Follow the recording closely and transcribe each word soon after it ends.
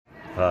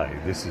Hi,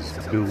 this is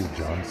Bill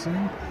Johnson,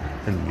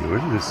 and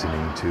you're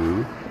listening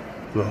to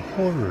the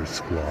Horror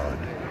Squad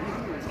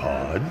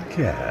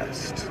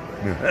podcast.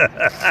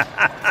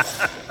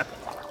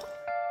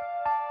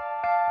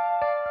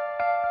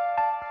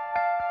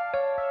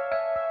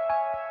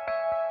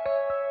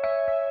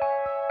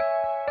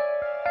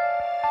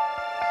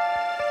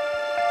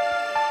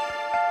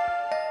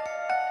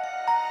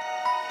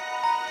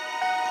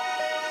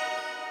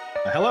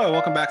 Hello,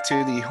 welcome back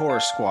to the Horror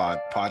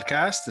Squad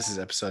podcast. This is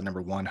episode number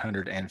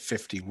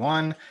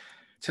 151.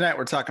 Tonight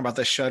we're talking about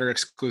the Shudder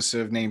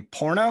exclusive named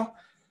Porno.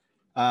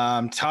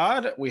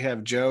 Todd, we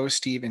have Joe,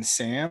 Steve, and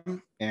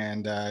Sam,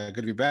 and good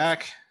to be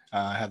back.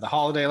 I had the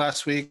holiday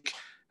last week.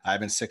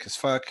 I've been sick as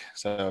fuck,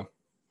 so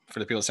for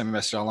the people that send me a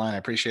message online, I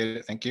appreciate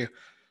it. Thank you.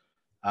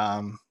 What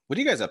are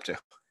you guys up to?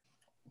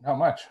 Not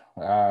much.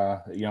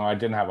 I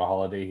didn't have a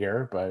holiday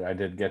here, but I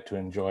did get to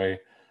enjoy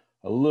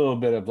a little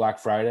bit of Black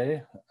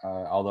Friday,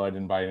 although I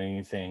didn't buy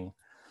anything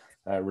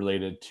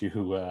related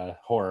to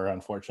horror,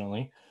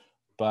 unfortunately.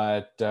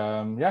 But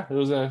it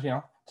was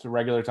it's a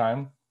regular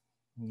time.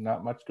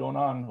 Not much going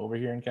on over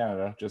here in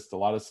Canada. Just a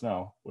lot of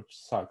snow, which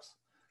sucks.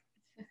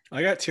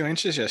 I got 2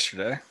 inches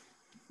yesterday.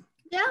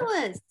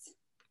 Jealous.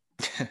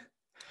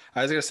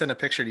 I was going to send a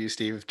picture to you,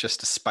 Steve,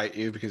 just to spite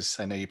you because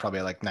I know you probably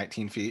have like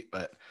 19 feet,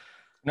 but...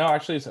 No,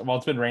 actually,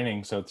 it's been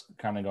raining, so it's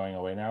kind of going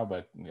away now.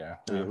 But yeah,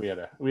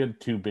 we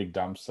had 2 big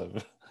dumps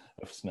of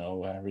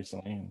snow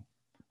recently. And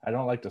I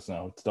don't like the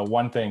snow. It's the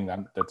one thing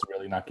that's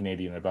really not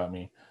Canadian about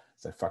me.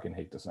 Is I fucking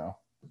hate the snow.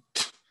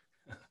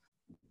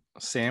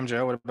 Sam,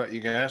 Joe, what about you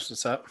guys?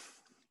 What's up?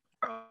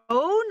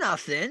 Oh,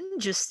 nothing.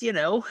 Just,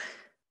 living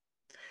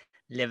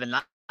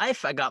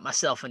life. I got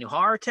myself a new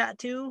horror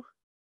tattoo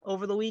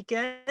over the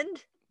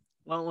weekend.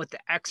 Went with The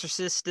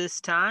Exorcist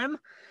this time.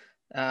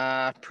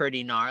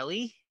 Pretty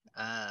gnarly.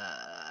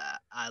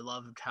 I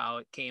loved how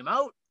it came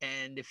out.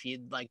 And if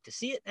you'd like to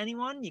see it,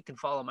 anyone, you can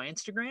follow my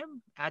Instagram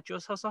at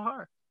Joe's House of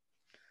Horror.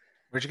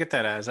 Where'd you get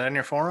that at? Is that in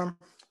your forum?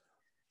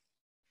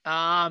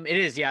 It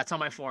is. Yeah, it's on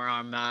my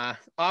forearm.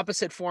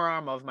 Opposite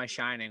forearm of my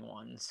Shining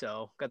one.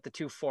 So got the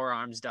 2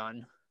 forearms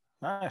done.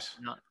 Nice.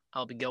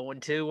 I'll be going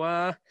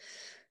to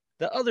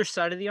the other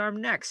side of the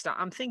arm next.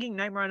 I'm thinking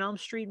Nightmare on Elm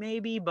Street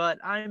maybe, but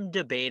I'm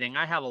debating.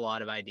 I have a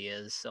lot of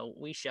ideas, so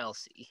we shall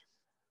see.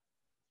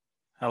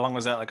 How long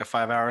was that? Like a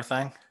 5-hour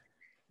thing?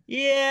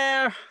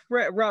 Yeah,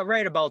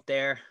 right about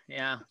there.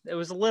 Yeah, it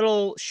was a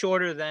little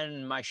shorter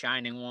than my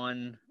Shining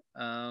one.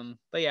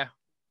 But yeah,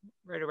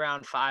 right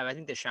around 5. I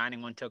think the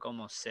Shining one took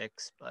almost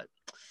 6, but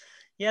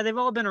yeah, they've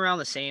all been around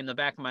the same. The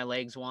back of my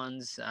legs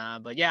ones.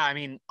 But yeah, I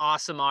mean,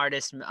 awesome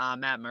artist,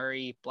 Matt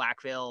Murray,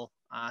 Blackville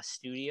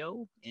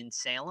Studio in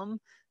Salem.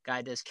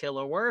 Guy does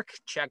killer work.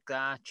 Check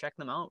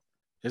them out.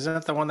 Isn't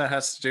that the one that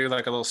has to do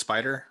like a little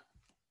spider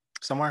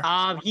somewhere?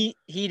 He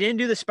didn't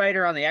do the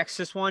spider on the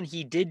Exorcist one.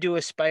 He did do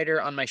a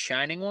spider on my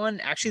Shining one.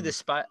 Actually,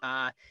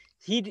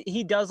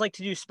 he does like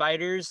to do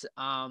spiders.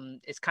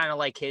 It's kind of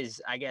like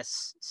his, I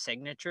guess,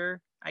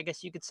 signature, I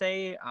guess you could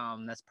say.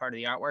 That's part of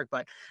the artwork.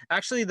 But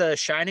actually, the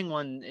Shining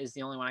one is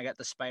the only one I got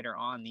the spider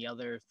on. The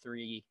other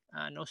 3,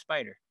 no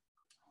spider.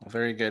 Well,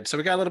 very good. So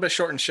we got a little bit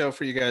shortened show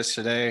for you guys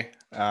today.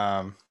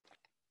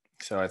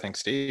 So I think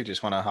Steve,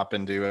 just want to hop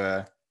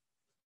into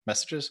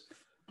messages.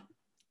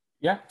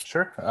 Yeah,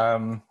 sure.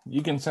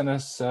 You can send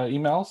us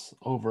emails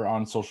over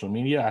on social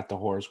media at the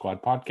Horror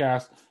Squad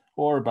Podcast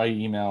or by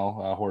email,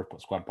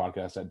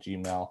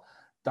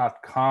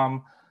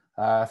 horrorsquadpodcast@gmail.com.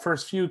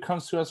 First few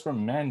comes to us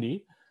from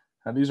Mandy.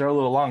 These are a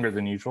little longer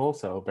than usual,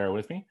 so bear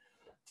with me.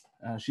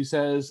 She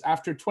says,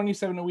 after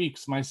 27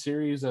 weeks, my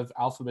series of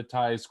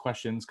alphabetized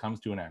questions comes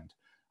to an end.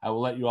 I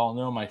will let you all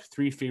know my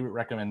 3 favorite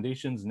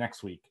recommendations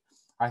next week.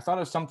 I thought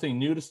of something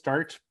new to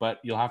start, but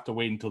you'll have to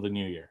wait until the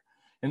new year.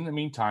 In the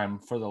meantime,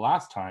 for the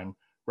last time,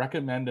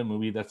 recommend a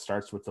movie that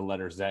starts with the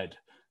letter Z.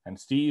 And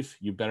Steve,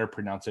 you better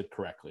pronounce it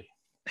correctly.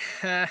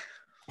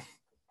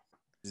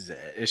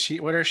 Z.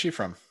 Where is she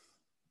from?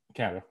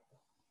 Canada.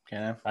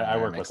 Canada? I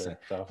work with her.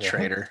 So, yeah.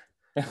 Traitor.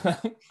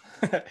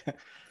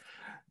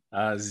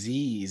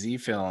 Z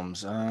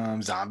Films.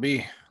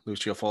 Zombie.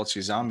 Lucio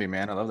Fulci, Zombie,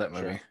 man. I love that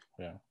movie. Sure.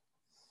 Yeah.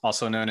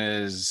 Also known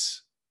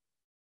as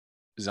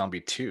Zombie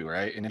 2,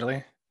 right? In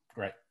Italy?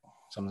 Right.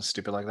 Something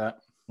stupid like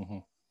that. Mm-hmm.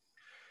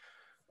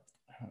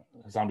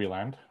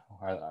 Zombieland.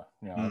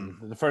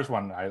 The first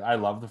one, I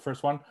love the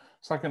first one.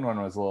 Second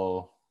one was a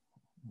little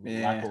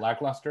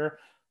lackluster,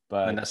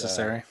 but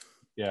unnecessary.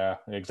 Yeah,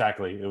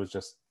 exactly. It was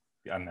just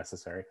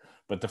unnecessary.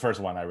 But the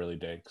first one I really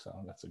dig, so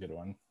that's a good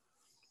one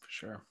for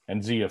sure.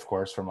 And Z, of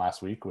course, from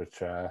last week,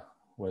 which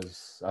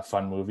was a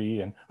fun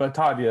movie. But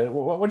Todd,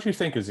 what do you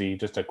think of Z?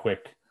 Just a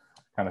quick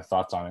kind of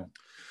thoughts on it.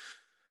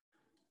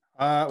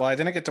 Well, I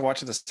didn't get to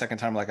watch it the second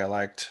time like I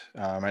liked.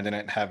 I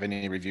didn't have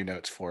any review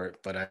notes for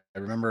it, but I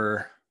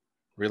remember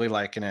really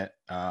liking it.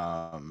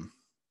 I'm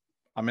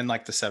in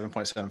like the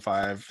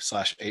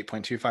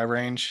 7.75/8.25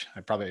 range.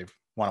 I probably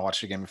want to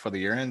watch it again before the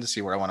year ends to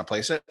see where I want to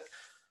place it.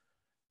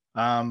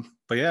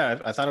 But yeah,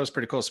 I thought it was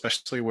pretty cool,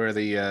 especially where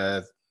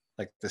the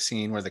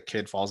scene where the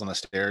kid falls on the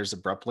stairs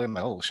abruptly. I'm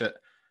like, oh shit.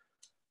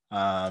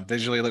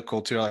 Visually looked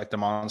cool too. I like the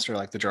monster, I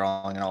like the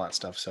drawing and all that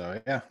stuff.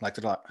 So yeah, liked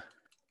it a lot.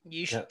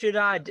 You Yeah.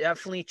 should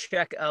definitely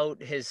check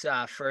out his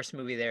first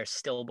movie there,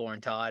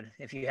 Stillborn, Todd.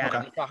 If you had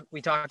Okay.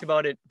 we talked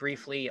about it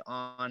briefly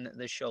on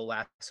the show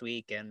last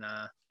week, and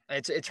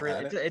it's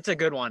really it's a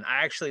good one.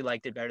 I actually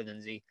liked it better than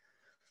Z.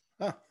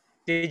 Oh,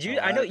 Did you?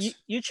 well, I know that's-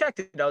 you checked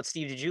it out,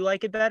 Steve. Did you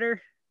like it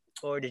better,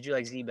 or did you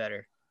like Z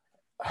better?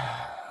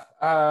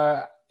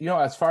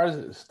 As far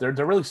as they're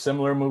really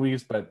similar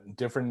movies, but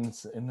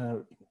different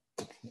in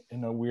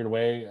a weird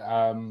way.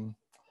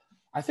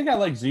 I think I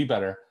like Z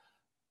better.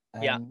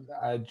 Yeah.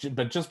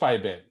 But just by a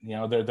bit.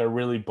 They're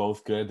really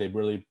both good. They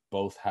really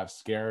both have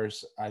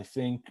scares. I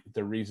think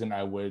the reason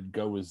I would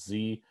go with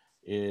Z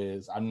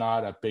is I'm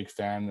not a big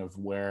fan of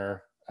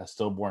where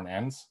Stillborn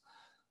ends.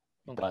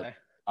 Okay. But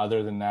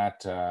other than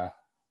that,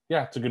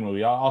 it's a good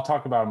movie. I'll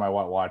talk about my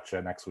watch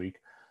next week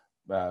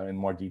in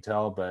more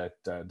detail, but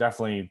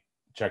definitely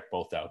check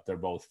both out. They're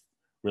both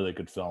really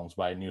good films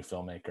by a new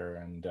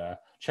filmmaker, and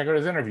check out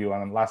his interview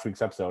on last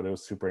week's episode. It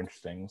was super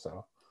interesting.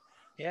 So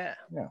Yeah.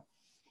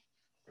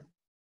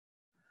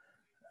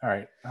 All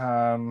right.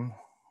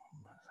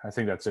 I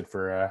think that's it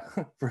for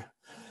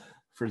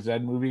for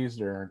Zed movies.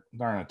 There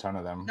aren't a ton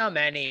of them. Not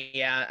many.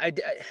 Yeah. I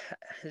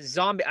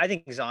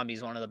think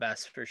Zombie's one of the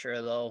best for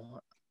sure,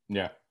 though.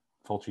 Yeah.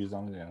 Full cheese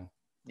on it.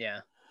 Yeah.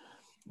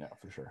 Yeah,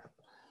 for sure.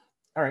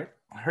 All right.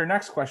 Her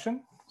next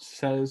question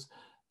says,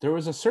 there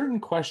was a certain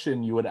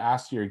question you would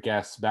ask your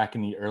guests back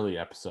in the early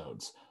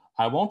episodes.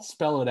 I won't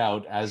spell it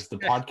out as the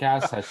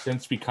podcast has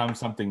since become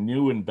something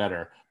new and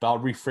better, but I'll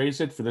rephrase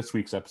it for this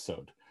week's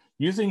episode.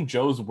 Using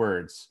Joe's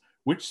words,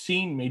 which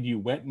scene made you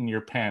wet in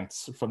your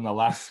pants from the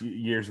last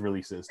year's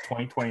releases,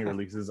 2020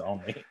 releases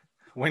only?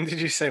 When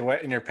did you say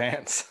wet in your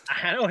pants?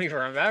 I don't even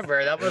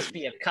remember. That must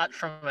be a cut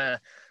from an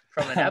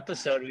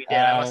episode we did.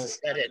 I must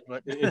have said it.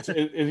 But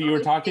you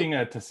were talking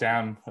to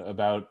Sam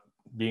about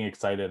being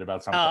excited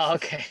about something. Oh,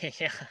 okay.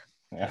 Yeah.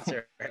 Yeah. That's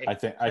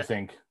right. I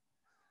think.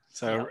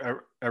 So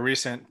a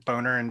recent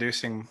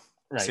boner-inducing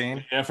Right.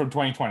 scene? Yeah, from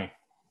 2020.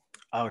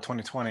 Oh,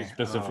 2020.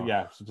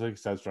 Specific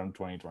says from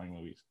 2020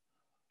 movies.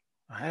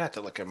 I'd have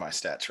to look at my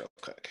stats real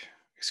quick.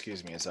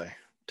 Excuse me as I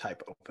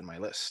type open my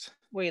list.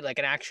 Wait, like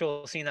an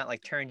actual scene that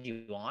like turned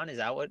you on? Is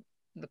that what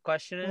the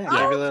question is? Yeah,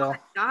 maybe a little.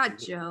 God,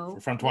 Joe.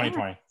 From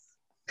 2020.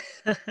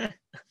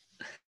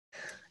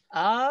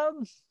 I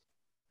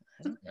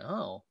don't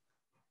know.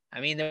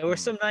 I mean, there were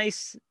some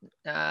nice.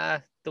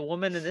 The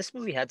woman in this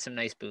movie had some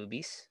nice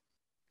boobies.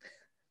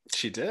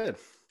 She did.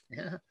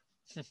 Yeah.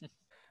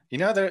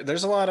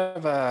 There's a lot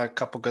of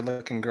couple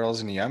good-looking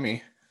girls in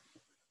Yummy.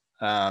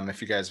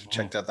 If you guys have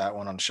checked out that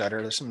one on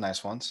Shudder, there's some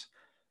nice ones.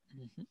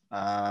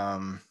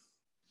 Mm-hmm.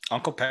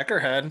 Uncle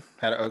Peckerhead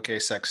had an okay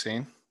sex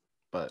scene,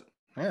 but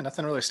yeah,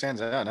 nothing really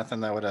stands out.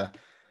 Nothing that would have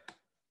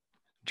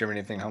driven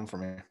anything home for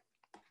me.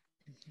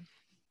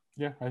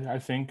 Yeah, I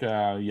think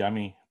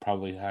Yummy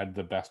probably had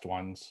the best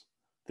ones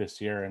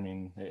this year. I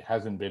mean, it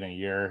hasn't been a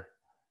year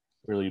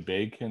really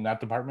big in that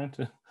department,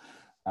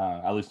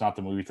 at least not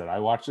the movies that I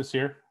watched this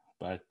year.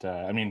 But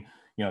I mean,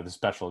 the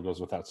special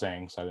goes without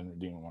saying, so I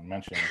didn't even want to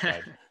mention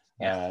it.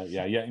 But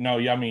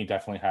Yummy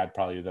definitely had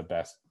probably the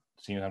best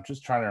scene. I'm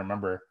just trying to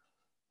remember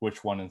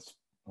which one is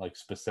like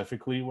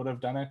specifically would have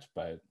done it,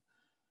 but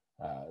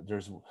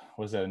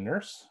was it a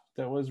nurse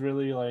that was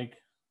really like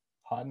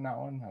hot in that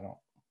one? I don't.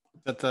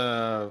 Is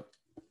that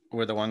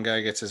where the one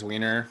guy gets his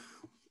wiener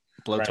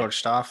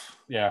blowtorched off?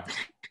 Yeah.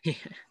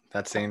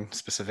 That scene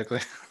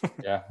specifically.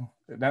 Yeah.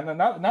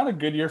 Not a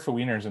good year for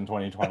wieners in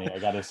 2020, I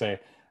gotta say.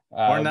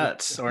 Or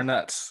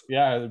nuts.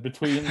 Yeah,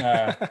 between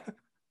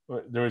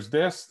there was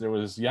this, there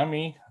was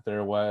Yummy,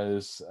 there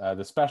was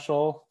the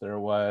special, there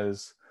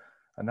was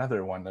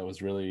another one that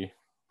was really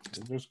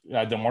there's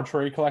the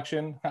Mortuary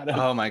Collection.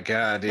 Oh my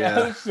god,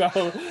 yeah. So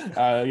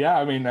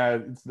I mean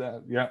it's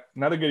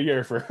not a good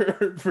year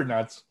for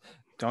nuts.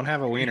 Don't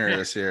have a wiener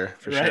this year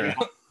for sure.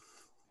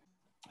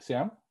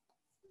 Sam?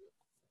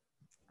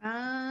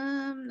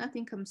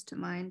 Nothing comes to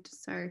mind.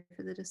 Sorry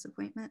for the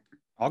disappointment.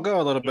 I'll go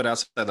a little bit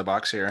outside the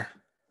box here.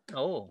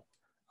 Oh.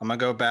 I'm gonna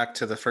go back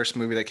to the first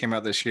movie that came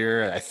out this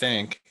year, I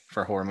think,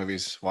 for horror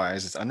movies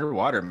wise. It's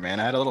Underwater, man.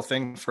 I had a little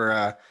thing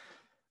for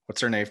what's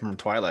her name from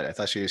Twilight? I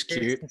thought she was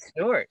cute. Kristen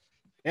Stewart.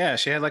 Yeah,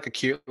 she had like a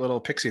cute little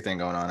pixie thing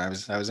going on. I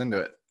was into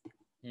it.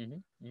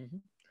 Mm-hmm. Mm-hmm.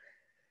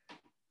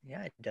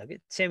 Yeah, I dug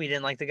it. Sam, you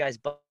didn't like the guy's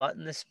butt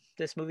in this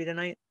movie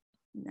tonight?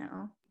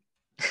 No.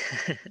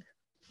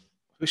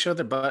 Who showed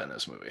their butt in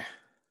this movie?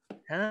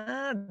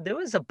 There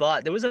was a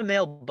butt. There was a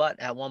male butt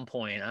at one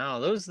point. I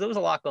don't know. There was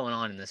a lot going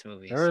on in this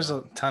movie. There was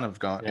a ton of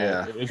going.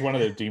 Yeah. It was one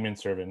of the demon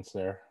servants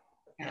there.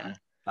 Yeah.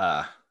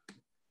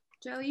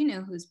 Joe, you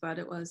know whose butt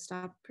it was.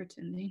 Stop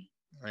pretending.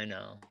 I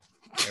know.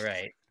 You're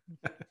right.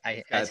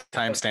 I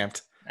time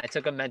stamped. I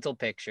took a mental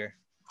picture.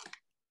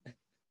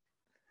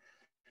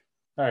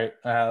 All right,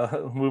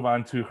 we'll move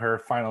on to her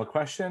final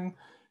question.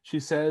 She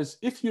says,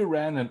 if you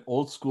ran an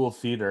old school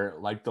theater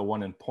like the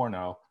one in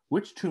Porno,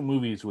 which two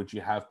movies would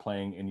you have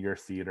playing in your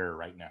theater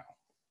right now?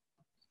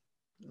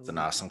 It's an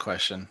awesome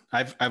question.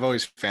 I've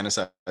always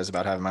fantasized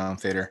about having my own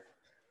theater.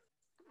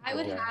 I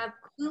would Okay. have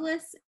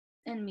Clueless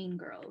and Mean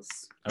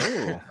Girls.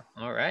 Oh,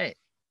 All right.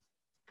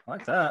 I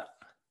like that.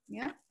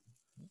 Yeah.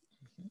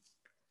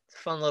 It's a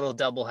fun little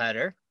double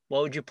header.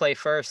 What would you play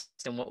first,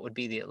 and what would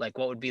be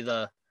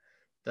the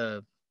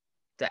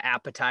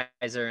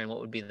appetizer, and what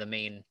would be the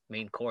main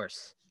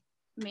course?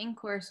 Main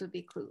course would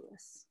be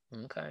Clueless.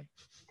 Okay.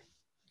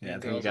 Yeah, I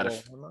Mean think you Girls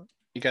gotta will-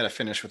 you gotta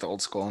finish with the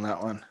old school on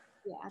that one.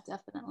 Yeah,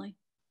 definitely.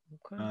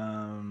 Okay.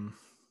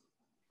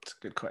 It's a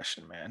good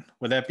question, man.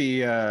 Would that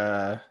be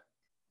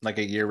like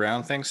a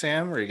year-round thing,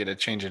 Sam, or you gotta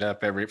change it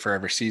up for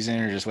every season,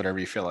 or just whatever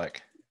you feel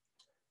like?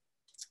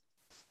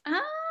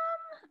 Um,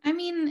 I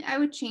mean, I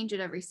would change it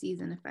every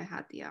season if I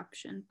had the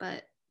option,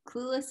 but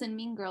Clueless and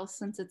Mean Girls,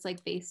 since it's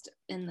like based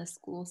in the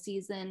school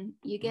season,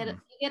 you get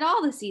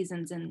all the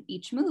seasons in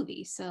each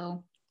movie.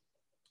 So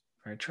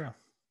Very true.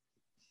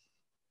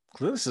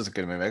 Clueless is a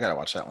good movie. I gotta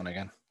watch that one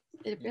again.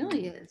 it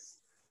really is.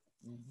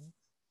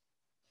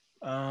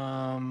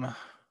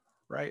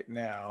 Right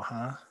now,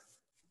 huh?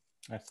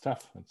 That's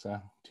tough. It's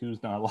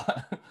two's not a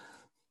lot.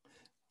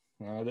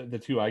 The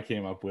two I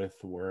came up with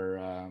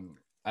were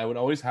I would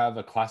always have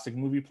a classic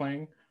movie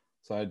playing.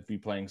 So I'd be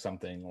playing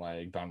something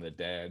like Dawn of the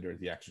Dead or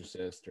The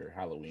Exorcist or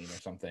Halloween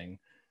or something.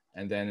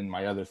 And then in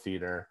my other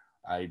theater,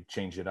 I'd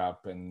change it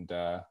up and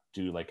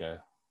do like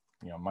a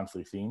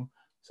monthly theme.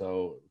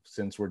 So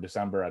since we're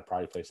December, I'd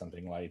probably play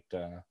something like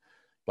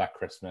Black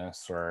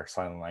Christmas or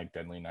Silent Night,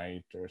 Deadly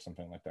Night or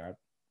something like that.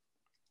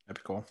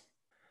 That'd be cool.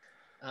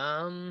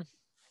 I'll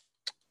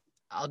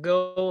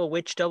go a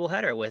witch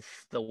doubleheader with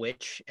The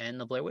Witch and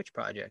the Blair Witch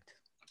Project.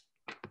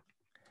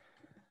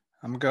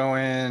 I'm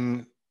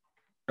going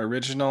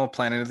original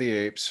Planet of the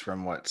Apes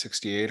from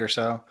 68 or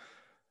so.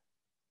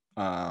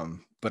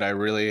 But I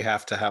really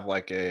have to have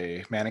like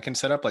a mannequin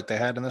setup like they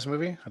had in this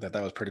movie. I thought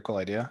that was a pretty cool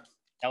idea.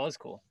 That was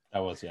cool. That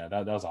was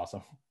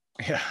awesome.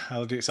 Yeah,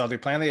 I'll do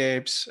Planet of the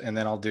Apes, and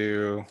then I'll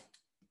do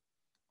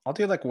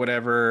like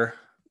whatever,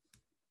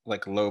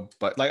 like low,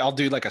 but like I'll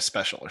do like a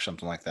special or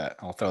something like that.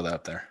 I'll throw that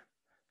up there.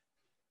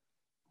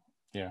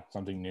 Yeah,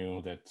 something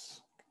new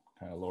that's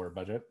kind of lower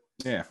budget.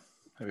 Yeah,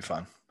 that'd be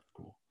fun.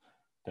 Cool.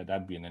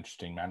 That'd be an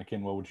interesting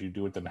mannequin. What would you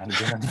do with the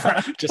mannequin?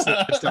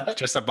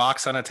 just a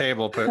box on a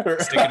table. Stick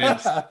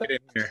it in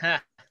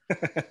here.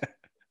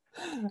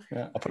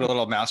 Yeah. I'll put a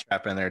little mouse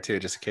trap in there too,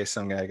 just in case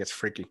some guy gets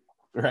freaky.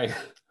 Right.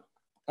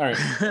 All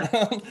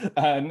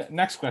right.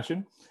 Next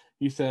question.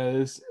 He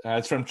says,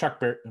 it's from Chuck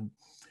Bear. Can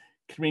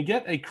we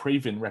get a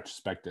Craven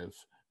retrospective?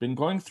 Been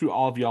going through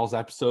all of y'all's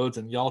episodes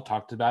and y'all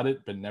talked about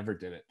it, but never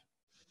did it.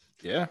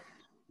 Yeah,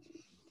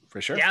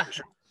 for sure. Yeah,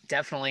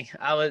 definitely.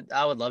 I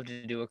would love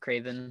to do a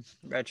Craven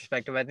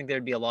retrospective. I think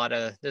there's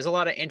a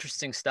lot of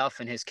interesting stuff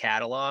in his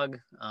catalog.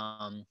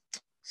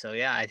 So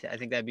yeah, I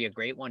think that'd be a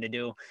great one to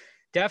do.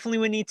 Definitely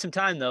would need some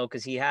time though,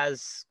 because he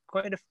has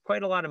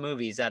quite a lot of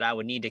movies that I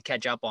would need to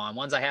catch up on.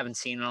 Ones I haven't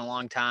seen in a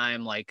long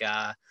time, like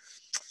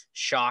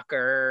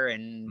Shocker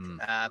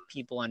and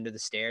People Under the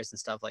Stairs and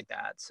stuff like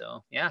that.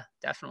 So yeah,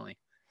 definitely.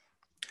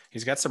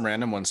 He's got some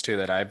random ones too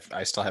that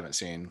I still haven't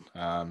seen.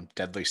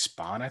 Deadly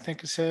Spawn, I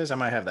think is his. I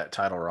might have that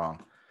title wrong,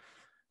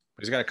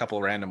 but he's got a couple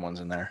of random ones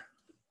in there.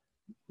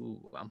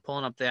 Ooh, I'm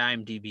pulling up the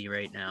IMDb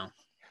right now.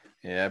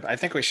 Yeah, but I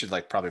think we should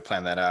like probably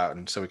plan that out,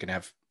 and so we can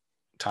have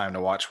time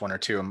to watch one or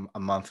two a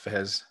month for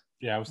his.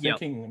 Yeah, I was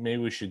thinking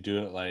maybe we should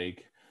do it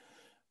like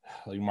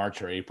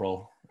March or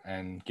April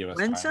and give us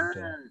time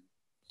to...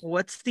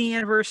 What's the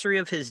anniversary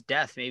of his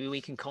death? Maybe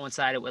we can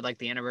coincide it with like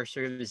the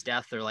anniversary of his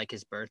death or like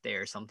his birthday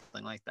or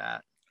something like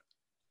that.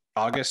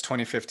 August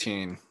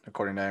 2015,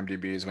 according to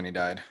IMDb, is when he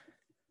died.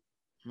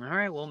 All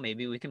right, well,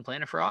 maybe we can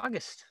plan it for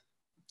August.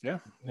 Yeah,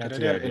 that's a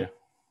good idea.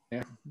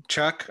 Yeah,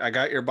 Chuck, I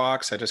got your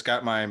box. I just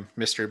got my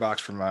mystery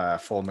box from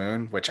Full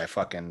Moon, which I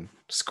fucking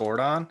scored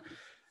on.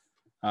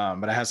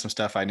 But I had some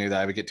stuff I knew that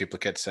I would get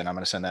duplicates, and I'm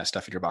going to send that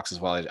stuff in your box as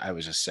well. I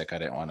was just sick. I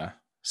didn't want to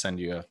send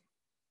you a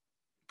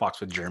box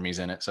with Jeremy's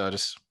in it. So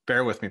just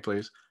bear with me,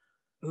 please.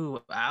 Ooh,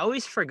 I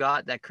always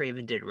forgot that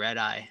Craven did Red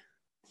Eye.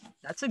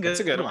 That's a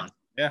good one.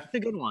 Yeah. That's a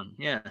good one.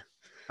 Yeah.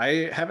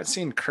 I haven't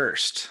seen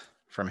Cursed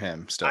from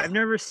him still. I've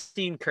never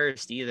seen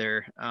Cursed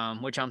either,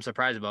 which I'm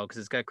surprised about because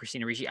it's got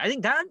Christina Ricci. I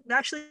think that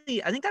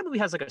movie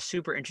has like a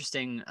super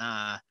interesting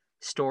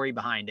story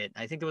behind it.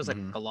 I think there was like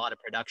a lot of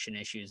production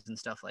issues and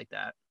stuff like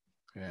that.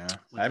 Yeah.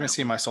 I haven't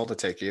seen My Soul to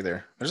Take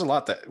either. There's a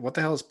lot what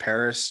the hell is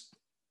Paris?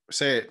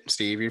 Say it,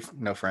 Steve. You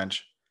know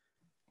French.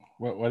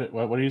 What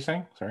are you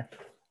saying? Sorry.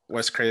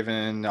 Wes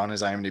Craven on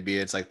his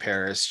IMDb. It's like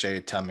Paris, J.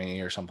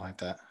 Tummy or something like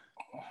that.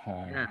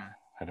 Yeah.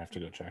 I'd have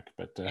to go check,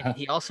 but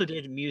he also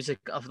did Music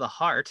of the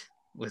Heart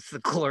with the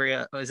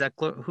Gloria.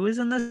 Who is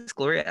in this?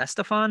 Gloria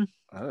Estefan,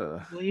 I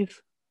believe.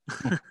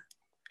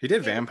 He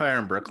did Vampire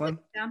in Brooklyn.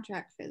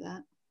 Soundtrack for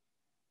that.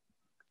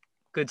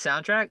 Good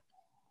soundtrack.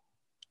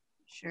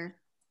 Sure.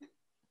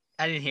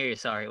 I didn't hear you.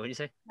 Sorry. What did you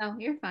say? No,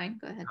 you're fine.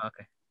 Go ahead.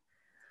 Okay.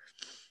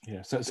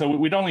 Yeah. So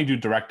we'd only do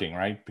directing,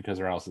 right? Because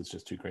or else it's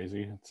just too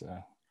crazy. It's.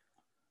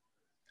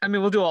 I mean,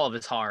 we'll do all of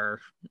his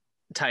horror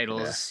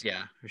titles.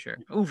 Yeah, for sure.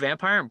 Oh,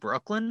 Vampire in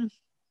Brooklyn.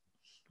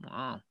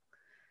 Wow.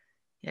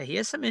 Yeah, he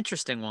has some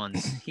interesting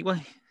ones.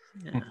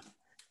 Yeah.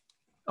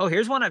 Oh,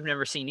 here's one I've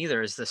never seen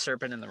either. Is The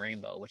Serpent and the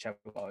Rainbow, which I've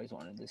always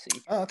wanted to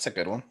see. Oh, that's a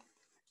good one.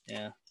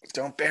 Yeah.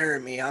 Don't bury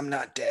me. I'm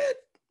not dead.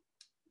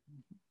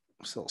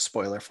 Just a little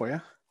spoiler for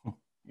you.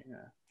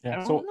 I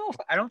don't know.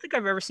 I don't think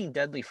I've ever seen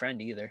Deadly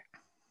Friend either.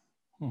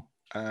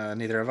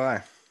 Neither have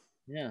I.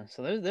 Yeah.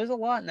 So there's a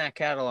lot in that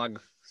catalog.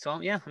 So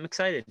I'm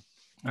excited.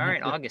 All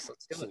right, August,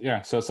 let's do it.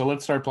 Yeah. So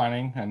let's start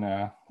planning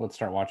and let's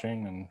start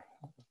watching. And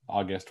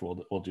August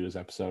we'll do his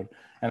episode.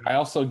 And I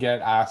also get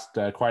asked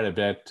quite a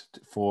bit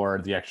for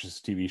the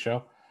Exorcist TV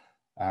show.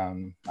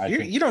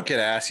 You don't get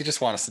asked. You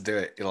just want us to do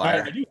it, you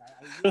liar. I do.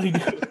 I really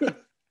do.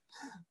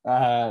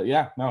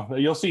 Yeah, no,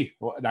 you'll see.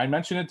 I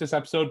mentioned it this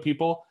episode.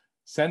 People,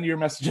 send your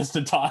messages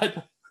to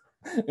Todd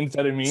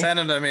instead of me. Send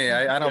them to me.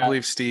 I don't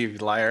believe Steve, you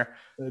liar.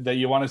 That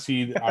you want to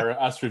see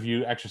us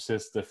review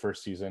Exorcist the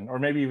first season, or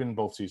maybe even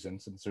both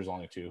seasons, since there's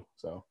only 2.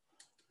 So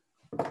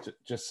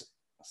just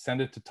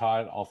send it to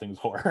Todd. All things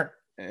horror.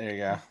 There you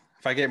go.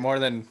 If I get more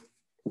than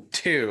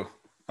 2,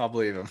 I'll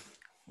believe him.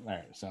 All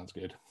right, sounds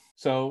good.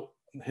 So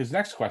his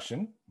next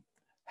question: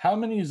 how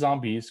many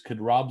zombies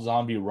could Rob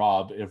Zombie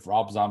rob if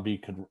Rob Zombie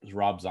could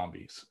rob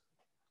zombies?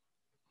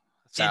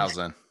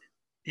 1,000.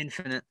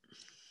 Infinite.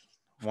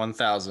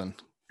 1,000.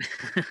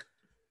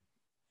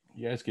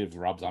 You guys give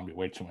Rob Zombie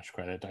way too much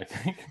credit, I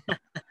think.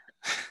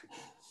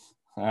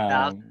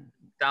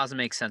 1,000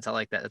 makes sense. I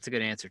like that. That's a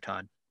good answer,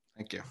 Todd.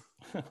 Thank you.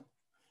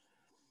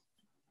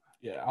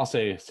 Yeah, I'll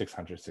say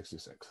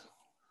 666.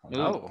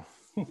 Oh,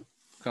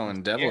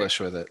 going devilish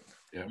with it.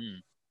 Yeah.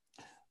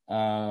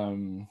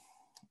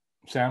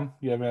 Sam,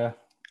 you have a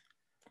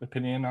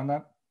opinion on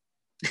that?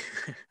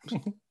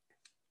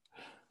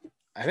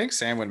 I think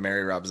Sam would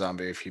marry Rob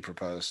Zombie if he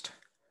proposed.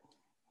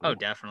 Oh,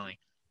 definitely.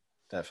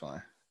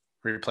 Definitely.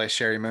 Replace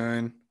Sherry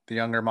Moon, the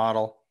younger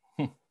model.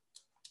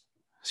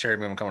 Sherry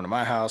Moon will come to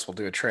my house. We'll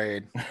do a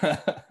trade.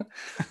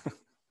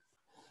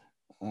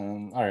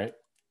 All right.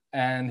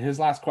 And his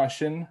last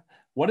question: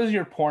 what is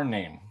your porn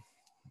name?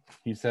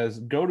 He says,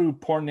 go to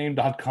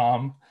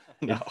pornname.com.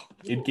 No.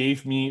 It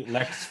gave me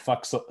Lex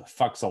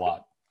fucks a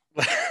lot.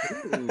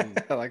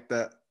 I like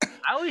that.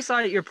 I always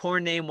thought your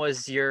porn name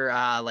was your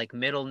like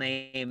middle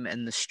name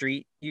and the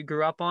street you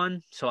grew up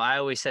on. So I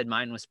always said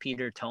mine was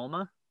Peter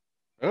Toma.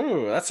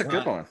 Oh, that's a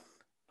good one.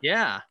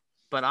 Yeah,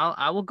 but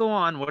I will go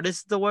on. What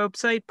is the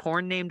website?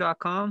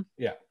 Pornname.com?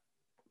 Yeah.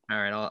 All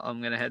right,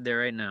 I'm gonna head there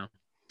right now.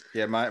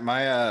 Yeah,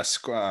 my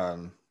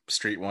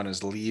street one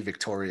is Lee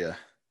Victoria.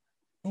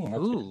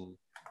 Ooh.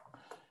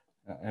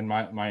 And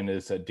mine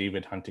is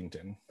David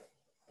Huntington.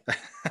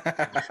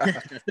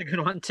 That's a good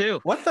one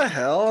too. What the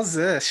hell is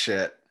this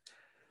shit?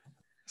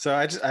 So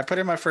I put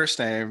in my first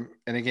name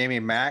and it gave me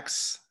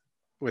Max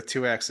with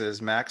 2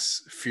 X's,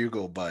 Max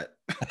Fugelbutt.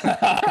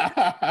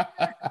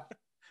 I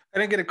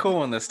didn't get a cool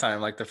one this time,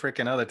 like the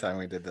freaking other time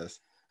we did this.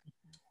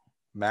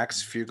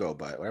 Max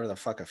Fugelbutt, whatever the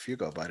fuck a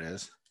Fugelbutt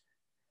is.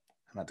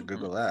 I'm about to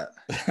Google that.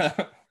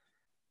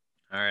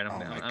 All right, oh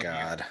my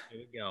God.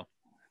 Here we go.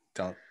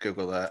 Don't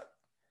Google that.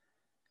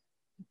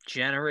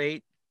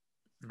 Generate.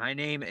 My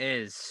name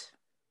is.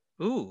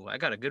 Ooh, I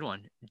got a good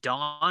one.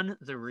 Dawn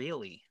the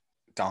Really.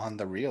 Dawn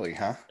the Really,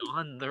 huh?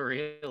 Dawn the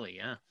Really,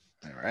 yeah.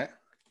 All right.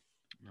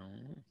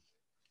 Oh.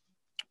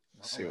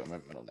 Let's see what my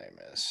middle name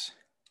is.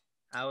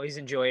 I always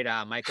enjoyed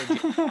Michael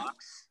J.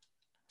 Fox.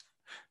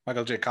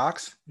 Michael J.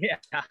 Cox? Yeah.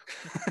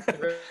 The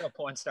real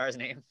porn star's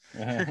name.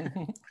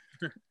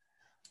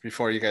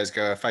 Before you guys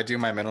go, if I do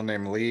my middle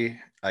name Lee,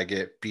 I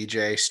get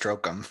BJ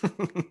Strocum.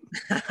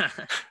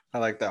 I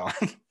like that one.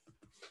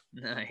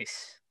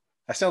 Nice.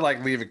 I still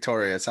like Lee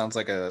Victoria. It sounds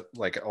like an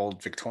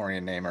old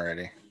Victorian name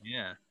already.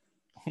 Yeah.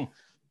 I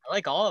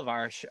like all of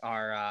our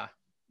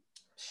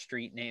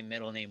street name,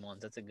 middle name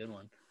ones. That's a good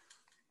one.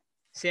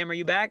 Sam, are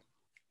you back?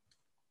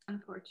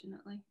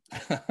 Unfortunately.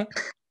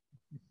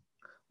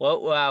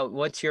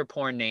 What's your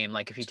porn name?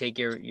 Like if you take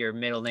your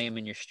middle name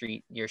and your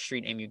street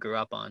name you grew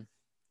up on.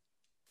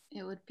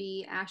 It would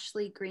be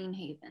Ashley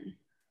Greenhaven.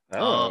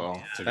 Oh,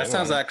 yeah. That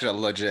sounds like a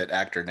legit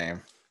actor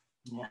name.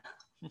 Yeah.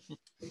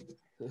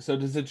 So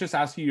does it just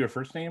ask you your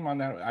first name on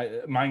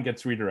that? Mine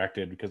gets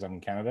redirected because I'm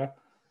in Canada.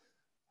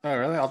 Oh,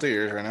 really? I'll do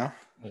yours right now.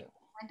 Yeah.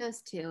 Mine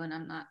does too, and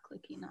I'm not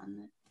clicking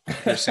on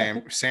it.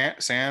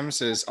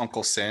 Sam's is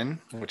Uncle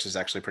Sin, which is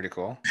actually pretty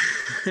cool.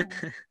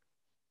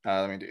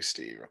 Let me do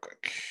Steve real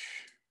quick.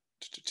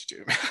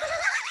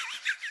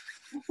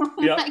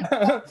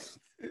 Yeah.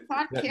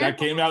 That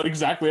came out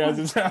exactly as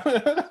it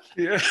sounded.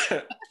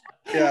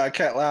 Yeah, I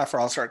can't laugh or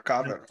I'll start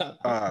coughing.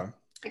 Oh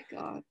my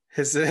God.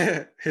 His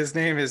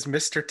name is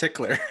Mr.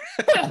 Tickler.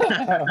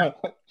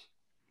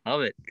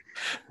 Love it.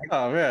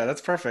 Oh man,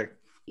 that's perfect.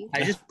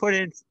 I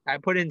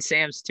put in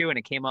Sam's too, and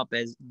it came up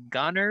as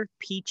Gunner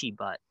Peachy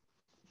Butt.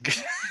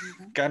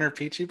 Gunner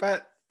Peachy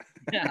Butt?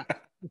 Yeah.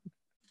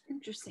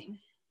 Interesting.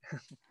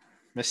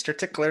 Mr.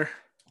 Tickler.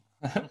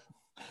 All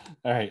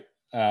right,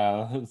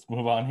 let's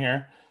move on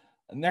here.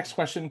 Next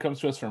question comes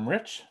to us from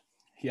Rich.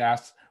 He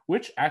asks,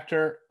 which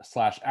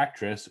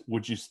actor/actress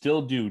would you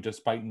still do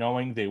despite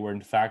knowing they were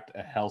in fact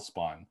a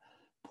hellspawn?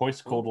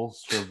 Postcoital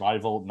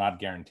survival not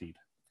guaranteed.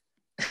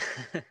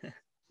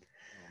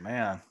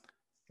 man.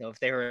 So if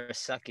they were a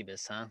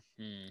succubus, huh?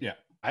 Yeah.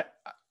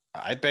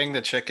 I'd bang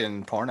the chick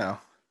in Porno.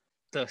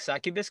 The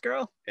succubus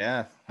girl?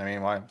 Yeah, I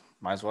mean, why?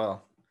 Might as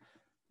well.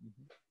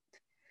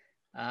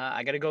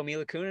 I gotta go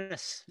Mila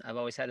Kunis. I've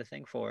always had a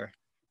thing for her.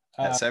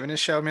 That 70s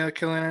show, Mila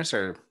Kunis,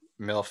 or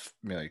MILF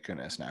Mila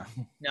Kunis now?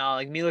 No,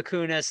 like Mila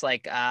Kunis,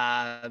 like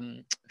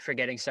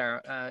forgetting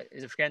Sarah.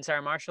 Is it Forgetting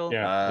Sarah Marshall?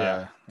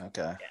 Yeah.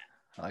 Okay. Yeah.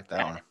 I like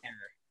that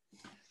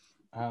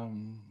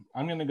one.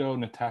 I'm gonna go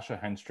Natasha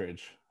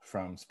Henstridge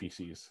from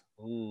Species,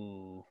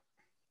 Ooh,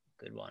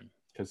 good one.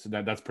 because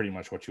that's pretty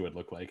much what you would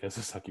look like as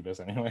a succubus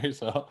anyway.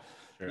 So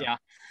Yeah.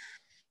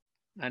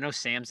 I know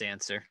Sam's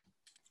answer.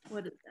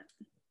 What is that?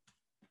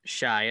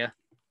 Shia.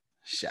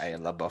 Shia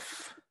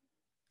LaBeouf.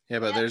 Yeah,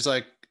 but there's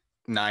like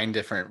 9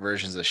 different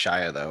versions of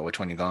Shia, though. Which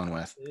one you going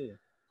with?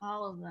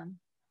 All of them.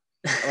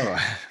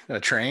 Oh, a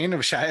train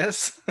of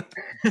Shias?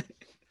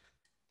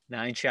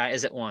 9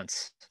 Shias at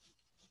once.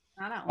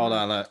 Not at Hold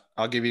once. on.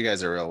 I'll give you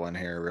guys a real one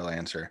here, a real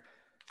answer.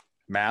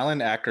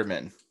 Malin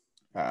Ackerman.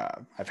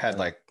 I've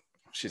had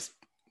she's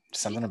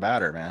something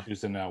about her, man. she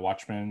was in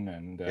Watchmen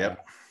and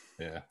Yep.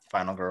 yeah.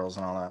 Final Girls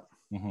and all that.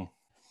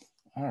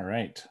 Mm-hmm. All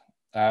right.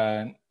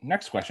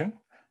 Next question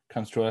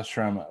comes to us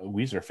from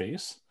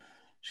Weezerface.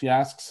 She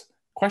asks,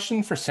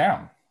 question for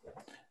Sam.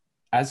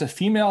 As a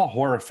female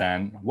horror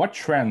fan, what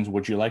trends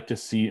would you like to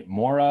see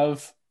more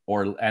of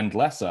and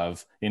less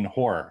of in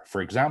horror?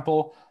 For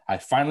example, I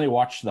finally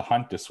watched The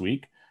Hunt this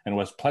week and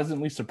was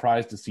pleasantly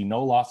surprised to see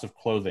no loss of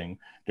clothing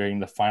during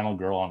the final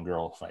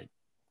girl-on-girl fight.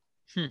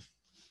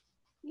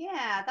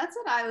 Yeah, that's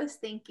what I was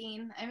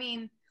thinking. I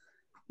mean,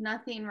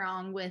 nothing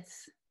wrong with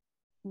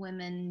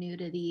women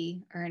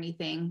nudity or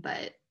anything,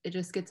 but it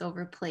just gets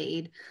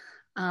overplayed.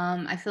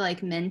 I feel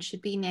like men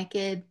should be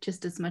naked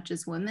just as much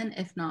as women,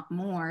 if not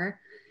more.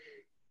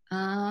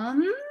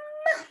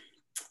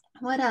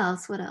 What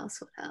else? I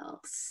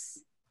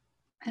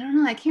don't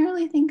know. I can't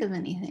really think of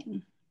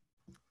anything.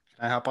 Can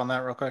I hop on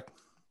that real quick?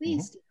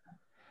 Please do.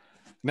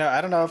 No,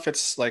 I don't know if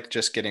it's like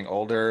just getting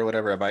older or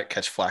whatever. I might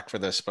catch flack for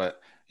this,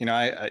 but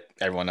I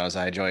everyone knows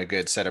I enjoy a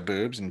good set of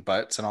boobs and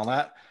butts and all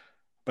that.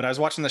 But I was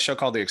watching the show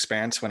called The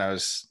Expanse when I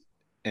was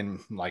in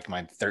like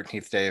my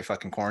 13th day of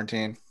fucking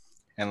quarantine.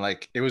 And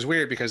like, it was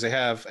weird because they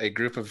have a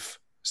group of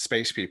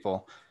space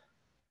people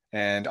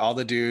and all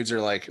the dudes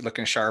are like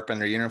looking sharp in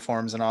their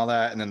uniforms and all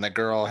that. And then the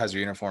girl has her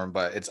uniform,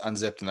 but it's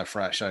unzipped in the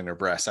front showing her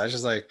breasts. I was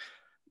just like,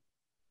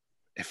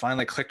 it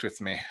finally clicked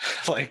with me.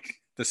 Like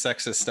the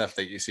sexist stuff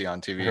that you see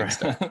on TV and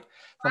stuff.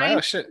 I'm like,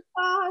 oh shit.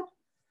 God.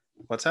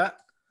 What's that?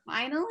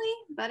 Finally,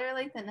 better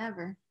late than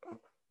never.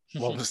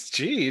 Well,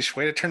 geez,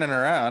 way to turn it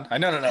around. I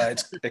know, no,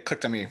 it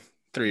clicked on me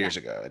 3 years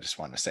ago. I just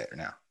wanted to say it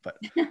now, but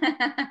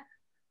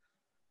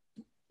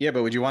yeah,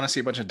 but would you want to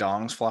see a bunch of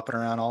dongs flopping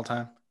around all the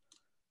time?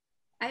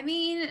 I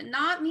mean,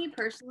 not me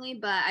personally,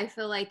 but I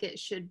feel like it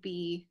should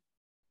be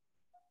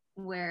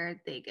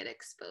where they get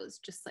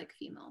exposed, just like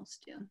females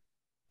do.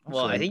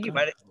 Well, I think there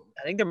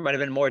might have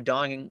been more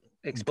dong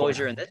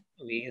exposure in this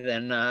movie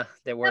than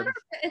there were.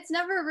 It's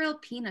never a real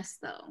penis,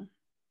 though.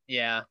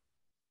 Yeah,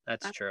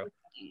 that's true.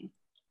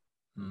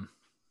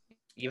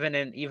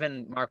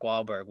 Even Mark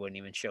Wahlberg wouldn't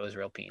even show his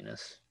real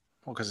penis.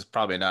 Well, because it's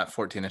probably not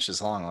 14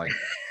 inches long, like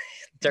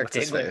Dirk what's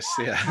his Diggler. face?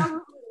 Yeah. Probably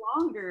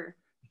longer.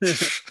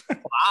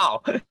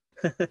 Wow.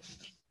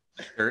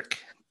 Dirk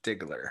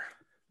Diggler.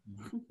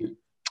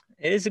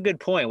 It is a good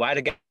point. Why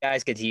do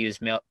guys get to use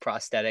male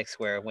prosthetics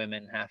where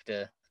women have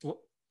to?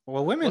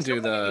 Well, women do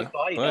the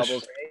body bush.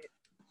 doubles, right?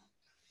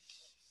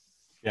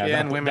 Yeah,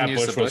 and women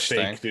use the bush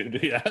thing. Dude.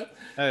 Yeah. Oh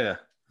yeah.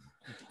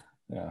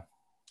 Yeah.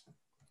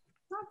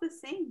 Not the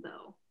same,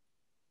 though.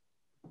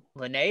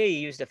 Linnea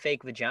used a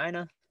fake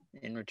vagina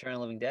in Return of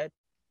the Living Dead.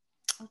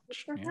 Good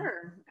for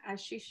her, as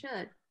she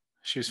should.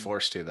 She was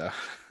forced to, though.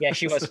 Yeah,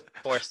 she was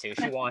forced to.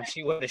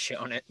 She would have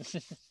shown it.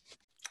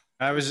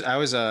 I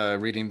was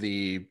reading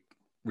the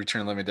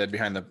Return of the Living Dead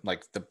behind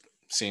the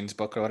scenes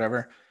book or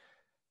whatever,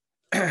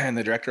 and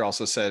the director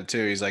also said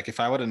too. He's like, if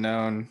I would have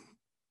known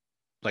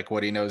like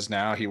what he knows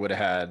now, he would have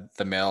had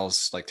the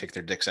males like take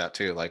their dicks out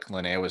too. Like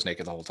Linnea was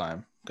naked the whole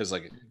time because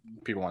like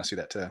people want to see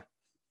that too.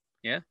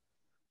 Yeah.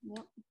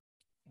 Yep.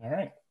 All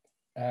right.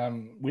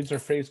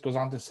 Weezerface goes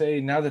on to say,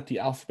 now that the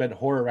alphabet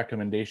horror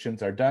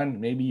recommendations are done,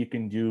 maybe you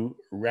can do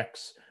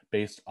recs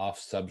based off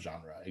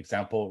subgenre.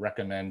 Example,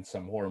 recommend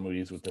some horror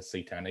movies with the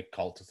satanic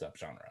cult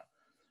subgenre.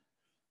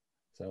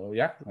 So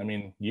yeah, I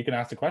mean, you can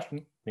ask the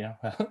question. Yeah.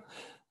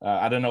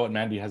 I don't know what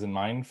Mandy has in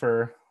mind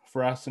for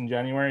us in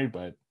January,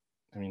 but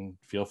I mean,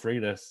 feel free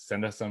to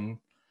send us some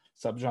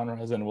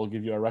subgenres and we'll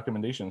give you our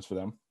recommendations for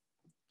them.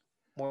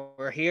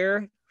 We're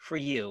here for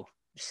you.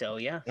 So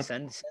yeah,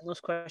 send those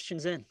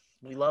questions in.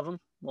 We love them.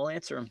 We'll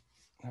answer them.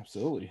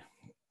 Absolutely.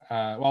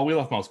 Well, we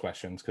love most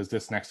questions because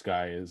this next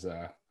guy is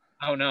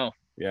oh no.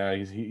 Yeah,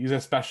 he's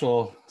a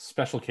special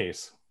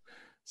case.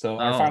 So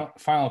our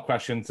final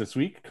questions this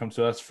week comes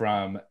to us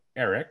from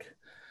Eric.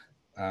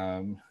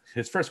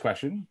 His first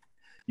question: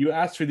 you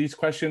asked for these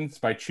questions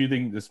by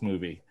choosing this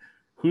movie.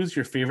 Who's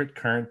your favorite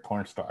current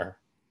porn star?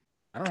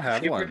 I don't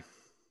have one.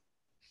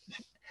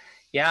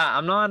 Yeah,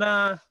 I'm not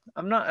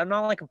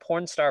like a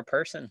porn star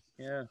person.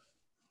 Yeah.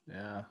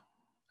 Yeah.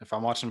 If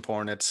I'm watching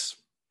porn, it's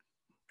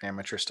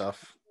amateur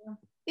stuff.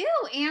 Ew,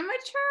 amateur.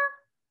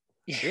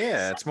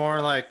 Yeah, it's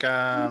more like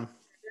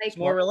Like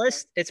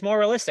It's more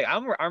realistic.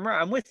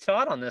 I'm with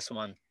Todd on this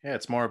one. yeah,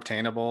 it's more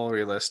obtainable,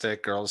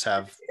 realistic. Girls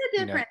have what's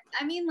the difference?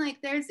 I mean,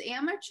 like there's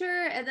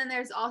amateur, and then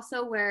there's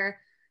also where,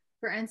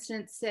 for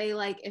instance, say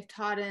like if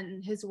Todd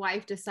and his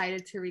wife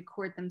decided to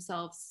record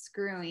themselves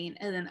screwing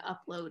and then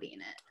uploading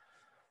it.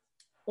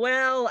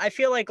 Well, I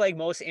feel like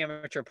most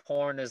amateur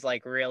porn is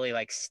like really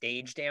like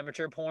staged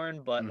amateur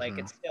porn, but like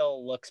it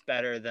still looks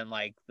better than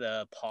like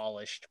the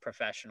polished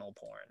professional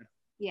porn.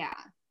 Yeah.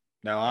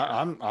 No,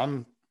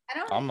 I'm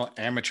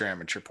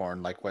amateur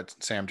porn, like what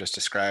Sam just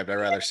described. I'd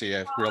rather see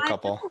a real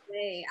couple.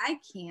 I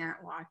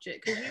can't watch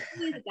it because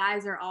usually the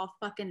guys are all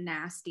fucking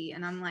nasty,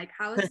 and I'm like,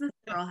 how is this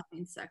girl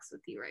having sex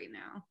with you right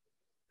now?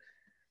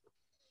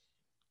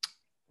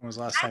 When was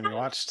the last time you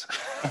watched?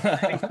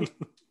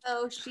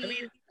 So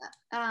she,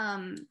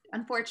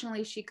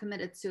 unfortunately, she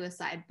committed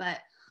suicide. But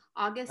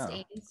August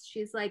Ames,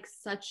 she's like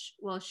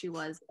she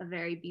was a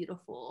very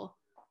beautiful,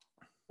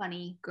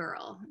 funny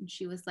girl, and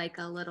she was like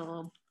a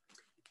little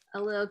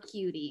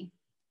cutie.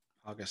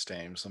 August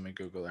Ames. Let me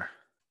Google her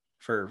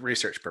for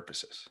research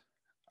purposes.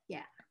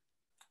 Yeah.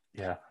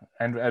 Yeah,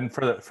 and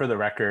for the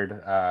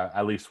record,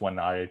 at least when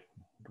I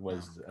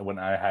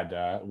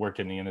had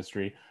worked in the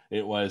industry,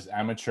 it was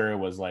amateur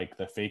was like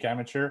the fake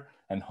amateur,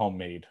 and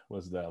homemade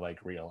was the like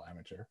real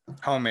amateur.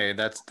 Homemade.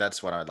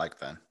 That's what I'd like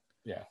then.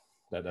 Yeah,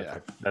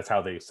 that's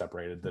how they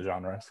separated the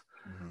genres.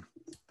 Mm-hmm.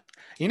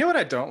 You know what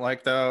I don't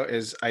like though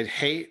is I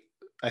think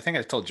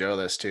I told Joe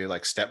this too,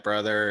 like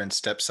stepbrother and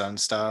stepson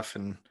stuff,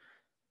 and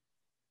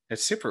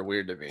it's super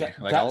weird to me.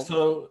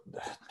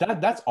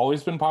 That's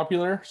always been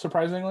popular,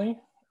 surprisingly.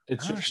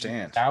 It's I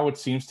understand. Now it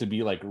seems to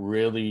be like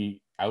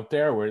really out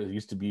there where it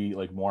used to be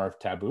like more of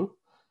taboo.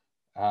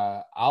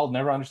 I'll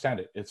never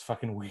understand it. It's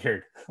fucking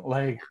weird.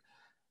 Like,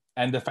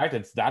 and the fact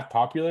it's that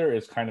popular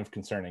is kind of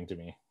concerning to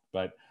me.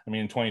 But I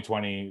mean, in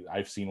 2020,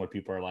 I've seen what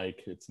people are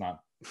like. It's not,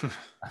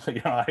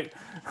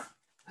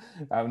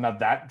 I'm not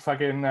that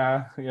fucking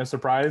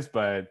surprised,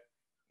 but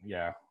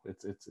yeah,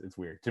 it's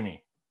weird to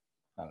me.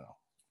 I don't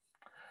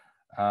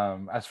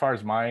know. As far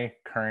as my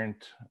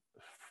current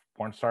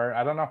porn star,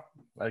 I don't know.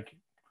 Like,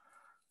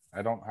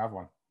 I don't have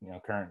one,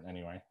 current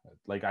anyway.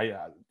 Like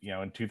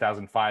in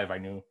 2005, I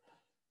knew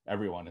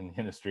everyone in the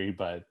industry,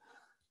 but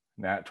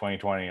now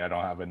 2020, I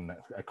don't have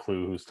a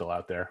clue who's still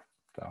out there.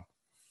 So,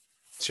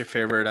 what's your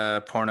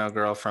favorite porno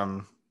girl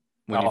from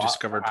when you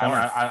discovered porn?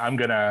 I'm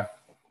gonna.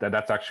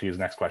 That's actually his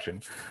next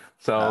question.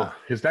 So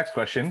his next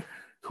question: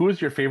 who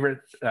is your favorite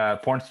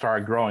porn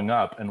star growing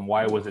up, and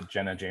why was it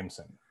Jenna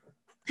Jameson?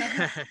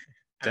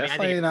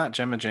 Definitely not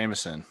Gemma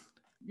Jameson.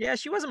 Yeah,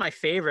 she wasn't my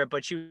favorite,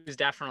 but she was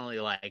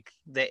definitely like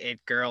the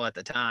it girl at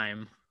the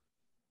time.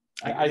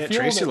 I feel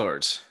Tracy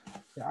Lords.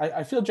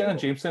 I feel Jenna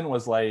Jameson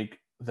was like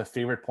the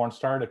favorite porn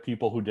star to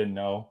people who didn't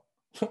know,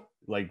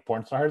 like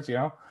porn stars.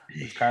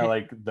 It's kind of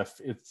like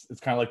it's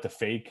kind of like the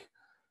fake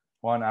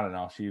one. I don't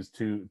know. She's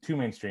too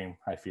mainstream,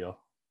 I feel.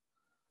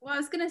 Well, I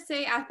was gonna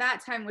say at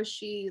that time, was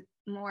she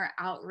more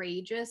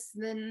outrageous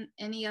than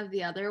any of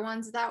the other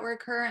ones that were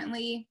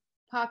currently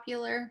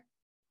popular?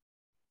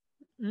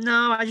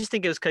 No, I just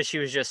think it was because she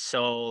was just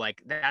so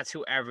like that's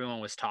who everyone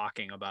was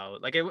talking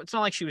about. Like it's not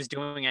like she was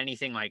doing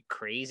anything like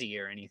crazy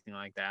or anything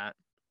like that.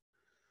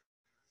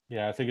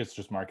 Yeah, I think it's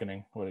just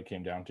marketing what it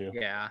came down to.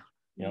 Yeah.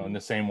 In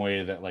the same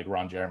way that like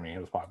Ron Jeremy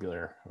was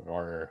popular,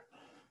 or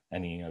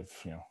any of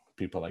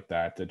people like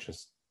that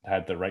just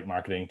had the right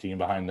marketing team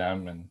behind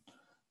them and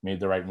made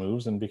the right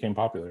moves and became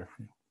popular.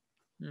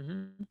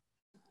 Mm-hmm.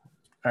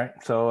 All right,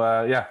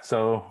 so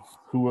so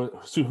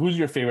who's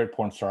your favorite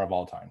porn star of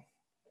all time?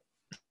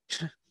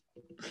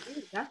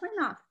 Definitely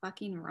not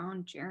fucking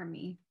Ron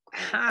Jeremy.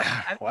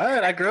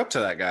 What? I grew up to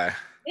that guy.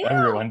 Ew.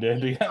 Everyone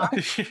did. Yeah.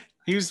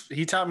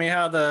 He taught me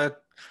how the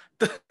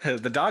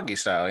doggy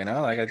style.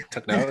 Like I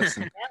took notes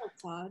and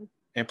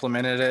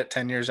implemented it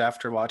 10 years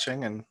after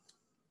watching. And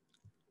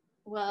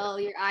well,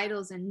 your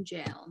idol's in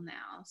jail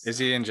now. So. Is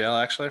he in jail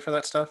actually for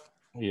that stuff?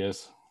 He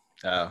is.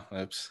 Oh,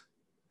 oops.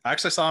 I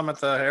actually saw him at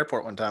the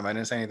airport one time. I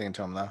didn't say anything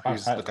to him though.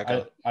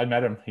 I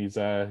met him. He's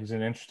an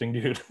interesting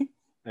dude.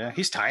 Yeah,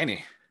 he's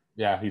tiny.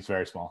 Yeah, he's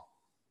very small.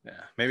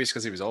 Yeah, maybe it's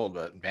because he was old,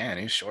 but man,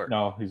 he's short.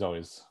 No, he's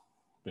always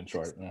been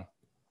short. Yeah.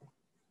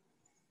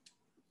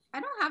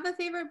 I don't have a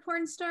favorite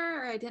porn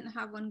star, or I didn't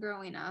have one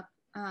growing up.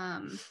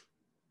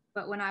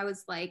 But when I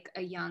was like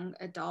a young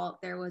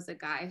adult, there was a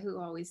guy who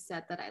always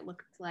said that I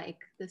looked like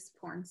this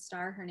porn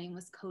star. Her name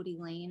was Cody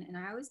Lane, and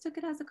I always took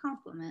it as a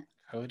compliment.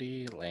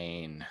 Cody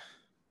Lane.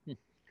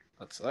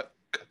 Let's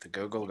get the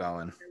Google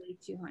going. Early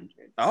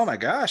 200s. Oh my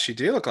gosh, you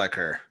do look like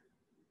her.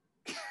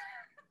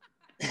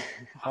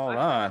 Hold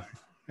on.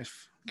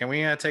 Can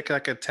we take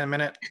like a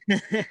 10-minute?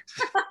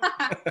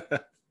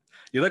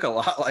 You look a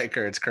lot like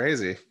her. It's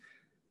crazy.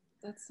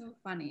 That's so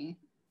funny.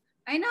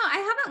 I know. I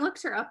haven't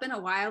looked her up in a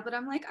while, but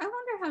I'm like, I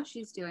wonder how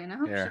she's doing. I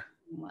hope she's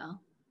doing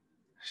well.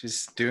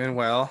 She's doing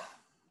well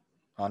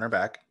on her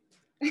back.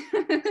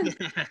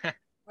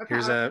 More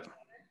Here's power.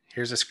 a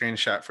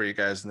screenshot for you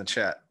guys in the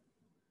chat.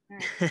 All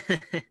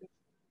right.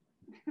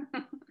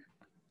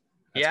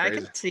 That's Yeah, I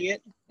crazy. can see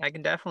it. I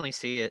can definitely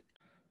see it.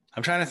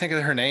 I'm trying to think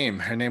of her name.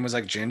 Her name was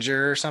like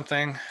Ginger or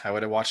something. I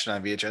would have watched it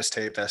on VHS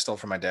tape that I stole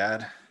from my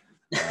dad.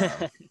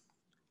 What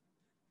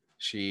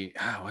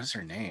is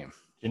her name?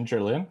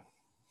 Ginger Lynn.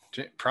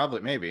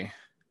 Probably, maybe.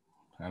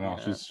 I don't know.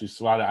 Yeah.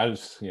 She's a lot. I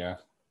was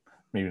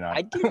maybe not.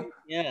 I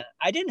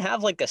didn't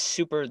have like the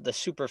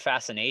super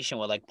fascination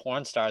with like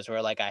porn stars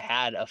where like I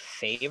had a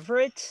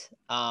favorite.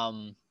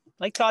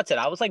 Like Todd said,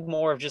 I was like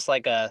more of just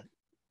like a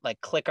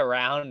click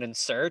around and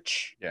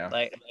search. Yeah.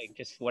 Like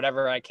just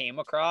whatever I came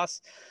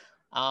across.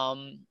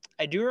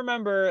 I do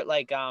remember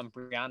like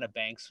Brianna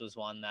Banks was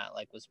one that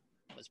like was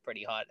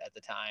pretty hot at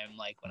the time,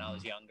 like when I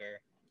was younger.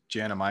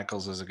 Gianna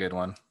Michaels was a good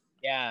one.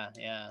 Yeah.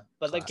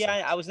 But like,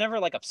 Classic. I was never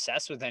like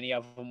obsessed with any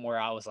of them where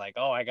I was like,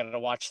 oh, I gotta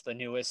watch the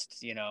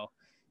newest, video.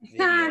 You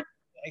got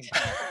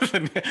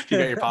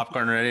your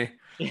popcorn ready?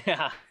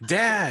 Yeah.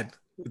 Dad,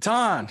 it's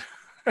on.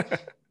 You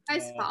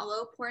guys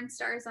follow porn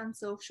stars on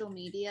social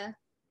media?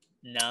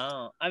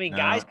 No. I mean, No.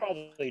 guys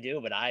probably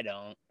do, but I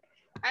don't.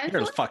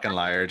 You're a fucking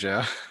liar,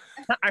 Joe.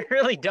 I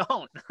really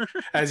don't.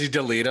 As you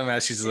delete them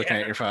as she's looking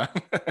at your phone.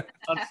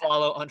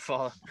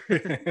 Unfollow.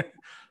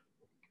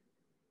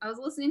 I was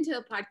listening to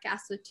a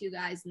podcast with two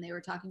guys and they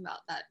were talking about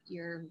that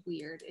you're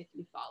weird if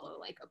you follow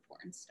like a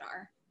porn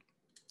star.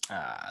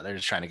 They're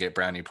just trying to get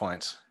brownie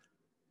points.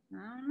 I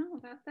don't know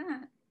about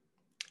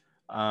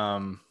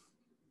that.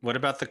 What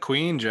about the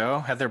Queen, Joe?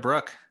 Heather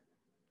Brooke.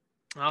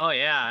 Oh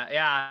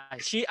yeah.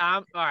 She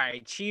all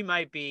right. She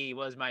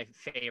was my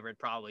favorite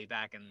probably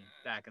back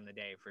in the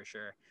day for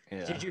sure.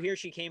 Yeah. Did you hear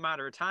she came out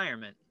of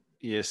retirement?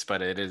 Yes,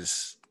 but it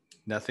is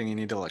nothing you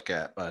need to look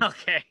at. But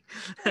Okay.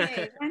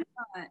 Hey, why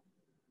not?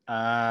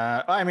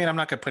 I mean, I'm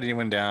not gonna put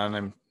anyone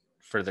down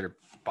for their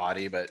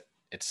body, but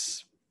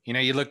it's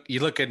you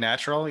look good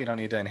natural. You don't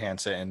need to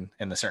enhance it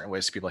in the certain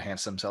ways people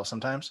enhance themselves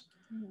sometimes.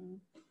 Mm-hmm.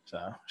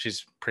 So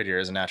she's prettier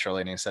as a natural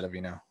lady instead of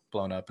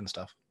blown up and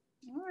stuff.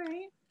 All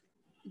right.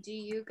 Do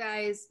you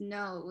guys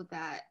know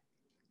that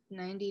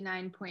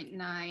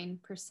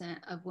 99.9%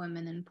 of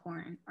women in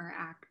porn are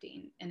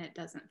acting, and it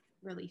doesn't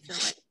really feel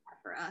like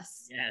that for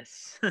us?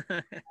 Yes.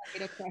 Way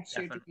to crush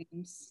your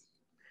dreams.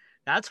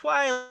 That's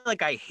why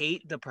like I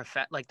hate the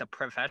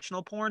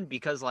professional porn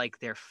because like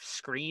their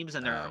screams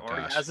and their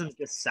orgasms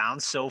just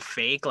sound so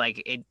fake.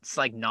 Like it's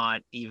like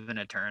not even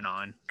a turn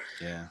on.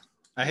 Yeah.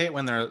 I hate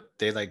when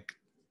they like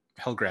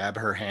he'll grab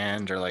her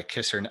hand or like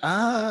kiss her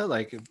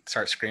like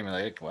start screaming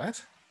like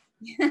what?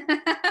 and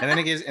then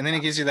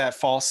it gives you that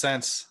false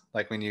sense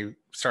like when you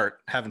start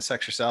having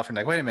sex yourself and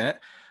like wait a minute,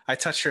 I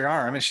touched her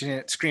arm and she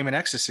didn't scream in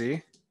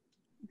ecstasy.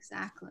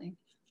 Exactly.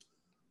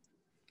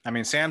 I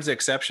mean, Sam's the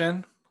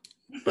exception,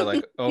 but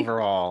like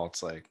overall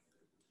it's like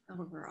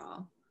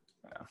overall.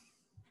 Yeah.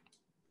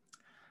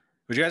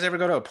 Would you guys ever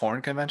go to a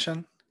porn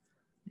convention?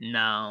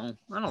 No,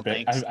 I don't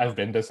think so. I've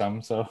been to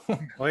some, so. Well,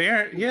 but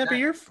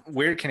you're a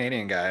weird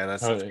Canadian guy.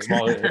 That's well,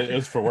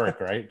 it's for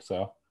work, right?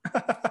 So.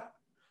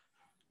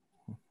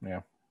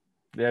 Yeah,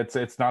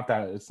 it's not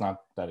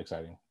that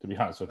exciting, to be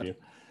honest with you.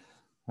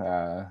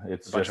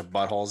 It's a bunch of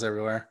buttholes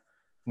everywhere.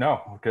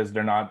 No, because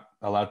they're not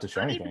allowed to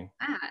show anything.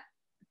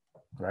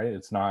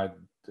 Right?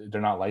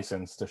 They're not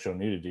licensed to show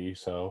nudity,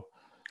 so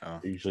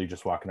they're usually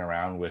just walking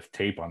around with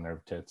tape on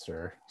their tits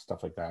or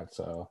stuff like that.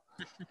 So,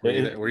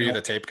 were you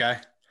the tape guy?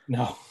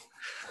 No.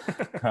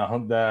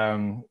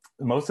 No.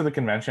 Most of the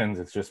conventions,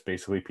 it's just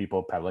basically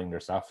people peddling their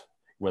stuff,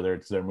 whether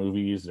it's their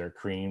movies, their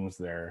creams,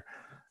 their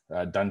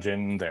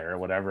dungeon, their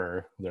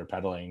whatever they're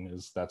peddling.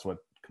 That's what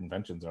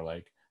conventions are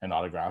like, and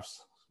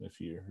autographs if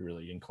you're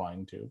really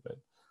inclined to. But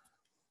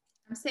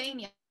I'm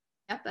saying yep,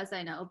 as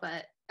I know,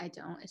 but I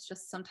don't. It's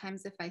just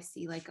sometimes if I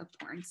see like a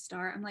porn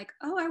star, I'm like,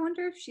 oh, I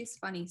wonder if she's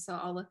funny. So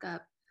I'll look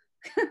up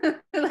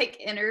like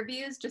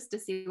interviews just to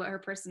see what her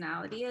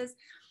personality is.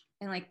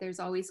 And like there's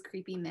always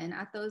creepy men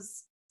at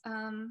those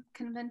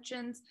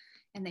conventions,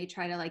 and they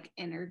try to like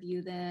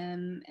interview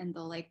them, and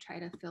they'll like try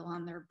to fill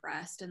on their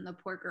breast, and the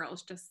poor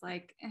girl's just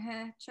like,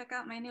 check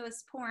out my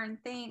newest porn,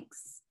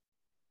 thanks.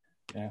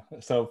 Yeah.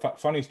 So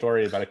funny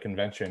story about a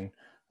convention,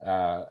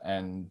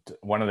 and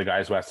one of the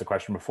guys who asked the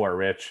question before,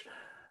 Rich.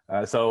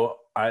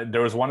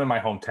 There was one in my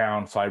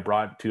hometown, so I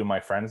brought two of my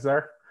friends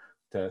there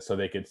so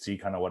they could see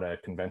kind of what a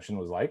convention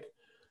was like.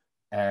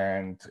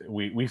 And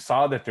we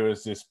saw that there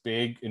was this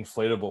big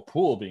inflatable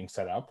pool being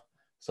set up.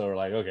 So we're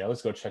like, okay,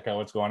 let's go check out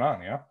what's going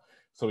on,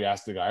 So we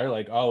asked the guy,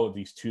 like, oh,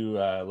 these two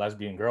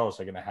lesbian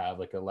girls are going to have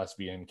like a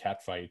lesbian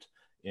cat fight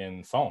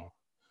in foam.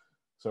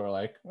 So we're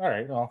like, all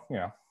right, well,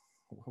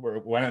 we're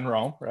when in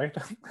Rome, right?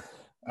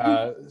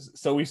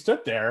 So we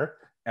stood there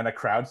and a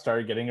crowd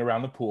started getting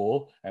around the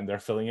pool and they're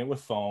filling it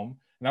with foam.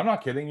 And I'm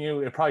not kidding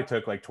you. It probably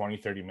took like 20,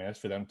 30 minutes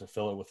for them to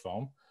fill it with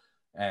foam.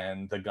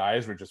 And the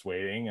guys were just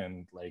waiting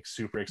and like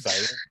super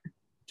excited.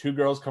 Two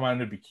girls come out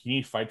in a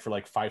bikini, fight for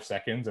like 5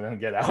 seconds and then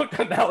get out.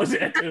 And that was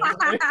it.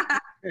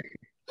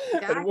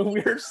 And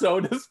we were so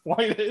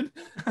disappointed.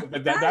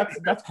 But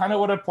that's kind of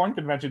what a porn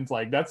convention's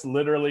like. That's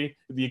literally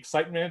the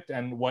excitement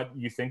and what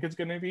you think it's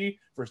going to be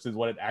versus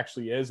what it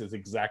actually is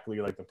exactly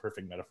like the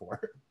perfect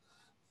metaphor.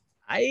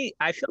 I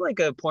feel like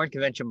a porn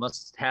convention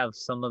must have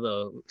some of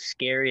the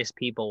scariest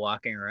people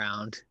walking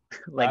around,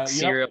 like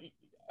serial.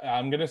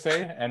 I'm gonna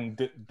say,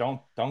 and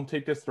don't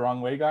take this the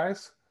wrong way,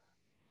 guys.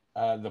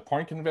 The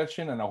porn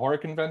convention and a horror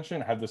convention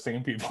have the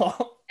same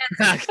people.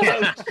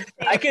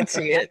 I could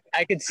see it.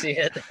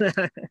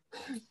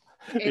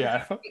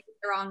 Yeah. Take it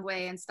the wrong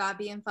way and stop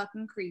being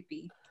fucking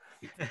creepy.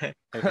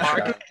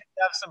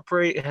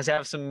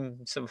 Have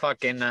some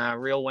fucking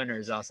real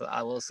winners. Also,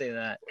 I will say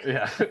that.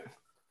 Yeah.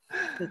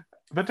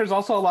 But there's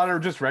also a lot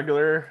of just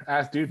regular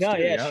ass dudes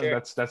too. Yeah,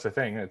 sure. That's the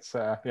thing. It's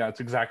it's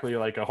exactly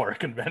like a horror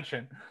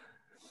convention.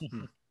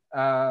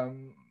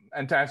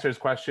 And to answer his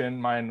question,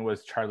 mine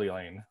was Charlie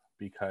Lane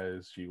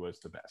because she was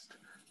the best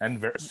and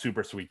very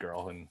super sweet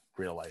girl in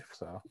real life.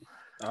 So,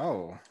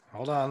 oh,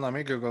 hold on, let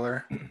me Google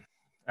her.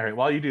 All right,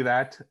 while you do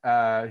that,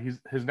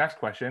 his next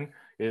question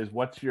is,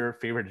 what's your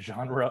favorite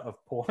genre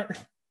of porn?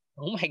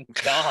 Oh my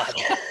god.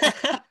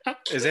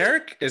 Is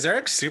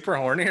Eric super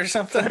horny or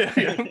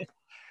something?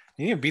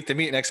 You need to beat the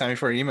meat next time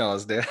before you email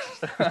us, dude.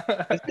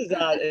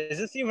 Is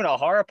this even a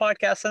horror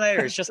podcast tonight,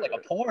 or it's just like a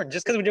porn?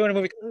 Just because we're doing a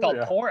movie called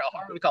porn, a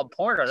horror movie called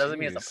Porno, doesn't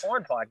mean it's a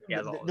porn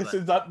podcast. This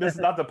is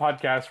not the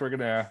podcast we're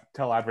gonna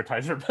tell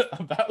advertisers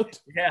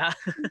about. Yeah.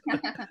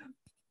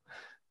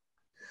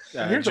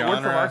 Here's a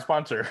word from our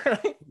sponsor.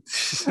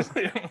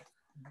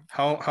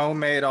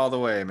 Homemade all the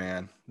way,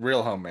 man.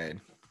 Real homemade.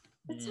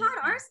 It's hot.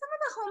 Aren't some of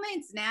the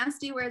homemades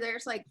nasty where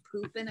there's like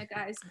poop in a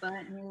guy's butt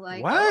and you're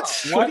like,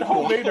 what? Oh, what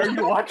homemade are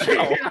you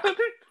watching?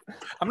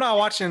 I'm not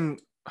watching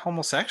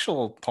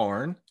homosexual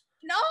porn.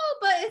 No,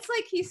 but it's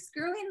like he's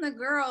screwing the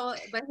girl,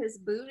 but his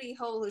booty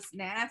hole is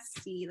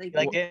nasty.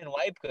 Like didn't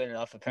wipe good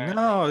enough, apparently.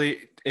 No,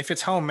 if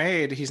it's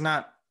homemade, he's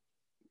not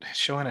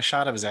showing a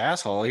shot of his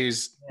asshole.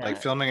 He's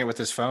like filming it with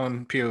his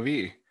phone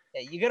POV.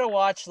 Yeah, you gotta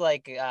watch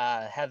like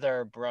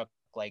Heather Brooke,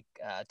 like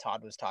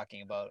Todd was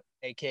talking about,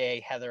 aka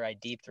Heather I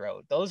Deep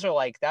Throat. Those are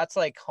like, that's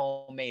like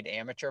homemade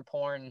amateur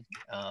porn,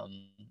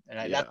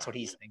 that's what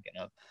he's thinking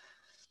of.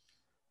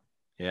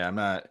 Yeah, I'm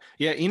not.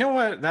 Yeah, you know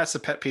what? That's a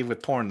pet peeve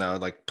with porn, though.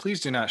 Like, please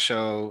do not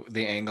show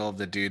the angle of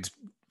the dude's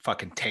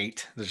fucking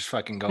taint. They're just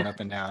fucking going up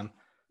and down.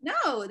 No,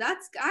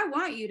 I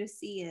want you to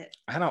see it.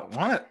 I don't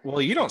want it.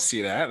 Well, you don't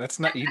see that. That's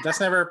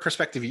never a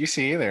perspective you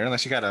see either,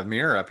 unless you got a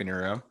mirror up in your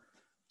room,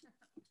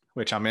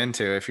 which I'm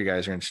into if you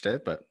guys are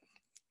interested. But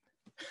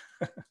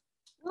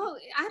well,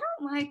 I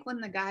don't like when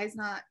the guy's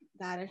not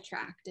that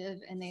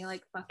attractive and they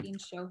like fucking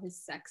show his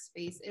sex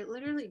face. It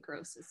literally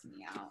grosses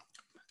me out.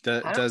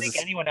 I don't think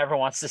anyone ever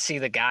wants to see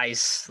the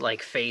guy's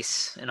like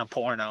face in a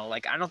porno.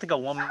 Like, I don't think a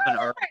woman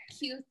or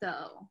cute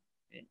though.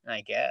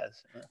 I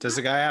guess. Does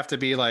the guy have to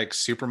be like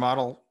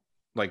supermodel,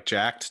 like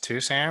jacked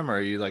too, Sam, or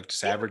are you like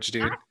just average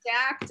dude? Not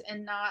jacked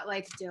and not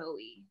like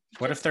doughy.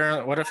 What if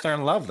they're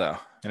in love though,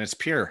 and it's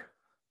pure?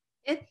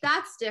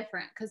 That's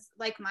different because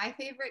like my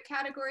favorite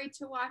category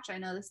to watch, I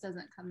know this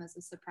doesn't come as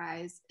a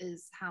surprise,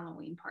 is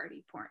Halloween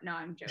party porn. No,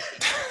 I'm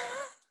joking.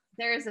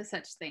 There is a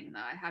such thing though.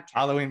 I have tried.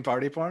 Halloween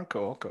party porn.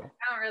 Cool.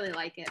 I don't really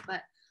like it,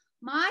 but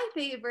my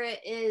favorite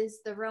is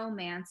the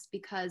romance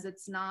because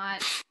it's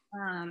not.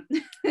 No,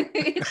 Todd,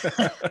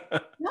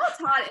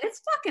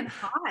 it's fucking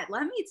hot.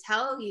 Let me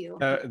tell you.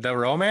 The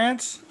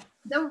romance.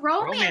 The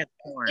romance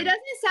porn. It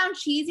doesn't sound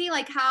cheesy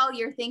like how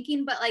you're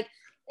thinking, but like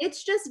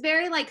it's just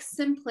very like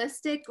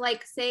simplistic.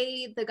 Like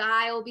say the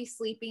guy will be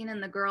sleeping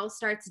and the girl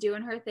starts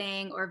doing her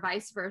thing, or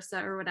vice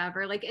versa, or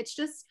whatever. Like it's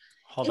just.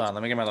 Hold on,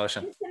 let me get my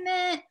lotion.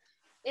 Intimate.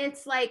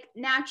 It's like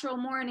natural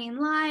morning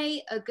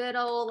light, a good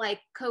old like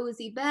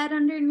cozy bed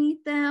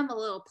underneath them, a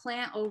little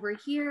plant over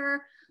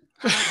here.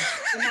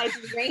 It might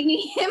be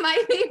raining. It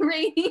might be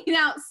raining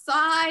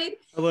outside.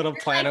 A little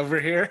plant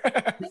over here.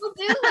 People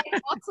do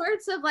like all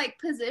sorts of like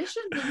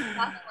positions and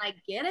stuff, and like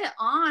get it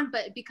on,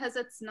 but because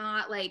it's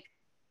not like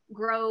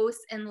gross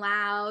and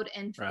loud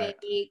and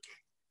fake,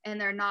 and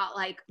they're not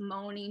like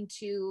moaning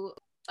too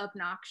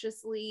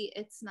obnoxiously,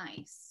 it's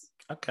nice.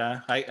 Okay.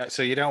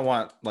 So you don't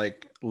want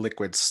like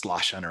liquid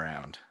sloshing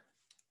around.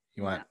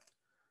 You want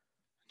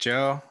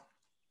Joe?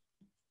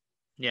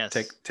 Yes.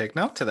 Take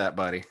note to that,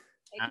 buddy.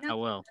 I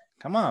will.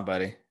 Come on,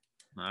 buddy.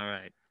 All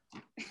right.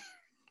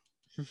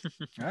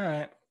 All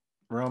right.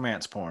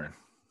 Romance porn.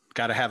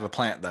 Got to have a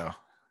plant though.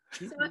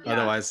 So,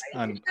 otherwise, if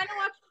you're trying to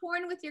watch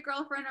porn with your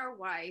girlfriend or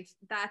wife,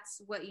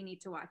 that's what you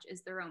need to watch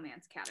is the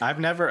romance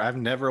category. I've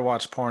never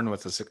watched porn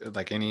with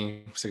like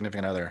any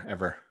significant other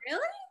ever.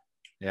 Really?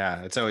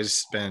 Yeah, it's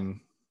always been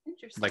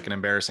like an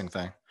embarrassing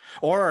thing.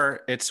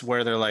 Or it's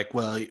where they're like,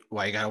 well,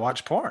 why you got to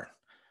watch porn?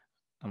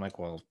 I'm like,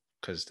 well,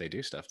 because they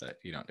do stuff that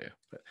you don't do.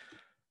 But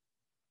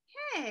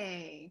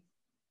hey.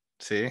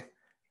 See?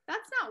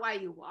 That's not why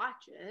you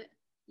watch it.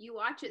 You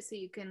watch it so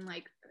you can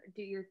like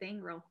do your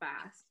thing real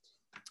fast.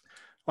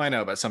 Well, I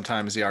know, but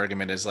sometimes the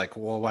argument is like,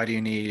 well, why do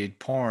you need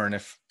porn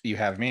if you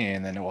have me?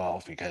 And then,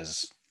 well,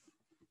 because,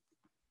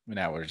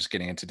 Now we're just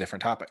getting into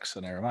different topics, so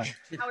never mind.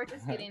 Now we're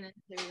just getting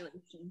into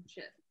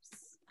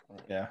relationships.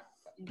 Yeah,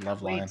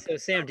 love Wait, line. so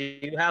Sam, do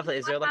you have?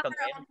 Is there We like have a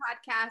our male, own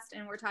podcast,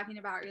 and we're talking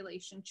about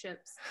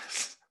relationships.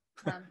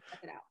 Check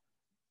it out.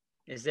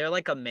 is there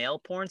like a male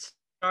porn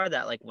star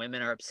that like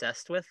women are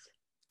obsessed with?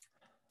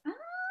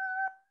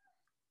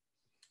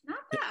 Not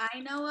that I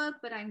know of,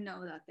 but I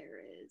know that there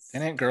is.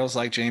 Didn't girls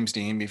like James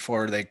Dean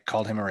before they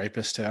called him a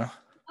rapist too?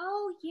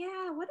 Oh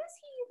yeah, what does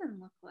he even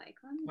look like?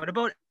 What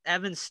about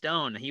Evan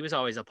Stone? He was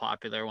always a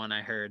popular one,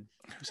 I heard.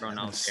 Thrown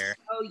out there.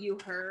 Oh, you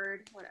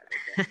heard?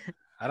 Whatever.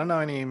 I don't know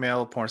any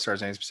male porn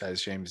stars names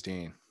besides James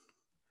Dean.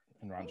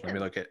 And Ron Let me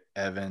look at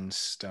Evan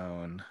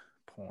Stone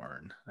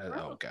porn.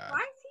 Oh God. Why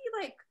is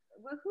he like?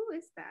 Well, who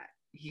is that?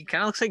 He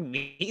kind of looks like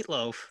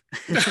Meatloaf.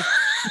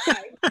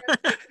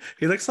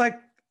 He looks like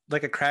a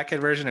crackhead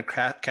version of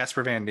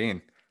Casper Van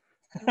Dien.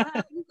 Well,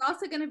 he's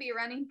also going to be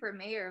running for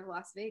mayor of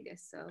Las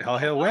Vegas, so Hell,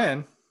 he'll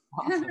win.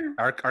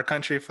 Our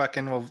country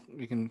fucking will.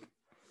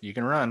 You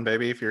can run,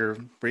 baby, if you're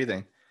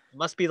breathing. It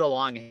must be the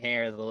long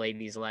hair the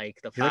ladies like.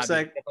 He looks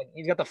like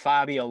he's got the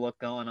Fabio look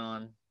going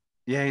on.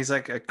 Yeah, he's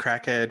like a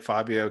crackhead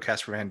Fabio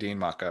Casper Van Dien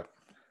mock-up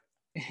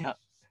Yeah.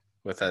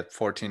 with a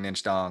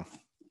 14-inch dong.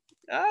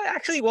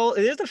 Actually, well,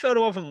 there's a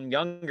photo of him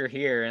younger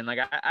here, and like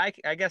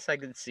I guess I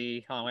can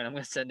see. Oh wait, I'm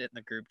gonna send it in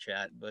the group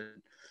chat, but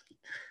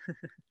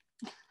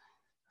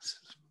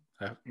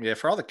Yeah,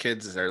 for all the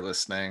kids that are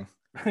listening.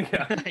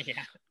 Yeah.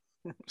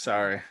 yeah,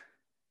 Sorry.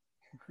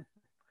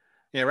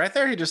 Yeah, right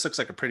there, he just looks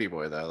like a pretty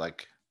boy, though.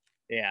 Like,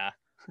 yeah.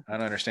 I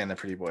don't understand the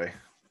pretty boy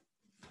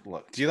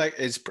look. Do you like,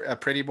 is a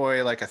pretty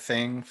boy like a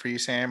thing for you,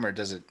 Sam, or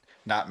does it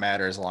not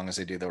matter as long as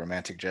they do the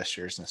romantic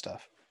gestures and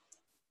stuff?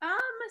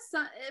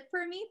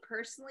 For me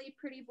personally,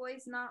 pretty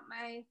boy's not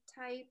my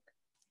type.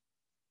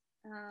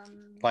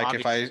 Like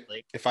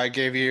Obviously. if I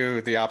gave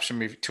you the option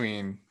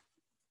between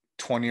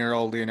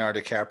 20-year-old Leonardo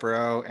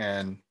DiCaprio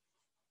and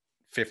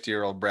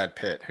 50-year-old Brad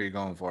Pitt, who are you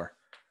going for?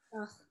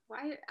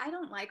 Why? I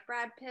don't like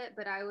Brad Pitt,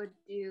 but I would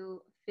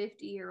do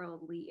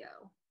 50-year-old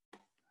Leo.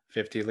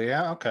 50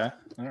 Leo? Okay.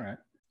 All right.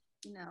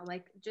 You know,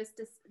 like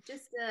just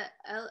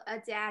a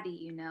daddy,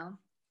 you know.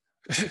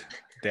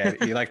 Dad,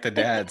 you like the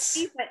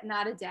dads. But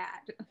not a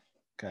dad.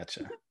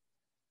 Gotcha.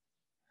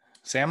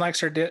 Sam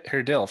likes her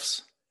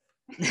DILFs.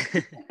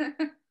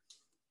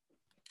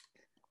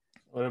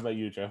 What about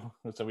you, Joe?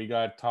 So we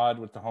got Todd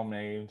with the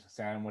homemade,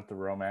 Sam with the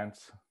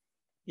romance.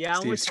 Yeah,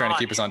 Steve's trying to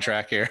keep us on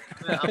track here.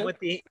 I'm with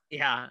the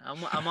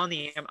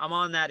I'm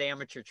on that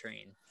amateur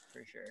train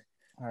for sure.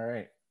 All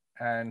right.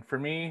 And for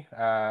me,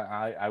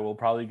 I will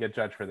probably get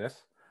judged for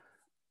this,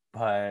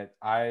 but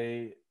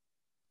I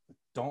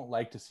don't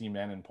like to see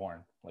men in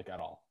porn, like, at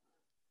all.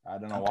 I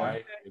don't know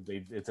why.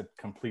 It's a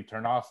complete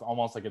turnoff,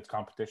 almost like it's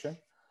competition.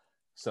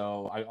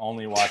 So I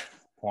only watch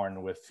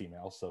porn with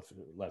females, so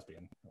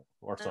lesbian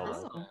or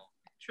solo. Oh,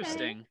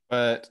 interesting.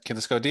 But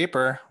let's go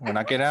deeper. We're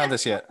not getting out of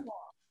this yet.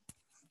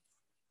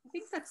 I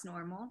think that's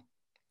normal.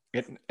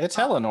 It's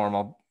hella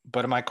normal.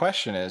 But my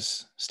question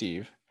is,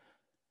 Steve,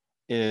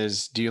 do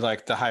you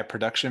like the high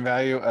production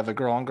value of a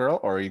girl on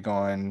girl, or are you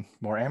going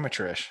more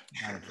amateurish?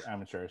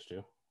 Amateurish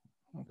too.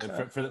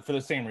 Okay. For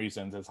the same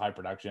reasons as high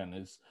production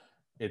is,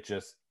 it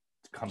just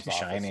comes off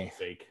shiny. as so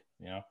fake,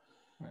 you know.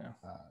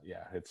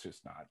 Yeah. It's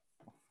just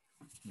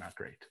not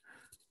great.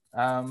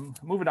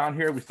 Moving on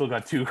here, we still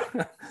got two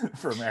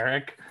from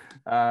Eric.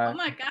 Oh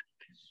my god.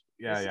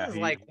 Yeah, This is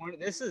like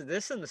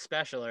this and the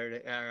special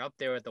are up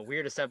there with the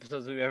weirdest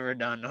episodes we've ever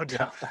done, no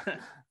doubt.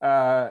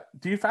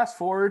 Do you fast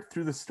forward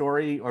through the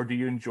story, or do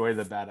you enjoy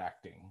the bad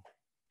acting?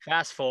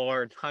 Fast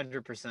forward,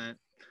 100%.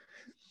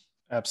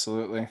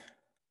 Absolutely.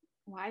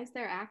 Why is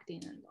there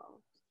acting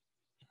involved?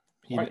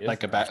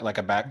 Like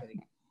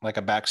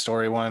a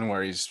backstory one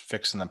where he's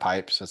fixing the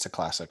pipes. That's a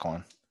classic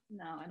one.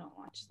 No, I don't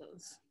watch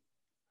those.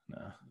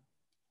 No.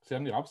 See,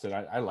 I'm the opposite.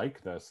 I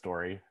like the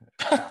story.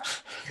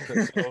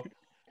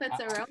 If it's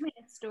a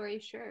romance story,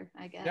 sure,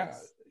 I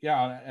guess.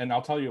 Yeah, and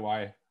I'll tell you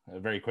why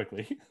very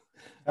quickly.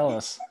 Tell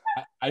us.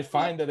 I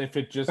find that if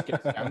it just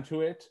gets down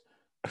to it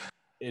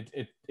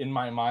in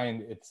my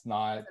mind, it's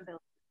not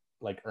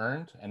like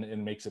earned, and it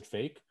makes it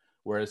fake.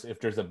 Whereas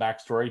if there's a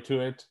backstory to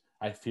it,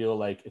 I feel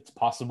like it's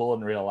possible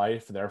in real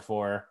life,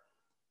 therefore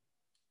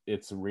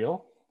it's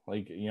real.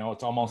 Like, you know,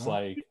 it's almost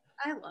like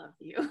I love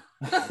you.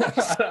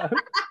 I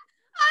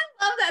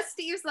love that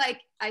Steve's like,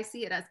 I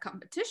see it as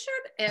competition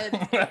and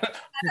you gotta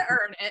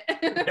earn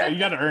it. Yeah, you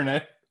gotta earn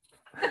it.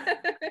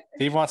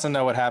 He wants to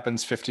know what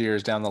happens 50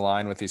 years down the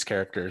line with these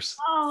characters.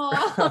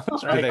 Oh,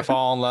 Do they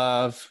fall in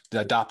love?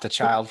 Adopt a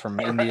child from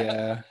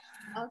India?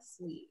 how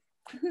sweet.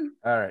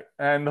 All right,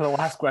 and the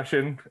last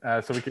question,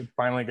 so we can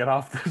finally get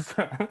off this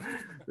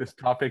this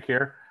topic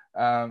here.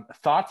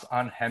 Thoughts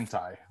on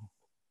hentai?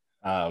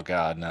 Oh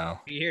God, no.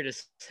 Be here to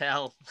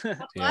tell.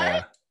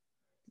 Yeah.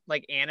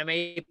 Like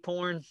anime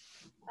porn.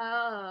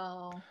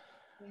 Oh,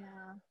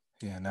 yeah.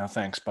 Yeah, no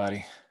thanks,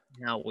 buddy.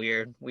 No,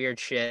 weird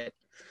shit.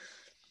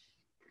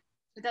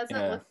 It doesn't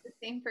Yeah. look the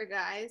same for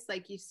guys.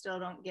 Like, you still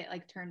don't get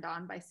like turned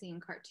on by seeing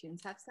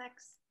cartoons have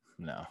sex.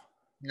 No.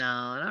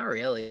 No, not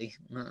really.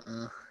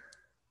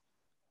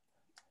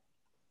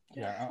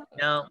 Yeah.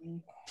 No,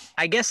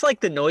 I guess like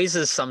the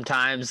noises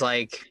sometimes,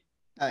 like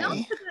No,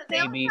 Aye. they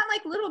all Maybe. sound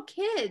like little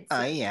kids.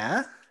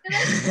 Yeah.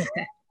 They're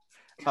like,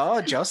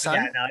 Oh, Joe, son.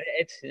 yeah, no,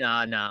 it's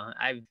no.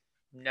 I've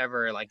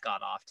never like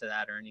got off to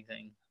that or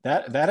anything.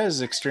 That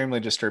is extremely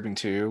disturbing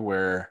too,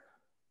 where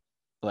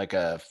like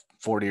a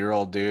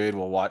 40-year-old dude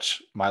will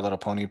watch My Little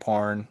Pony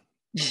porn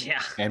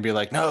Yeah. and be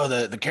like, no,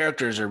 the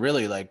characters are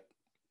really like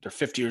they're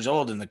 50 years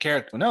old and the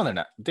character. No, they're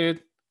not.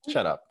 Dude,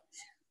 shut up.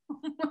 oh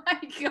my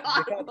They're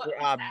called,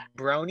 god.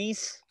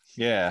 bronies.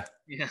 Yeah.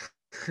 Yeah.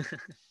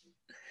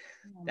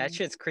 That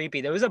shit's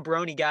creepy. There was a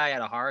brony guy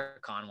at a horror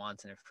con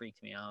once, and it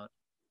freaked me out.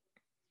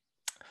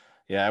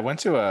 Yeah, I went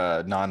to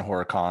a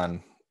non-horror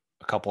con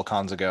a couple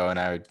cons ago and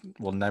I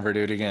will never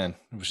do it again.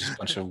 It was just a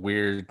bunch of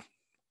weird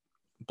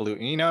blue.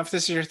 You know, if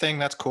this is your thing,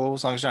 that's cool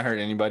as long as you're not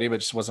hurting anybody, but it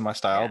just wasn't my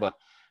style. Yeah, But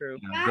true.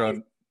 you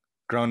know,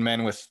 grown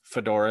men with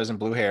fedoras and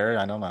blue hair,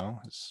 I don't know.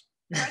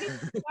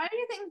 Why do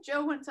you think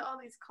Joe went to all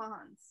these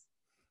cons?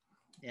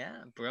 Yeah,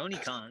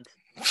 brony cons.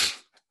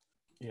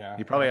 Yeah.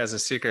 He probably has a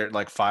secret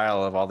like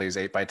file of all these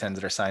 8x10s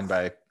that are signed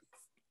by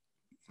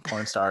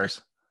porn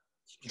stars.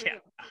 Yeah.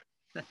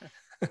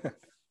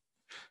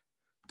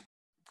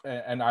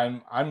 And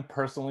I'm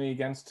personally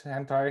against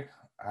hentai.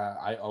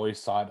 I always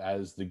saw it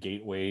as the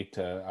gateway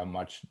to a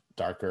much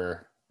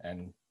darker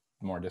and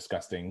more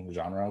disgusting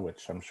genre,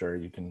 which I'm sure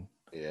you can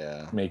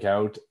make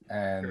out.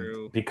 And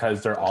True.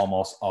 because they're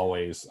almost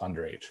always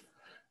underage,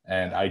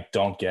 and I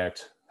don't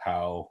get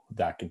how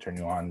that can turn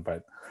you on,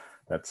 but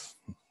that's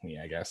me,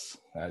 I guess.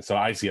 So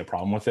I see a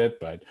problem with it,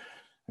 but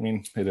I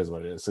mean, it is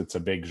what it is. It's a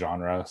big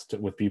genre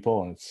with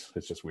people, and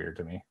it's just weird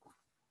to me.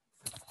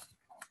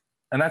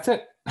 And that's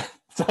it.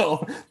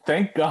 So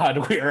thank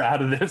God we are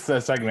out of this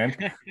segment.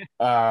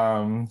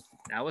 That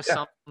was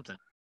something.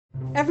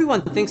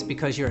 Everyone thinks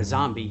because you're a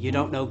zombie, you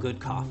don't know good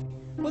coffee.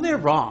 Well, they're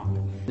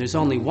wrong. There's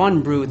only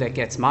one brew that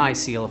gets my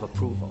seal of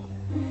approval.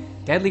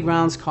 Deadly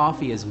Grounds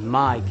coffee is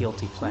my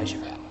guilty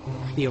pleasure.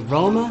 The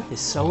aroma is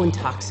so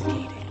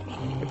intoxicating.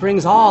 It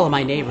brings all of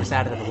my neighbors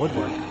out of the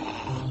woodwork.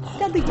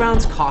 Deadly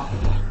Grounds coffee.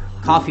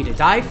 Coffee to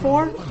die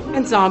for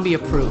and zombie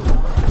approved.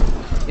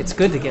 It's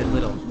good to get a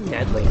little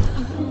deadly.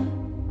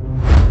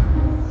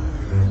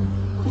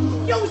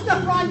 Use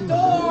the front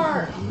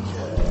door!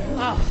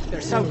 Oh, they're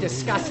so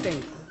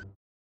disgusting.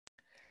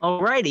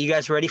 Alrighty, you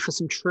guys ready for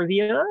some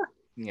trivia?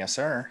 Yes,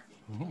 sir.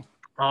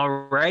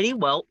 Alrighty,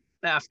 well,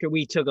 after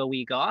we took a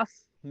week off,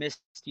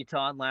 missed you,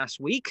 Todd, last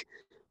week.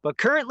 But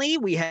currently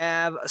we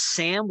have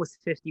Sam with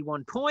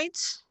 51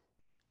 points,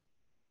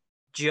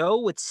 Joe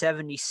with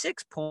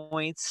 76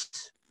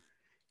 points,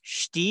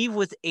 Steve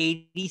with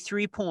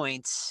 83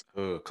 points.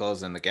 Ooh,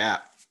 closing the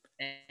gap.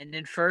 And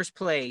in first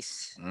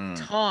place,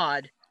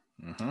 Todd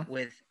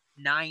with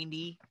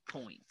 90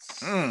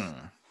 points.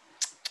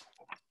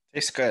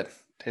 Tastes good.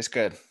 Tastes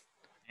good.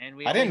 And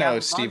we I didn't only know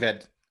have Steve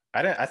had.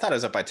 I thought I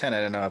was up by 10. I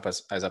didn't know I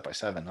was up by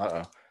 7.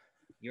 Uh-oh.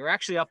 You were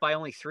actually up by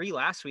only 3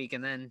 last week,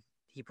 and then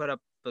he put up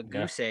a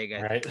goose egg,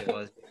 I think it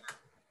was.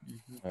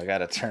 I got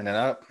to turn it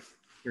up.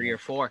 3 or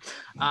 4.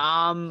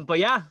 But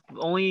yeah,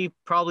 only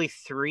probably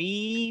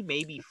 3,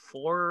 maybe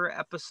 4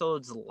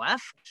 episodes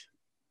left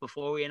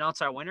before we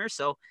announce our winner.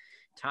 So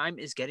time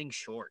is getting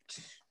short.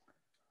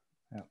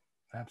 Yeah,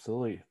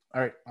 absolutely.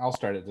 All right, I'll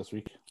start it this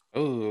week.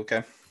 Oh,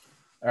 okay.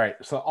 All right,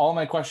 so all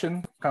my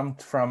questions come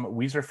from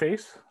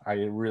Weezerface. I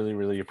really,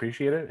 really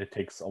appreciate it. It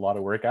takes a lot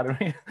of work out of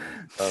me,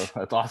 so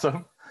that's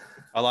awesome.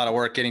 A lot of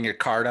work getting your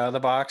card out of the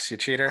box, you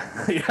cheater.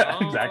 Yeah,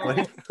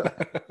 exactly.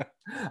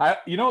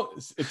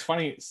 It's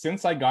funny.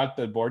 Since I got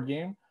the board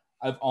game,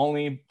 I've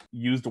only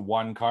used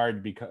one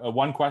card because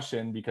one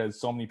question because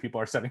so many people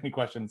are sending me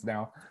questions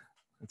now.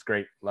 It's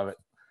great. Love it.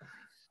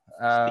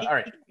 All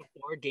right.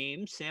 Board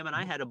games. Sam and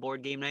I had a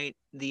board game night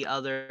the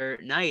other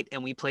night,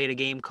 and we played a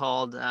game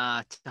called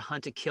To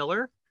Hunt a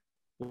Killer,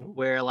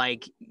 where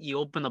like you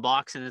open the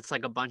box and it's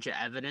like a bunch of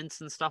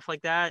evidence and stuff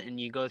like that, and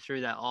you go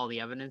through all the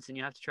evidence and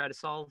you have to try to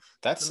solve.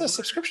 That's a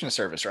subscription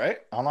service, right?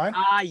 Online?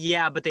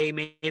 Yeah, but they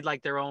made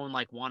like their own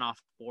like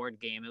one-off board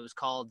game. It was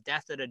called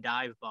Death at a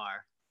Dive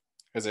Bar.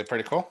 Is it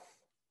pretty cool?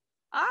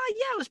 Yeah,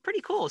 it was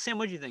pretty cool. Sam,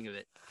 what did you think of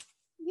it?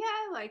 Yeah,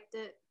 I liked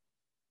it.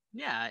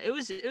 Yeah, it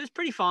was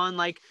pretty fun.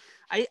 Like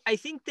I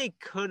think they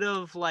could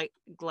have like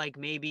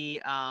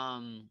maybe I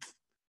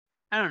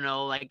don't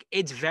know, like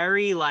it's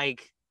very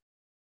like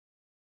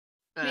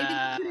maybe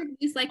they could have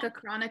used like a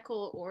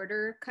chronicle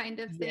order kind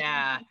of thing.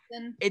 Yeah.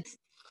 It's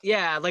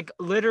like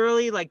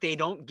literally like they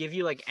don't give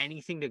you like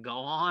anything to go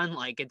on.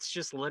 Like it's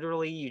just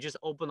literally you just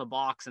open the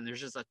box and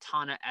there's just a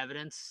ton of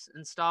evidence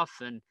and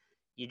stuff, and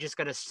you just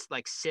gotta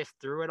like sift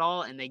through it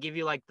all, and they give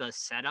you like the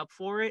setup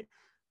for it.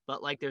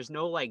 But like there's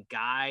no like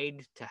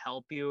guide to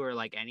help you or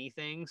like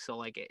anything, so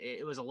like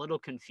it was a little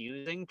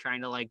confusing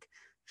trying to like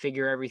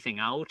figure everything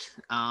out.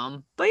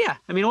 But yeah,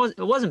 I mean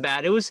it wasn't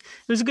bad. It was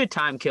a good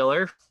time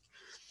killer.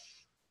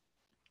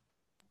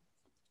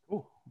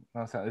 Cool.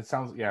 It sounds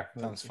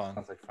Sounds fun.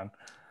 Sounds like fun.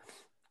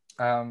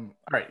 All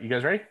right, you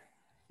guys ready?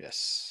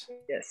 Yes.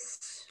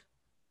 Yes.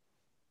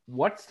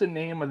 What's the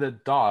name of the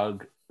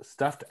dog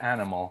stuffed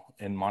animal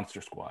in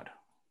Monster Squad?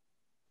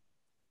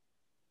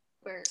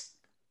 Bert.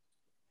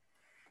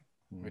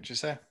 What'd you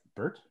say?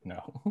 Bert?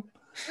 No.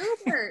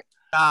 Rupert.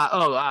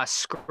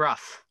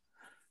 Scruff.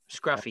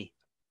 Scruffy.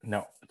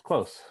 No, it's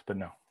close, but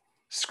no.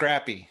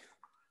 Scrappy.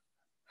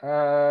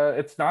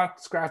 It's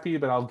not Scrappy,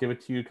 but I'll give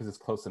it to you because it's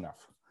close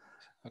enough.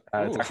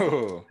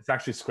 It's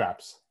actually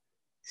Scraps.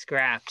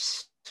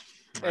 Scraps.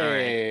 All right.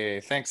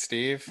 Hey, thanks,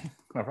 Steve.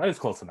 No, it's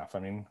close enough. I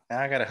mean, Now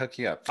I gotta hook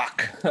you up.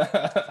 Fuck. All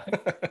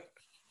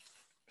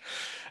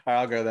right,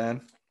 I'll go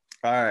then.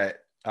 All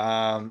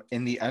right.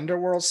 In the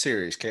Underworld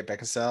series, Kate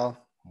Beckinsale,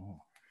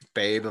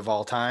 babe of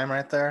all time,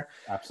 right there.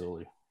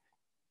 absolutely.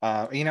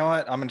 You know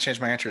what? I'm gonna change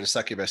my answer to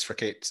succubus for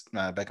Kate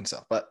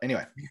Beckinsale. But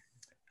anyway,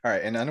 all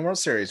right. In the Underworld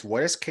series,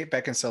 what is Kate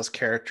Beckinsale's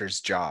character's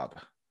job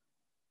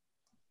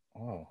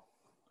Oh.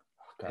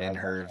 God, in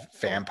her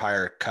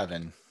vampire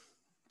coven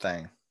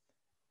thing?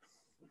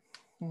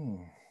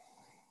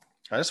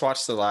 I just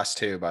watched the last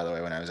two, by the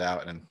way, when I was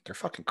out, and they're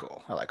fucking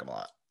cool. I like them a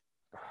lot.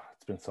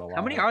 It's been so long.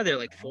 How many are there?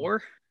 Like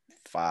 4?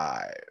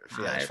 5.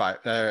 Yeah, Five.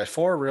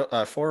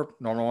 5. 4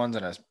 normal ones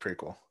and a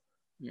prequel.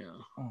 Yeah.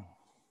 Oh.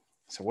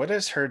 So what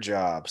is her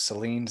job?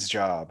 Celine's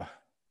job.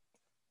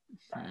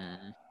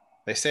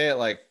 They say it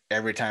like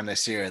every time they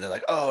see her. They're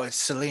like, "Oh, it's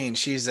Celine.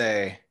 She's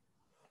our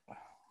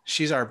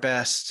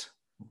best."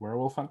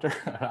 Werewolf Hunter?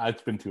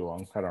 It's been too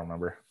long. I don't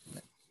remember.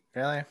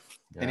 Really?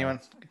 Yeah. Anyone?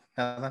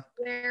 Nothing?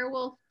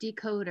 Werewolf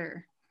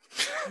decoder.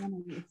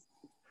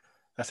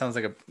 That sounds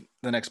like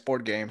the next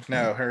board game.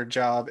 No, her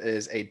job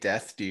is a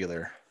death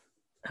dealer.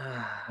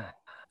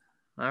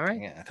 All right.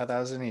 Yeah, I thought that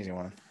was an easy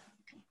one.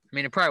 I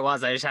mean, it probably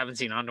was. I just haven't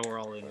seen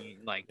Underworld in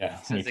like Yeah,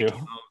 since me it too.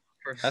 came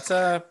out. That's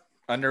a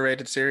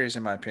underrated series,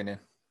 in my opinion.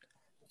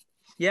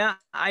 Yeah,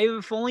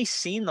 I've only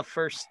seen the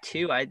first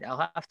 2.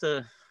 I'll have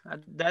to.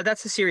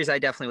 That's a series I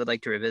definitely would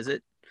like to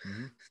revisit.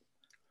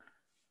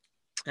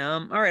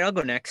 All right, I'll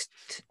go next.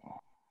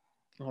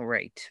 All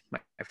right, my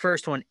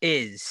first one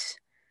is: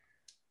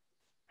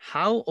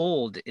 how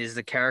old is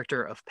the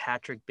character of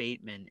Patrick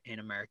Bateman in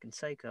American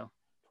Psycho?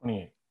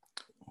 28.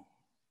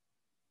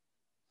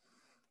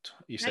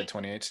 You said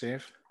 28,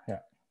 Steve? Yeah.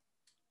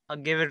 I'll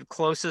give it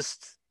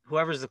closest.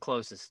 Whoever's the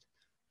closest.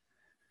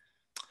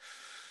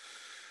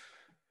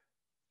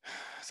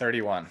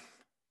 31.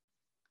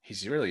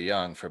 He's really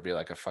young for be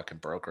like a fucking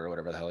broker or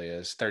whatever the hell he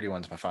is.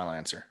 31's my final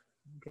answer.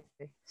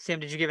 Okay. Sam,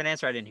 did you give an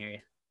answer? I didn't hear you.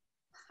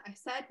 I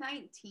said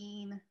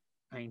 19.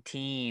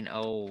 19.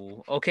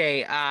 Oh,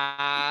 okay.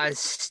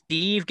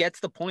 Steve gets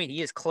the point.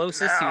 He is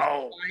closest.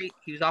 No.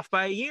 He was off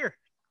by a year.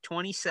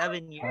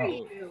 27 years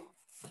old.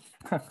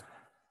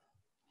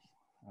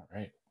 All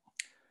right.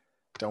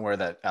 Don't wear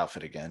that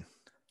outfit again.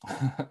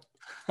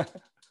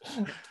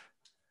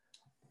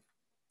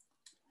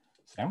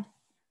 Sam?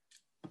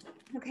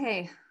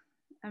 Okay,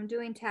 I'm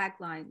doing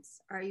taglines.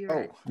 Are you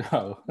ready?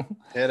 No.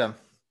 Hit him.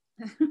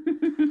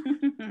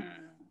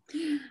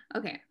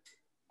 Okay,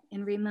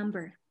 and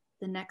remember,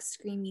 the next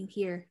scream you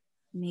hear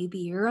may be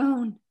your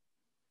own.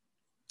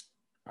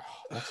 Oh,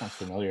 that sounds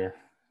familiar.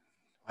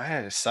 Why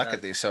did I suck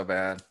at these so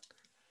bad?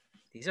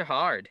 These are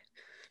hard.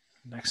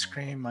 Next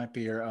scream might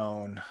be your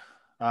own.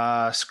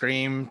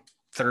 Scream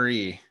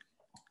 3.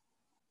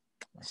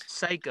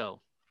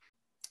 Psycho.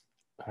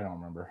 I don't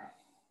remember.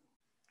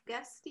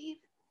 Guess, Steve?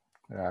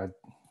 Yeah,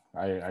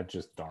 I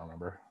just don't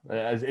remember.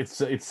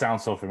 It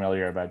sounds so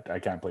familiar, but I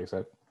can't place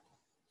it.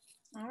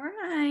 All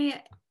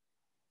right.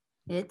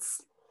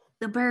 It's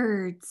the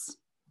birds.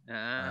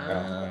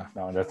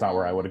 No, that's not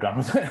where I would have gone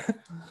with it.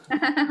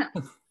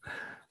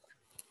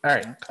 All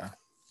right. Okay.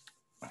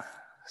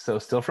 So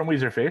still from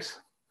Weezerface.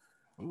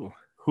 Ooh.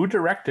 Who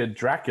directed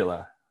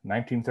Dracula,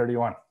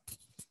 1931?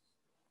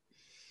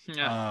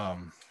 Yeah.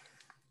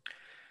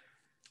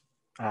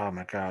 Oh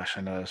my gosh,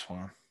 I know this one.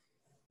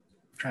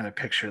 I'm trying to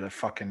picture the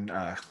fucking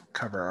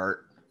cover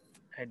art.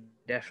 I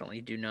definitely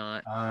do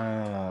not.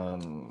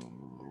 Damn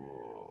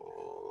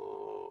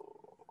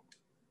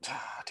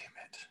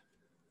it.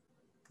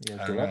 You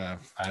guys give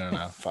up? I don't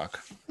know.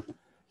 Fuck.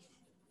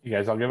 You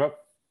guys all give up?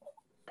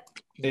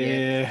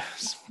 Yeah.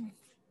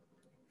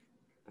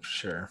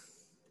 Sure.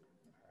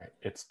 All right.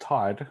 It's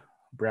Todd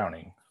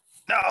Browning.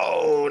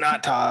 No,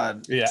 not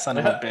Todd. Yeah. Son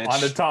of a bitch. On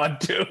to Todd,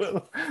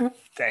 too.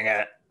 Dang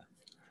it.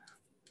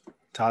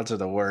 Todds are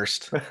the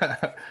worst.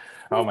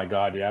 Oh, my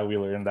God. Yeah, we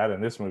learned that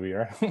in this movie,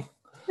 right?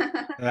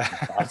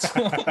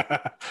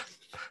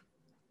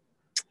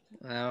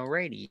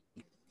 Alrighty.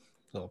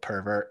 Little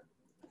pervert.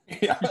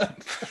 Yeah.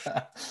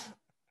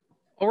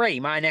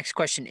 Alrighty. My next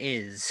question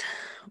is: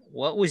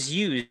 what was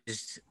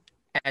used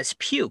as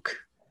puke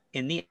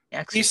in the Pea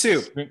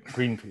Exorcist? soup.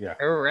 Green, yeah.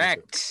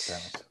 Correct. Damn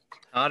it.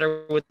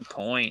 Otter with the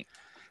point.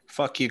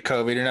 Fuck you,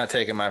 Kobe. You're not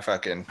taking my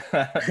fucking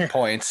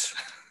points.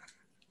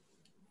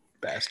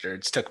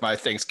 Bastards. Took my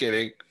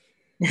Thanksgiving.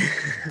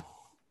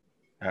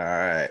 All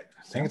right.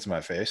 I think it's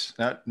my face.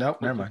 No,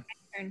 nope, never mind.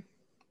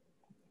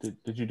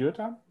 Did you do it,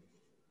 Tom?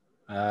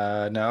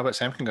 No, but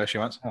Sam can go if she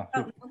wants. Oh,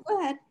 Oh, go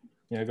ahead.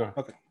 yeah, go.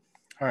 Okay.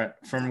 All right.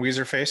 From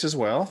Weezerface as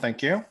well.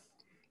 Thank you.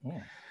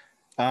 Yeah.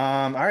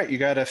 All right. You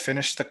got to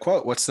finish the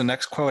quote. What's the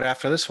next quote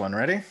after this one?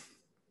 Ready?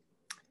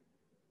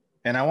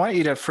 And I want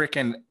you to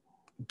freaking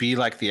be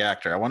like the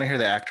actor. I want to hear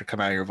the actor come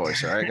out of your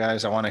voice. All right,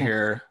 guys. I want to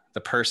hear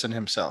the person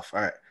himself.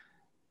 All right.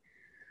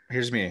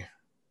 Here's me.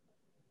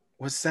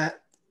 Was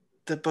that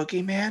the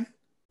boogeyman?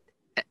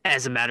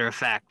 As a matter of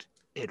fact,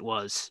 it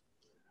was.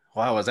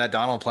 Wow, was that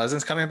Donald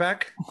Pleasance coming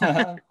back?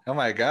 Oh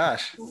my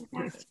gosh.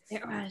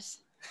 It was.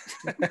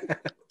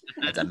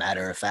 As a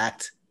matter of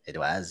fact, it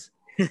was.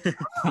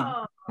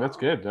 Oh. That's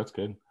good. That's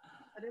good.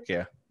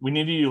 Yeah. We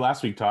needed you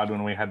last week, Todd,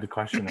 when we had the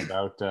question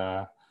about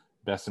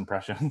best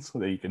impressions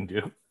that you can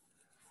do.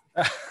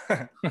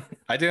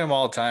 I do them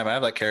all the time. I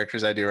have like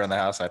characters I do around the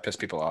house. I piss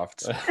people off.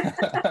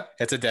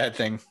 It's a dad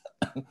thing.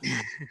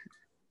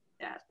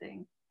 Dad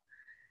thing.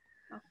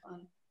 How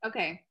fun.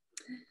 Okay.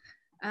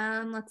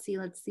 Let's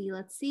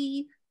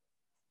see.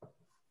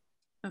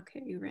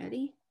 Okay, you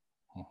ready?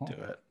 Do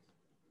it.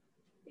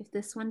 If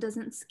this one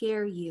doesn't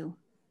scare you,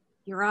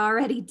 you're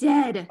already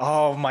dead.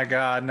 Oh my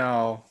God,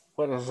 no.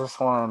 What is this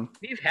one?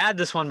 We've had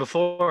this one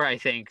before, I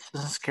think.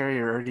 Doesn't scare you,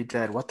 you're already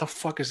dead. What the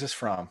fuck is this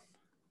from?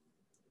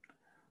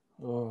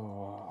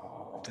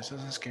 Oh. This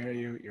doesn't scare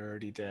you, you're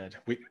already dead.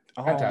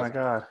 Oh Fantastic. my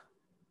God.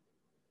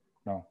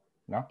 No.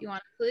 You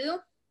want a clue?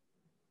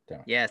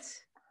 Yes.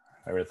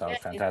 I really thought it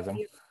was Phantasm.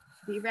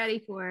 Be ready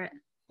for it.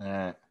 All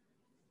right.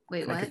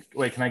 Wait, what?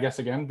 Wait, can I guess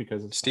again?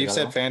 Because Steve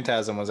said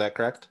Phantasm. Was that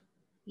correct?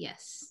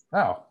 Yes.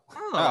 Oh.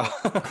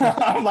 Oh.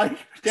 I'm like,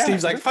 damn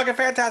Steve's it. like, fucking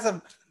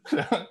Phantasm.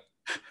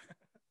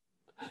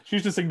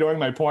 She's just ignoring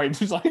my point.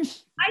 She's like,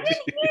 I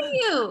didn't hear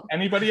you.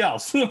 anybody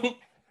else? Not-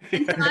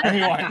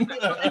 Anyone?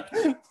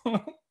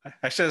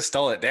 I should have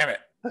stole it. Damn it.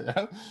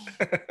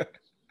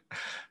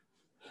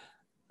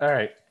 All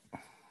right.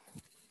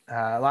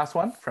 Last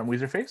one from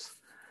Weezerface.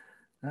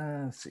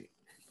 Let's see.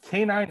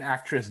 Canine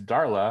actress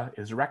Darla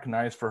is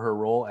recognized for her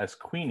role as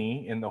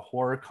Queenie in the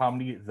horror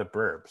comedy The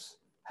Burbs.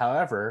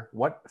 However,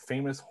 what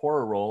famous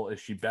horror role is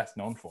she best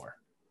known for?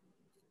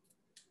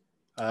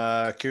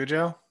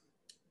 Cujo?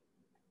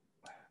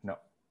 No.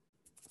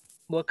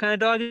 What kind of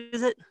dog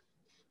is it?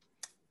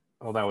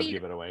 Oh, that would Fear.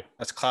 give it away.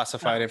 That's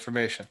classified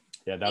information.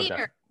 Yeah, that would.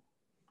 Fear.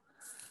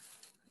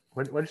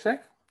 What'd you say?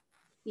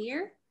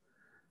 Here?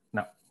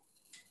 No.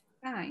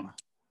 Fine.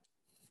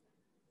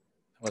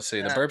 Let's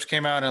see. The Burbs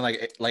came out in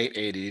like late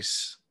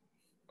 80s.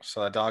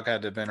 So that dog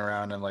had to have been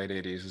around in late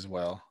 80s as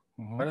well.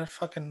 Mhm. What a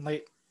fucking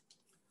late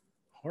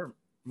horror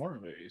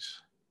movies.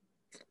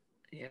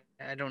 Yeah,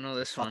 I don't know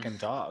this Fucking one.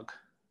 dog.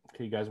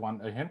 Okay, you guys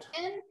want a hint?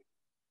 And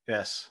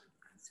Yes.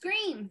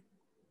 Scream.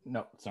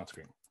 No, it's not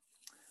Scream.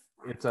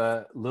 It's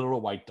a literal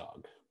white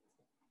dog.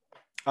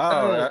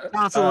 Silence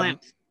of the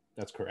Lambs.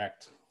 That's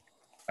correct.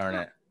 Darn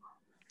it.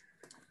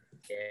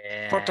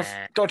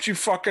 Yeah. Don't you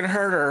fucking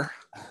hurt her.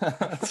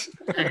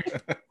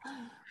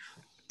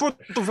 Put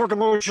the fucking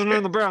lotion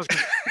in the basket.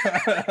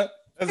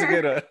 That's a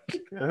good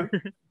one.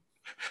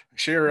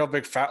 She a real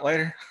big fat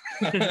lady?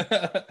 Dude,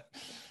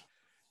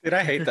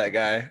 I hate that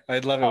guy.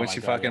 I'd love it Oh when my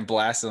she God, fucking yeah.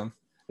 blasts him.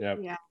 Yep.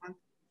 Yeah.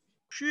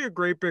 She a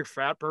great big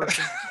fat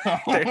person.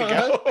 There you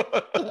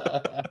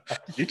go.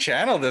 You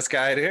channeled this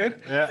guy, dude.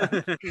 Yeah.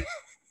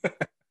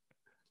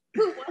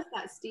 Who was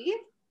that, Steve?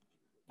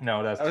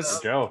 No, that's That was-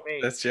 Joe.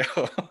 That's Joe.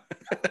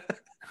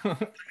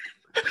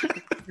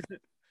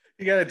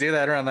 You got to do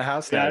that around the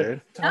house now, Yeah,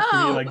 dude. talk to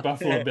me No. like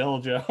Buffalo Bill,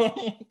 Joe.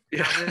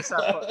 Yeah. I'm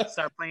gonna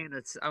start playing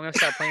this. I'm gonna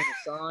start playing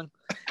the song.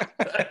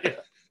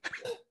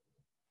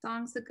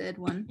 Song's a good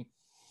one.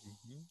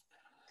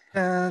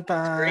 Great, that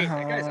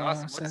guy's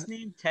awesome. What's his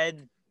name?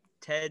 Ted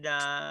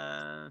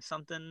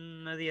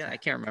something or the I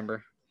can't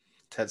remember.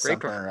 Ted Great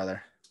something or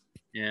other.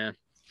 Yeah.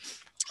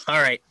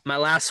 All right, my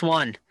last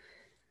one.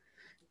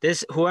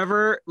 This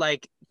whoever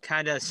like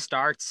kind of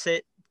starts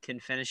it can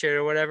finish it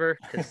or whatever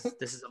because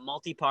this is a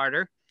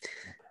multi-parter.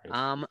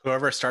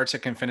 Whoever starts it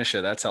can finish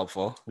it. That's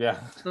helpful. Yeah.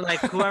 Like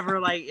whoever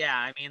like yeah,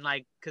 I mean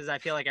like because I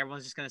feel like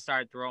everyone's just gonna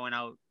start throwing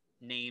out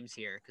names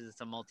here because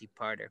it's a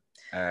multi-parter.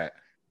 All right.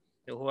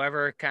 So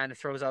whoever kind of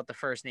throws out the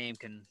first name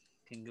can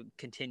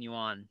continue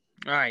on.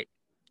 All right.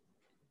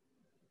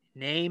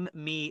 Name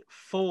me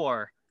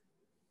 4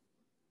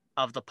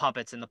 of the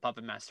puppets in the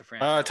Puppet Master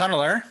franchise.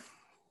 Tunneler.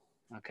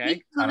 Okay.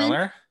 Keep coming.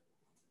 Tunneler.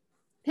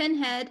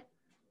 Pinhead.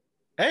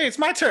 Hey, it's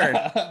my turn.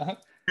 Joe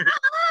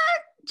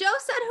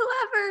said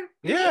whoever.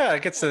 Yeah,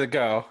 it gets to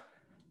go.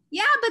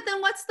 Yeah, but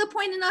then what's the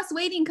point in us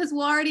waiting? Because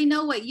we'll already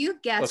know what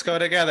you've guessed. Let's go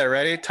together.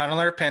 Ready?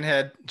 Tunneler,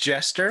 Pinhead,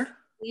 Jester.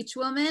 Each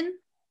woman.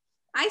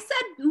 I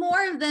said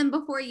more of them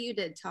before you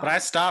did, Tom. But I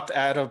stopped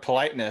out of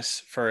politeness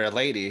for a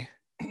lady.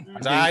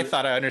 'Cause I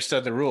thought I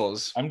understood the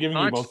rules. I'm giving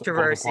you both a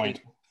Controversy. point.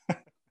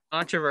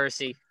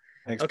 Controversy.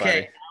 Thanks,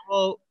 Okay.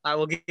 I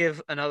will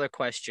give another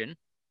question.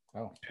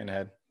 Oh, buddy.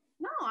 Pinhead.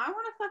 No, I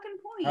want a fucking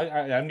point.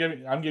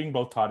 I'm giving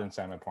both Todd and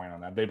Sam a point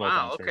on that. They both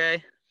Wow. answered.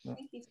 Okay.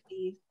 Thank you,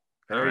 Steve.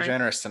 Very All right.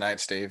 generous tonight,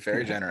 Steve.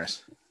 Very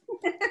generous.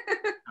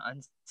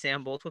 And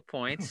Sam both with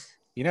points.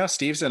 You know,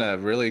 Steve's in a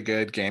really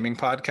good gaming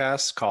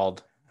podcast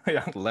called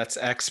Yeah. Let's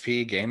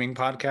XP Gaming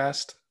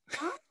Podcast.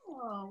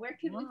 Oh, where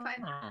can we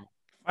find that? Oh.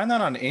 Find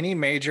that on any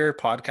major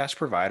podcast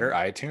provider,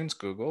 iTunes,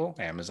 Google,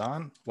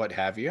 Amazon, what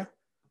have you.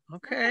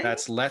 Okay.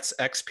 That's Let's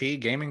XP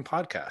Gaming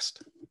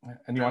Podcast.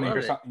 And you I want to love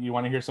hear it. something? You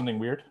want to hear something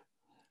weird?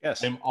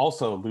 Yes. I'm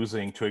also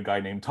losing to a guy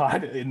named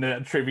Todd in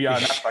the trivia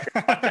on that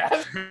fucking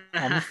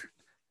podcast.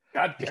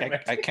 God damn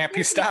it! I can't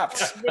be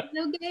stopped.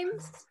 Video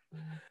games.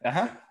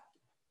 Uh-huh.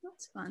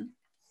 That's fun.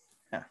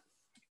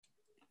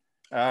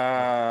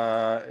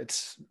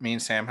 It's me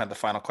and Sam had the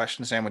final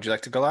question. Sam, would you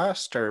like to go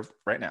last or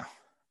right now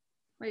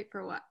Wait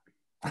for what?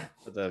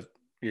 for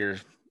your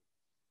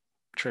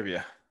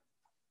trivia?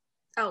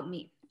 Oh,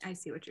 me. I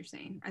see what you're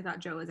saying. I thought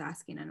Joe was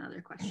asking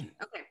another question.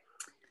 Okay.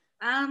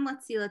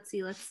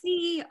 Let's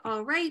see.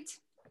 All right.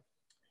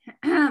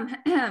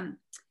 The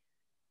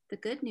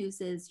good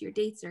news is your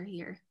dates are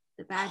here.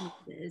 The bad news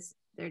is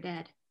they're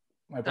dead.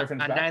 My boyfriend's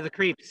Night back. of the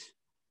Creeps.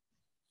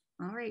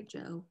 All right,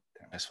 Joe.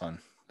 That's fun.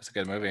 That's a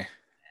good movie.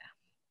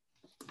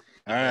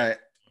 All right.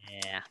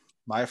 Yeah.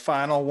 My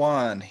final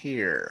one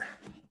here.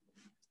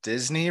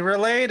 Disney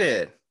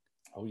related.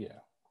 Oh yeah.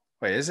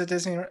 Wait, is it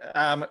Disney?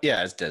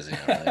 Yeah, it's Disney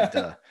related.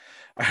 Duh.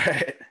 All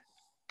right.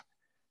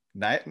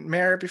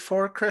 Nightmare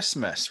Before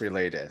Christmas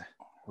related.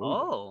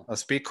 Oh.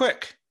 Let's be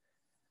quick.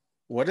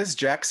 What is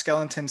Jack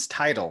Skellington's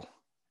title?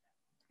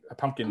 A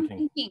Pumpkin I'm King.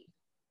 thinking.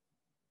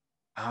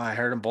 Oh, I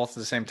heard them both at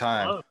the same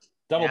time. Oh,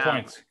 Double Yeah.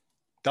 points.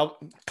 Double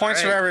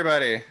points for All right.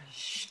 everybody.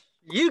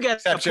 You get a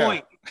Except Joe.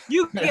 point.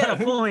 You get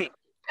a point.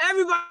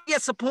 Everybody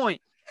gets a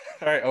point.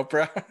 All right,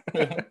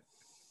 Oprah.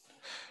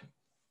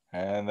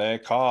 And they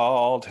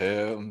called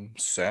him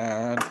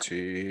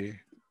Santa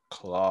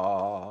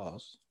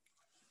Claus.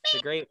 It's a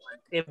great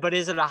one. But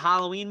is it a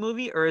Halloween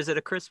movie or is it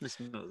a Christmas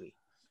movie?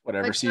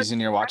 Whatever But season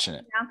did you're you mark watching me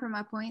it. Down for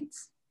my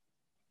points.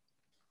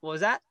 What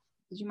was that?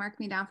 Did you mark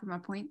me down for my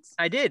points?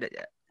 I did.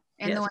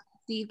 And yes. the one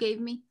Steve gave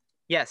me?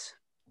 Yes,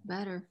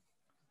 Better.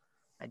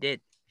 I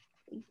did.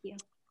 Thank you.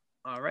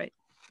 All right.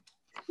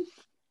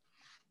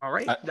 All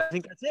right. I- I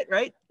think that's it,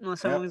 right?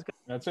 Unless Yep. someone's got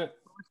That's it.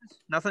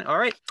 nothing. All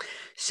right.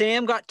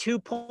 Sam got 2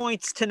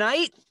 points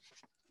tonight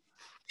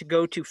to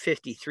go to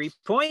 53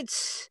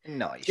 points.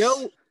 Nice.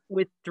 Joe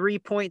with 3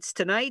 points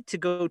tonight to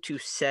go to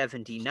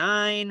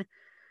 79.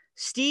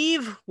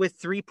 Steve with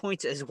 3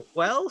 points as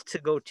well to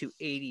go to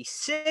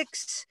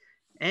 86.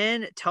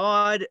 And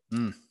Todd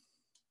Mm.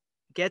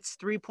 gets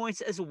 3 points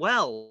as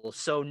well.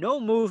 So no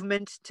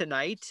movement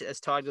tonight as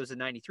Todd goes to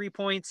 93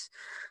 points.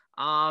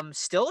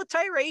 Still a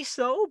tight race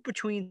though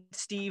between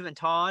Steve and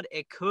Todd.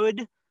 It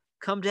could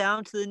come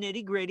down to the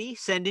nitty gritty.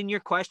 Send in your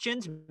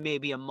questions,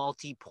 maybe a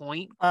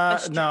multi-point.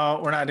 question. No,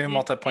 we're not doing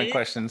multi-point Hint,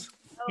 questions.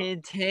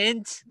 Hint,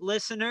 hint,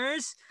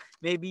 listeners.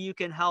 Maybe you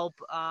can help.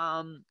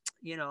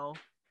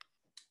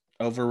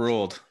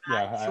 Overruled.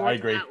 Yeah, I shorten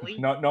agree. that lead.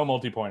 No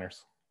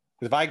multi-pointers.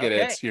 If I get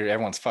Okay. it,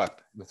 everyone's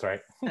fucked. That's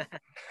right.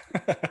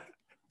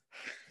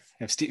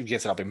 If Steve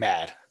gets it, I'll be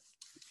mad.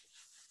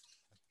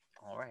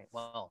 All right.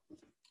 Well,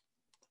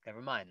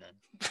 never mind then.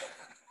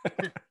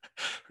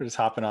 We're just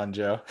hopping on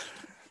Joe.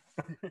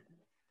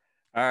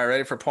 All right,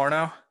 ready for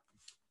porno?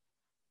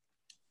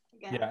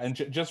 Yeah, and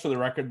just for the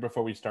record,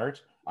 before we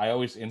start, I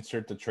always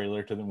insert the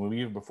trailer to the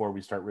movie before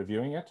we start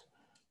reviewing it.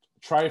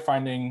 Try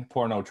finding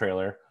porno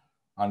trailer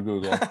on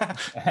Google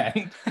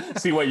and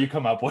see what you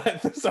come up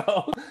with.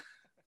 So,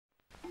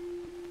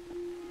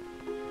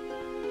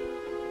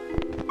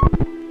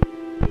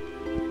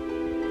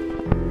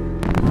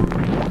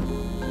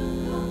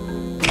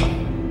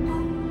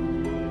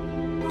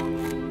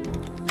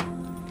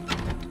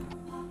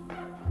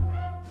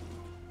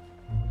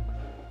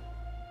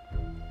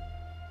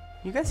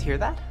 You guys hear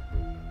that?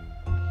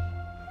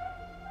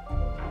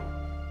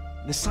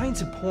 The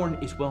science of porn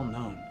is well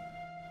known.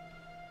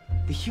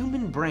 The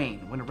human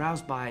brain, when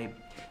aroused by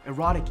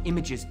erotic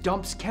images,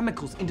 dumps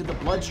chemicals into the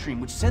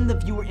bloodstream which send the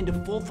viewer into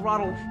full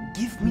throttle,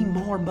 give me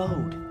more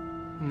mode.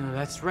 No,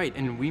 that's right,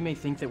 and we may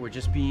think that we're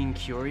just being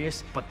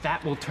curious, but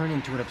that will turn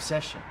into an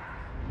obsession.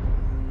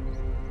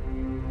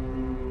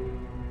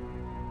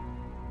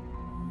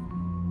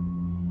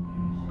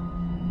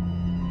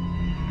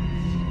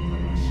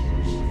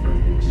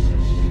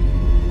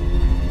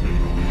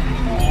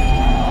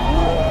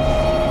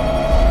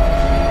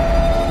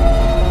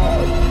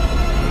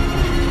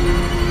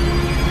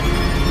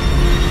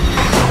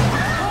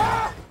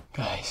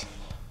 Guys,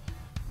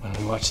 when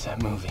we watched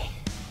that movie,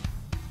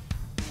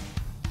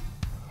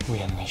 we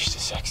unleashed a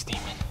sex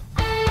demon.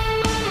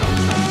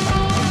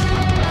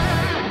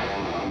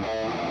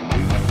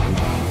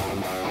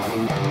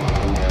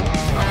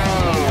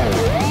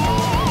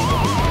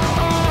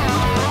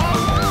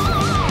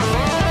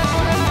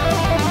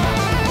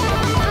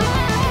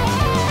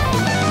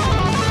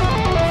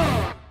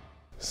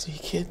 See,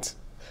 kids,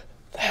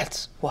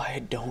 that's why I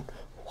don't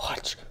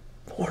watch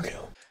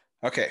porno.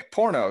 Okay,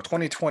 Porno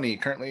 2020,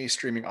 currently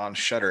streaming on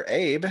Shudder.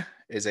 Abe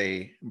is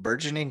a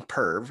burgeoning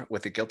perv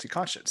with a guilty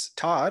conscience.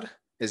 Todd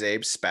is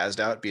Abe's spazzed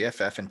out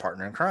BFF and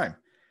partner in crime.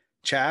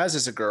 Chaz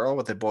is a girl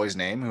with a boy's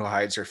name who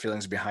hides her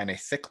feelings behind a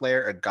thick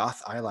layer of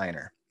goth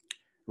eyeliner.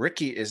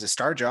 Ricky is a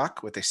star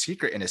jock with a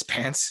secret in his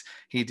pants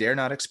he dare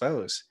not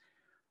expose.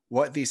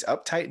 What these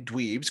uptight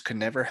dweebs could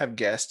never have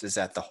guessed is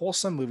that the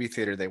wholesome movie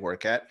theater they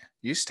work at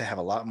used to have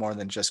a lot more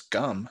than just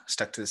gum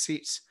stuck to the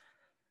seats.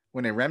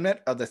 When a remnant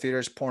of the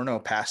theater's porno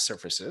past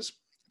surfaces,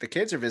 the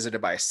kids are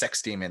visited by a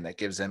sex demon that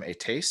gives them a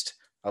taste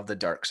of the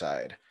dark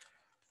side.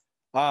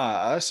 So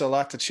a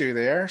lot to chew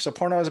there. So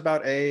Porno is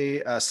about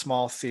a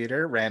small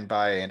theater ran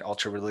by an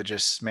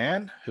ultra-religious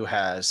man who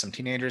has some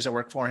teenagers that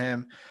work for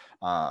him,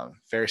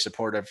 very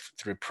supportive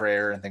through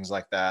prayer and things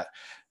like that.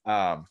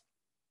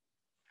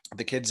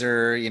 The kids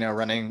are,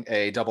 running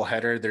a double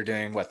header. They're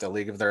doing the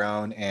League of Their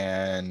Own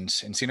and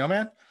Encino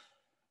Man.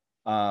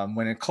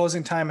 When a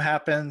closing time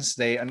happens,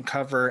 they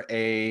uncover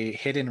a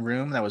hidden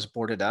room that was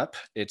boarded up.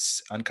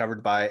 It's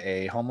uncovered by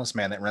a homeless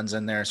man that runs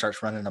in there and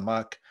starts running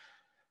amok.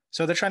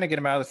 So they're trying to get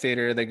him out of the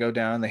theater. They go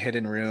down the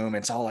hidden room.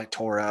 It's all like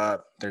tore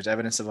up. There's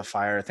evidence of a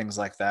fire, things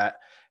like that.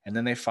 And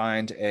then they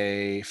find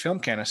a film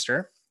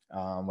canister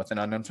with an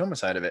unknown film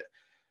inside of it.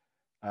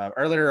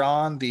 Earlier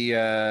on,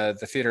 the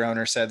theater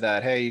owner said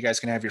that, hey, you guys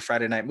can have your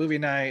Friday night movie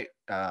night.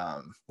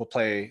 We'll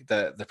play,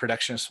 the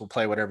productionists will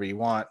play whatever you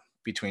want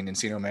between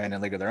Encino Man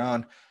and League of Their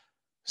Own.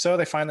 So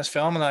they find this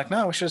film and they're like,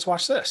 no, we should just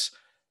watch this.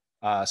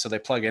 So they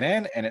plug it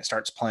in and it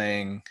starts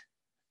playing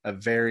a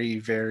very,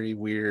 very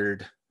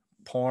weird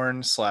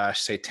porn /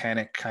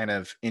 satanic kind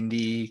of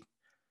indie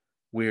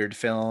weird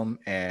film,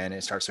 and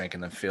it starts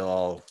making them feel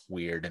all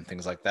weird and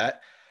things like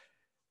that.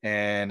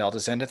 And I'll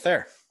just end it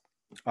there.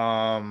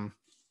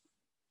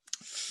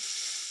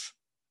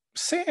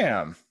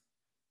 Sam,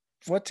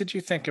 what did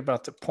you think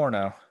about the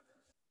Porno?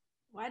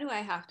 Why do I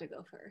have to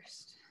go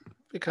first?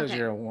 Because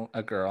you're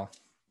a girl.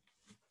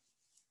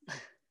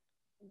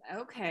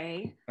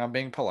 Okay. I'm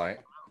being polite.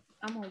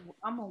 I'm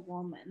a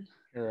woman.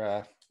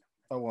 You're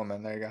a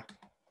woman. There you go.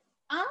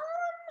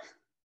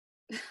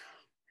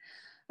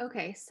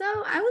 Okay, so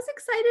I was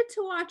excited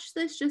to watch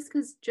this just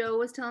because Joe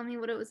was telling me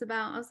what it was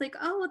about. I was like,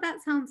 oh, well,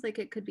 that sounds like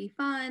it could be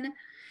fun.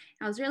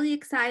 I was really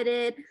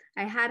excited.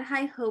 I had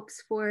high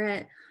hopes for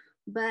it,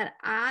 but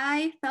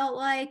I felt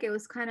like it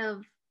was kind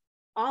of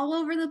all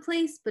over the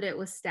place, but it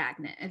was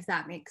stagnant, if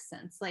that makes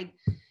sense. Like,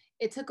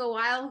 it took a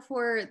while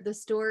for the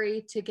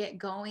story to get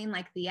going,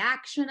 like the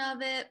action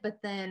of it, but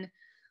then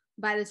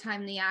by the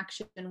time the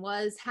action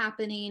was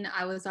happening,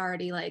 I was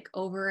already like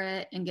over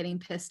it and getting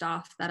pissed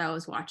off that I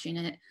was watching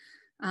it.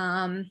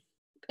 I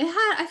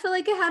feel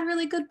like it had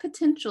really good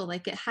potential.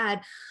 Like, it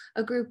had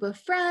a group of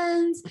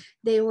friends.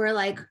 They were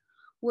like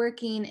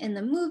working in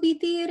the movie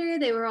theater.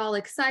 They were all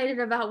excited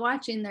about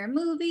watching their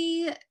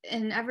movie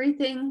and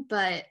everything,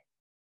 but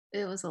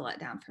it was a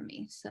letdown for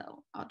me.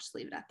 So I'll just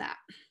leave it at that.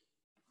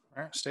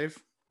 All right, Steve.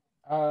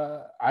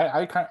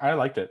 I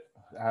liked it.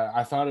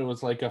 I thought it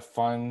was like a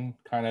fun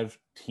kind of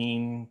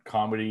teen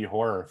comedy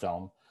horror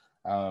film.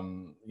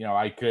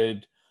 I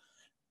could,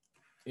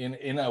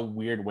 in a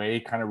weird way,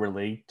 kind of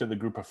relate to the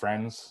group of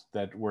friends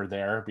that were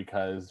there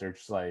because they're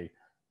just like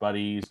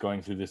buddies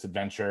going through this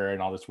adventure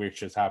and all this weird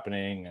shit's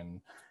happening.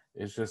 And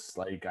it's just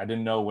like, I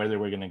didn't know where they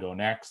were going to go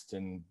next.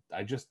 And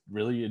I just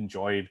really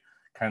enjoyed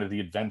kind of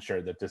the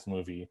adventure that this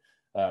movie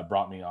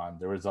brought me on.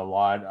 There was a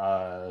lot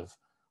of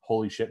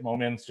holy shit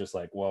moments, just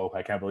like, whoa,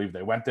 I can't believe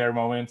they went there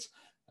moments.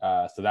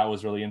 So that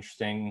was really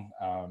interesting.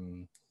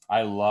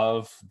 I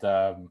love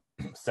the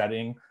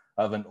setting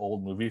of an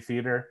old movie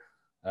theater.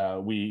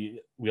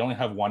 We only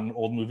have one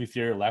old movie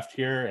theater left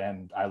here,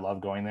 and I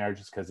love going there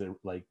just because it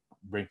like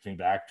brings me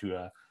back to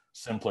a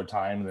simpler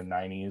time in the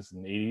 90s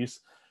and 80s.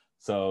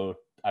 So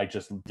I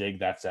just dig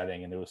that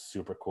setting, and it was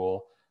super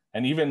cool.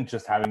 And even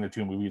just having the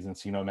two movies,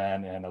 Encino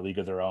Man and A League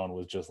of Their Own,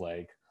 was just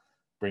like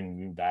bringing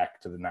me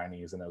back to the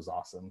 90s, and it was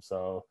awesome.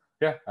 So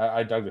yeah,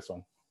 I dug this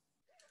one.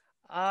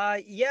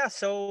 Yeah,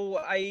 so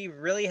I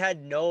really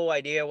had no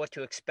idea what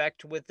to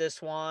expect with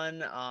this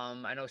one.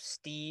 I know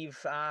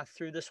Steve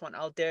threw this one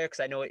out there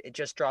because I know it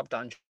just dropped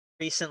on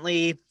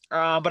recently,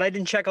 but I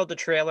didn't check out the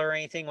trailer or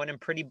anything, went in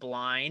pretty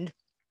blind.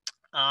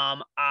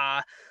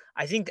 I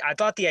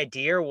thought the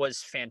idea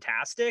was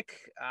fantastic.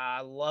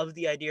 I love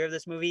the idea of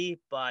this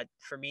movie, but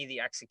for me, the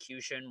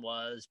execution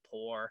was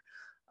poor.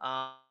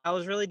 I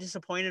was really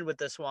disappointed with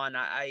this one.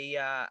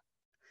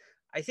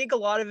 I think a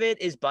lot of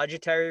it is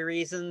budgetary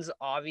reasons,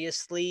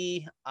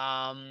 obviously.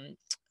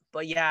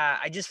 But yeah,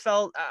 I just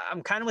felt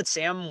I'm kind of with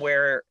Sam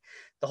where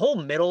the whole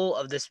middle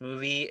of this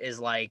movie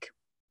is like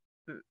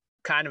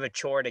kind of a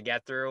chore to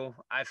get through.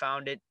 I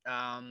found it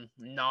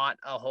not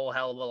a whole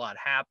hell of a lot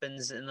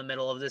happens in the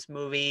middle of this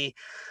movie.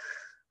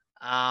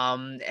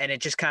 And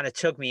it just kind of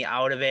took me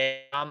out of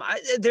it.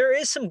 There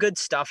is some good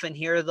stuff in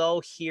here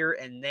though, here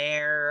and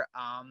there.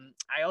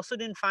 I also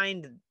didn't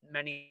find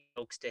many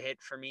jokes to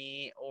hit for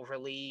me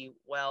overly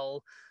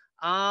well.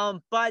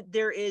 But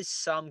there is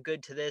some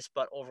good to this,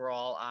 but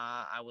overall,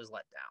 I was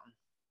let down.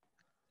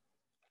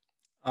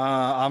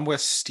 I'm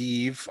with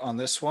Steve on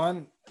this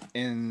one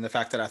in the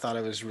fact that I thought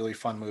it was a really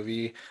fun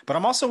movie, but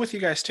I'm also with you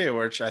guys too,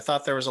 which I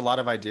thought there was a lot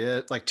of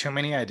ideas, like too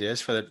many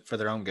ideas for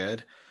their own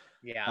good.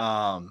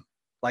 Yeah.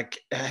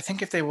 Like I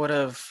think if they would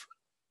have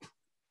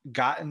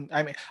gotten,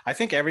 I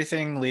think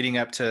everything leading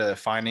up to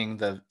finding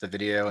the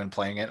video and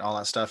playing it and all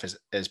that stuff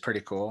is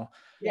pretty cool.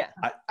 Yeah.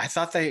 I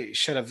thought they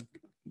should have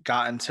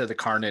gotten to the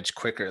carnage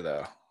quicker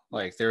though.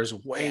 Like there's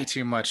way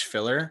too much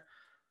filler.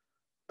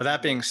 But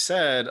that being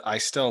said, I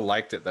still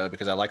liked it though,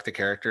 because I liked the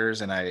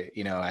characters and I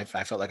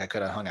felt like I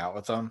could have hung out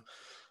with them.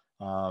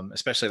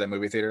 Especially that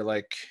movie theater,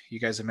 like you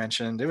guys have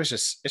mentioned. It's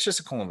just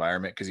a cool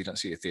environment because you don't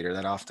see a theater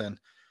that often.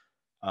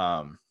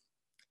 Um,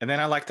 and then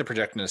I liked the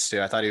projectionist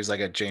too. I thought he was like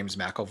a James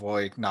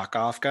McAvoy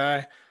knockoff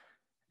guy,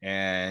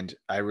 and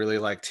I really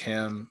liked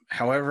him.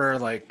 However,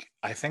 like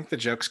I think the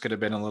jokes could have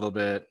been a little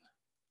bit,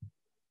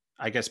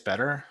 I guess,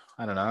 better.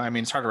 I don't know. I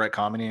mean, it's hard to write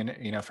comedy,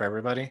 and for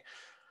everybody.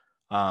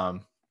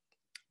 Um,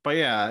 but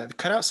yeah,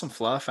 cut out some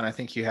fluff, and I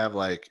think you have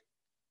like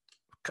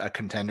a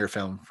contender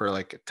film for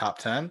like top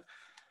 10.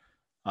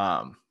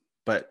 Um,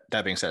 but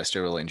that being said, I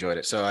still really enjoyed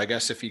it. So I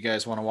guess if you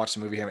guys want to watch the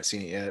movie, haven't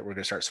seen it yet, we're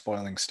gonna start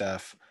spoiling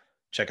stuff.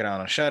 Check it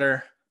out on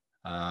Shudder,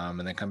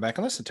 and then come back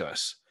and listen to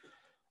us.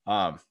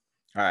 All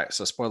right,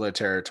 so spoiler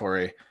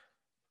territory.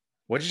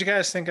 What did you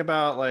guys think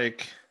about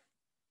like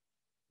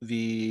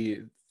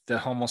the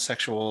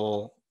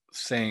homosexual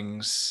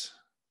things,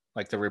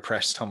 like the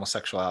repressed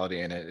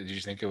homosexuality in it? Did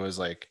you think it was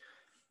like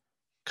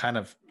kind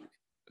of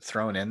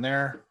thrown in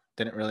there?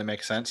 Didn't really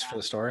make sense for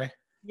the story?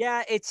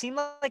 Yeah, it seemed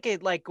like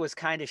it like was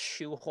kind of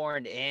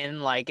shoehorned in.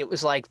 Like it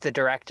was like the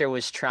director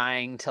was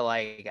trying to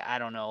like, I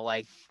don't know,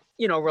 like,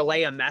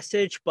 relay a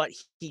message, but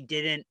he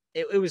didn't.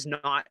 It was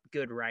not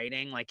good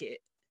writing. Like it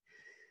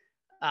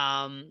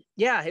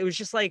yeah, it was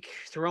just like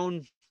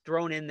thrown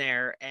in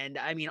there. And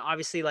I mean,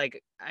 obviously,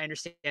 like I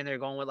understand they're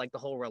going with like the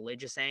whole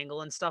religious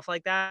angle and stuff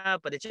like that,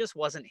 but it just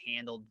wasn't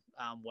handled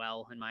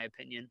well, in my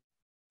opinion.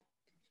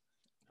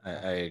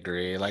 I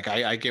agree. Like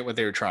I get what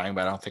they were trying,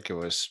 but I don't think it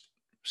was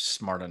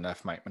smart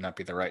enough. Might not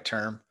be the right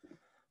term,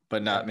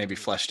 but not maybe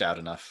fleshed out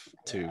enough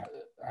to.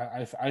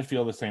 I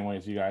feel the same way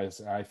as you guys.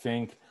 I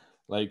think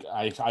like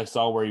I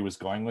saw where he was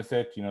going with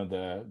it.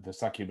 The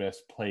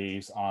succubus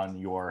plays on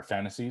your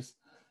fantasies.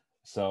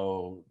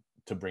 So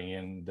to bring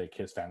in the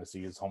kid's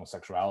fantasies,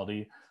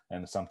 homosexuality,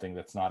 and something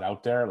that's not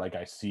out there, like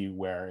I see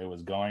where it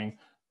was going,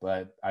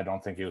 but I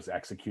don't think it was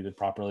executed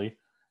properly.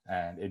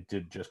 And it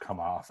did just come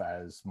off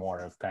as more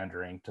of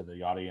pandering to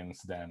the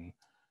audience than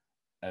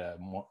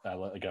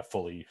like a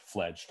fully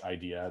fledged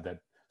idea that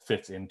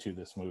fits into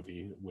this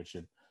movie, which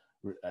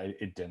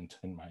it didn't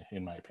in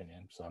my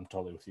opinion. So I'm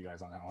totally with you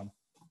guys on that one.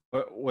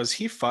 But was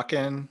he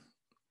fucking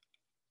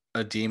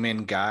a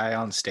demon guy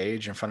on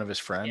stage in front of his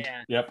friend?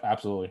 Yeah. Yep,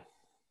 absolutely.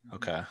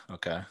 Okay.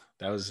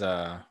 That was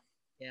Yeah.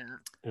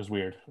 It was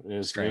weird. It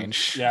was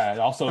strange. Yeah.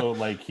 Also,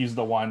 like he's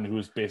the one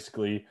who's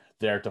basically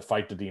there to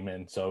fight the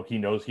demon, so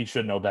he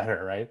should know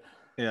better, right?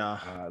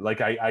 Yeah.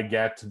 Like I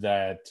get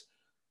that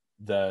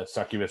the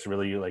succubus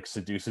really like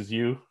seduces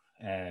you,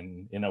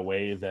 and in a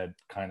way that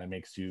kind of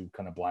makes you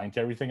kind of blind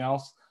to everything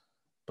else.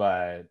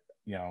 But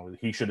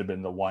he should have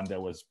been the one that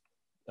was,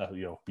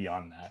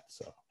 beyond that.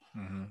 So.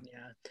 Mm-hmm.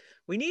 Yeah,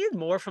 we needed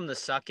more from the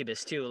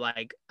succubus too.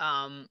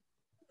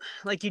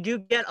 Like you do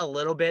get a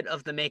little bit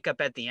of the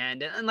makeup at the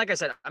end, and like I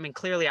said, I mean,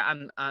 clearly,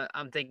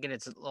 I'm thinking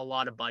it's a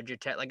lot of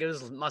budget. Like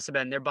must have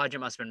been their budget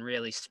must have been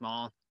really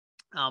small,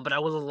 but I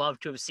would have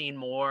loved to have seen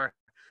more,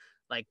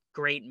 like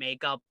great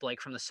makeup,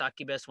 like from the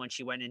succubus when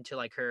she went into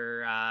like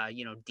her,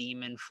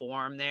 demon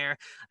form there.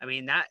 I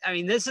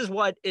mean this is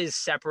what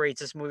separates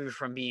this movie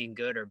from being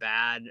good or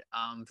bad,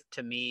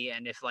 to me.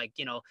 And if like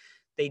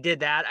they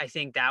did that, I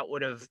think that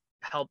would have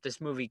helped this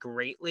movie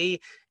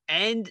greatly,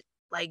 and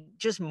like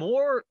just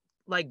more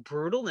like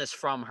brutalness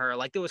from her.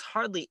 Like there was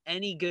hardly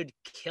any good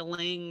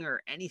killing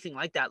or anything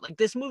like that. Like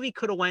this movie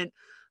could have went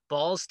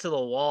balls to the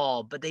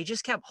wall, but they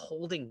just kept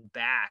holding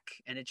back,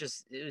 and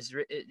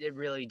it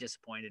really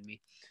disappointed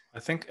me. I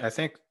think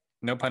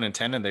no pun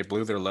intended, they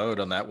blew their load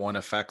on that one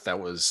effect that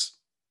was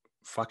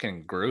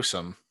fucking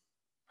gruesome.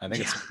 I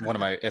think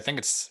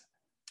it's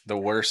the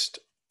worst.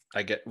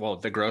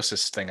 The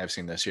grossest thing I've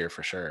seen this year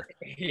for sure.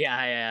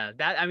 Yeah.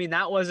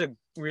 That was a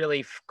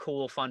really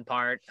cool, fun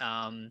part.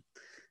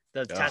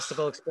 The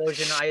testicle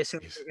explosion, I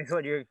assume, is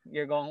what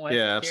you're going with.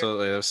 Yeah,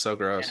 absolutely. It was so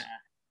gross.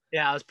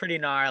 Yeah, it was pretty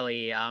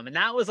gnarly. And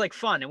that was like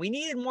fun. And we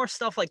needed more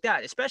stuff like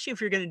that, especially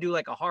if you're going to do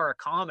like a horror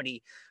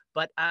comedy.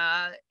 But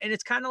and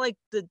it's kind of like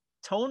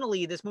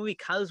tonally, this movie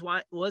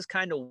was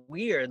kind of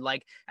weird.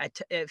 Like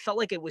it felt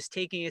like it was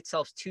taking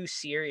itself too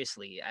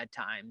seriously at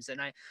times. And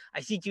I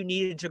think you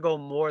needed to go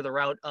more the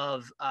route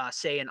of,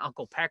 say, an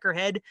Uncle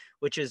Peckerhead,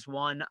 which is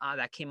one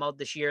that came out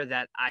this year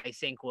that I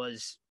think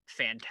was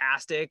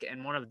fantastic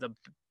and one of the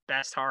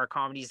best horror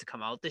comedies to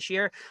come out this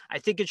year. I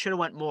think it should have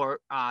went more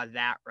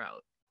that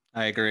route.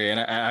 I agree. And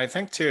I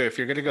think too, if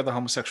you're going to go the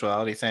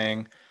homosexuality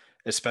thing,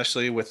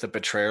 especially with the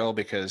betrayal,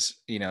 because,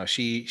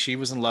 she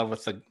was in love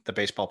with the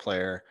baseball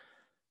player.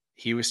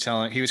 He was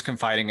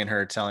confiding in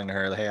her, telling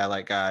her, hey, I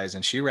like guys.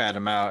 And she ratted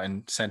him out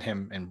and sent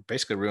him and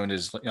basically ruined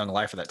his young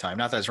life at that time.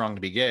 Not that it's wrong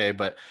to be gay,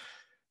 but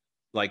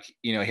like,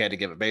 he had to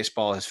give up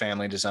baseball. His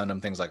family disowned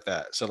him, things like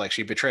that. So like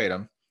she betrayed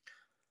him.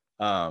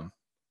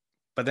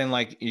 But then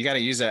like, you got to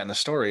use that in the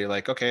story.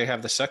 Like, okay,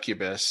 have the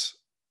succubus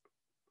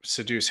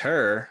seduce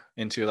her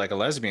into like a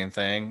lesbian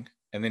thing,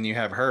 and then you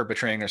have her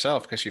betraying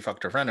herself because she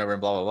fucked her friend over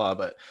and blah blah blah.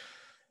 But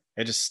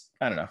it just,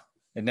 I don't know,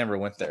 it never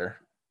went there.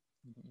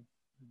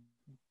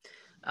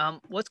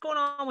 What's going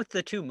on with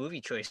the two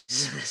movie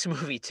choices in this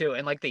movie too,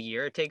 and like the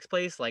year it takes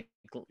place, like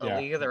A Yeah.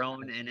 League of Their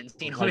Own and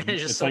Encino Like Man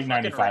is just it's so like fucking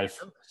 95.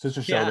 random. It's just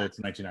to show Yeah, that it's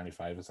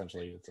 1995.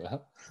 Essentially, it's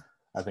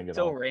I think it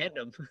so all.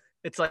 random.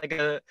 It's like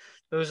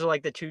those are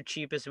like the two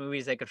cheapest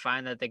movies they could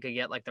find that they could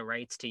get like the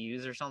rights to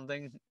use or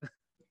something.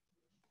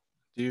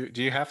 Do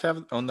you have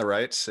to own the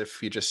rights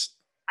if you just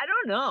I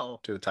don't know.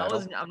 do the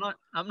title?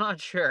 I'm not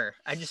sure.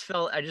 I just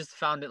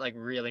found it like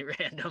really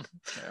random.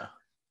 Yeah.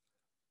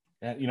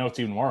 And you know, it's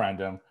even more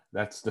random.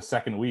 That's the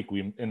second week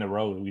we in a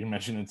row we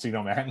mentioned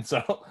Encino Man.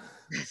 So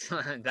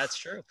That's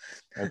true.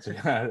 that's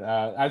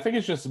I think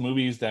it's just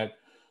movies that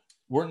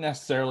weren't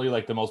necessarily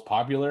like the most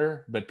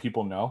popular, but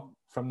people know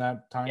from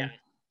that time. Yeah.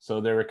 So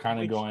they were kind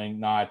of Which- going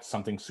not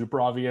something super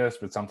obvious,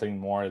 but something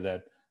more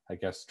that I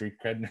guess street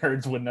cred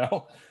nerds would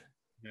know.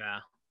 Yeah.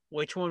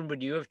 Which one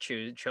would you have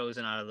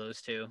chosen out of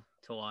those two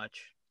to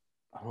watch?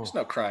 There's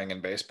no crying in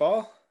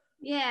baseball.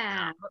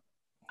 Yeah.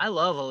 I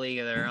love A League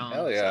of Their Own.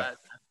 Hell So yeah.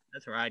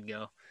 that's where I'd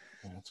go.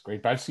 Yeah, it's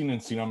great. But I've seen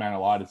Encino Man a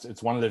lot.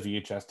 It's one of the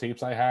VHS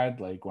tapes I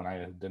had, like when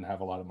I didn't have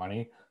a lot of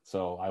money.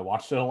 So I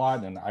watched it a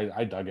lot and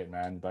I dug it,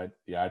 man. But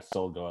yeah, I'd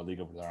still go A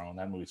League of Their Own.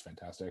 That movie's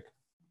fantastic.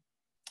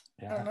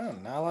 I don't know.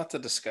 Not a lot to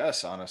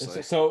discuss,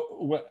 honestly.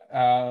 So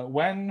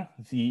when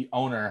the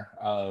owner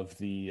of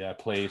the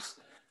place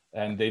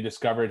and they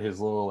discovered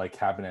his little like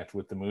cabinet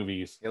with the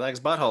movies, He likes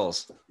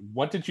buttholes.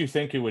 what did you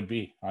think it would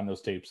be on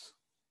those tapes?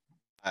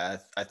 I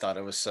thought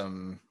it was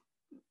some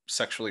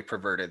sexually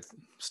perverted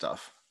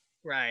stuff,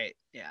 Right.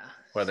 Yeah.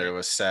 whether it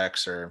was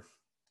sex or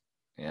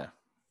yeah.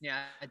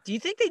 Yeah. Do you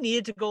think they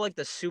needed to go like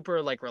the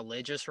super like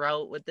religious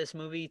route with this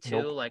movie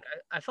too? Nope. Like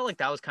I felt like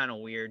that was kind of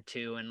weird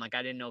too, and like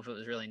I didn't know if it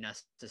was really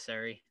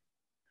necessary.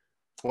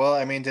 Well,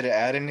 I mean, did it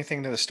add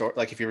anything to the story?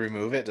 Like, if you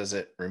remove it, does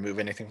it remove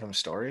anything from the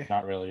story?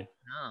 Not really.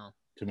 No.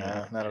 To me,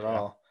 No, not at Yeah.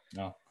 all.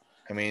 No.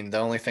 I mean, the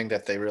only thing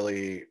that they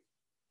really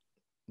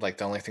like,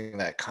 the only thing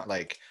that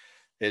like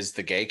is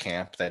the gay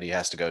camp that he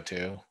has to go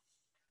to.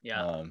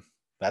 Yeah.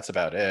 That's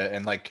about it.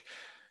 And like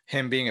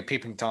him being a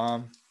peeping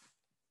tom.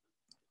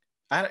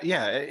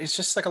 It's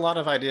just like a lot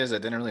of ideas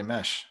that didn't really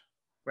mesh.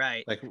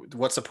 Right. Like,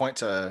 what's the point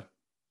to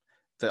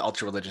the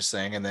ultra religious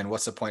thing, and then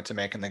what's the point to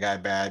making the guy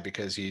bad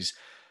because he's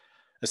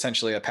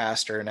essentially a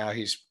pastor? Now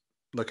he's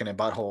looking at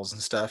buttholes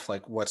and stuff.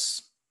 Like,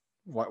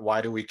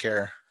 why do we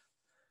care?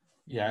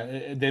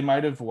 Yeah, they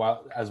might have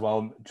as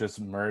well just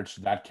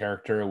merged that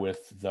character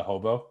with the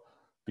hobo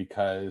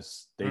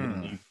because they didn't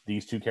need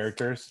these two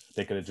characters.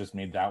 They could have just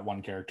made that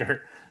one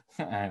character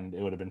and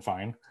it would have been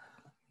fine.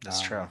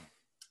 That's true.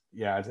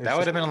 Yeah, That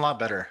would have been a lot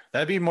better.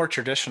 That'd be more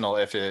traditional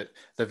if the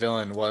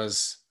villain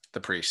was the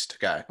priest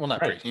guy. Well,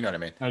 not Right. priest, you know what I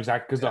mean? No,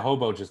 exactly, because the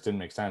hobo just didn't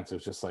make sense. It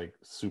was just like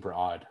super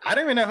odd. I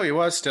don't even know who he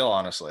was still,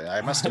 honestly.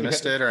 I must have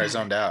missed it or I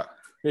zoned out.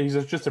 Yeah,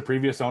 he's just a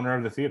previous owner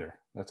of the theater.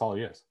 That's all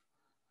he is.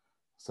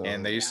 So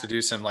And they used to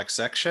do some like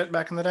sex shit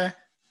back in the day.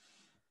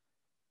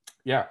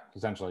 yeah,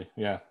 essentially,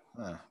 yeah.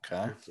 Oh,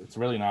 okay. It's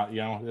really not,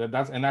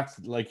 that's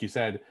like you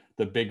said,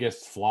 the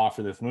biggest flaw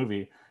for this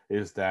movie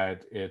is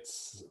that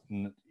it's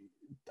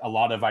a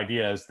lot of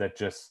ideas that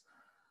just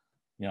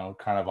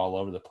kind of all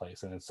over the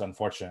place, and it's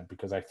unfortunate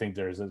because I think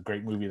there's a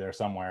great movie there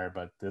somewhere,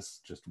 but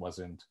this just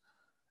wasn't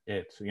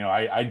it.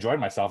 I enjoyed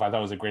myself. I thought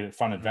it was a great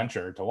fun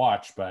adventure to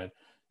watch, but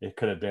it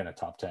could have been a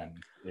top 10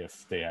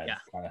 if they had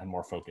kind of had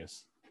more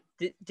focus.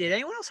 Did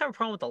anyone else have a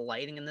problem with the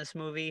lighting in this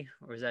movie,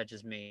 or is that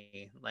just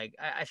me? Like,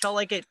 I felt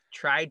like it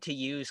tried to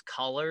use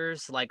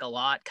colors like a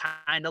lot,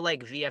 kind of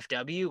like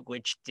VFW,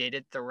 which did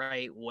it the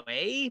right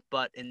way,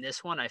 but in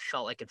this one, I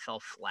felt like it fell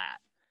flat.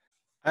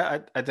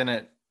 I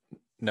didn't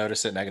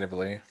notice it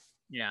negatively.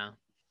 Yeah.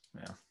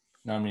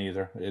 No, me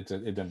either. It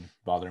didn't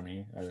bother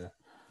me.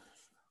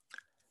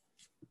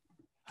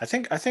 I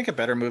think a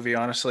better movie,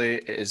 honestly,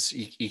 is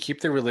you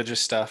keep the religious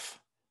stuff,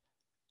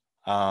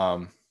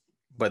 but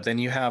then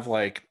you have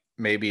like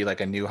maybe like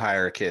a new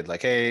hire kid,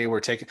 like, hey, we're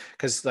taking,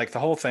 because like the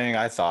whole thing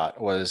I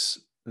thought was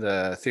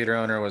the theater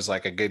owner was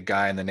like a good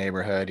guy in the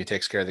neighborhood. He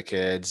takes care of the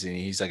kids and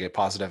he's like a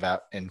positive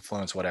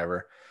influence,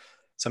 whatever.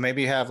 So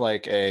maybe you have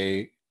like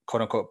a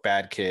quote unquote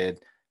bad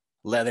kid,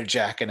 leather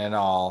jacket and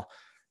all.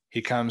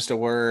 He comes to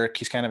work.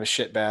 He's kind of a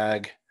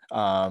shitbag.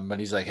 But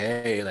he's like,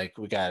 hey, like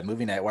we got a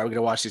movie night. Why are we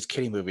gonna watch these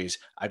kiddie movies?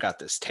 I got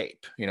this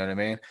tape. You know what I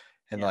mean?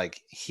 And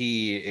like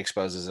he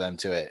exposes them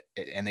to it,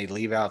 and they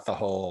leave out the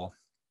whole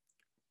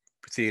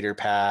theater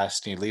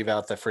past. And you leave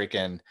out the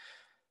freaking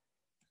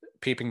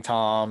peeping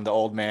tom, the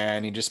old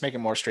man. You just make it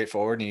more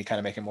straightforward, and you kind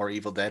of make it more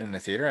Evil Dead in the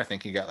theater. I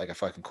think you got like a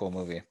fucking cool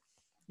movie.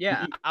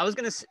 Yeah, I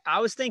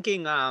was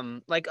thinking,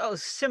 like,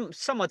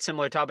 somewhat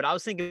similar to, but I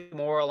was thinking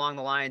more along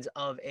the lines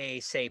of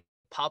say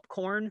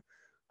Popcorn,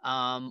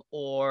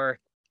 or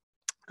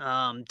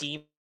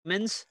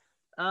Demons,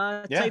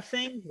 type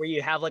thing, where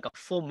you have like a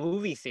full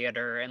movie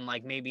theater and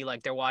like maybe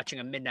like they're watching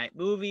a midnight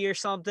movie or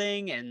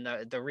something, and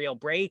the reel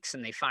breaks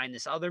and they find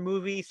this other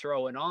movie,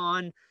 throw it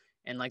on,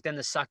 and like then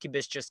the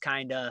succubus just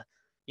kind of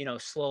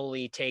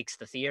slowly takes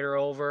the theater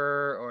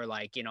over, or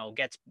like,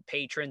 gets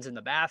patrons in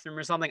the bathroom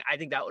or something. I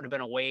think that would have been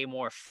a way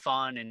more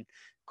fun and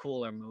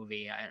cooler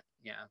movie.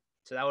 Yeah.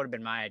 So that would have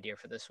been my idea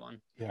for this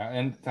one. Yeah,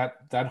 and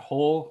that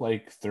whole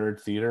like third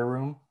theater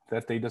room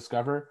that they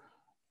discover,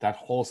 that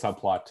whole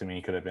subplot to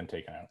me could have been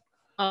taken out.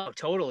 Oh,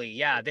 totally.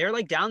 Yeah. They're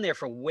like down there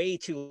for way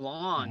too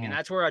long. Mhm. And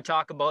that's where I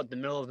talk about the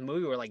middle of the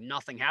movie where like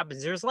nothing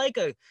happens. There's like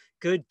a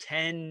good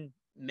 10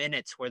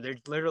 minutes where they're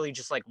literally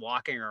just like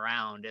walking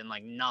around and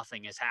like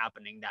nothing is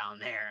happening down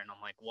there. And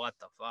I'm like, what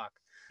the fuck?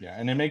 Yeah,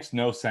 and it makes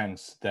no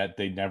sense that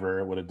they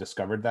never would have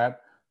discovered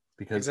that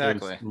because it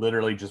Exactly. was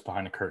literally just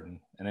behind a curtain.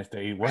 And if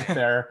they weren't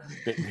there,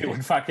 they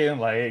would fucking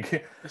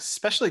like,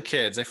 Especially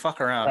kids, they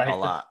fuck around right? a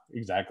lot.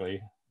 Exactly.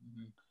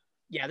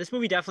 Yeah, this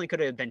movie definitely could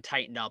have been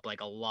tightened up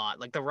like a lot.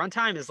 Like the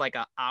runtime is like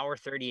an hour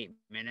 38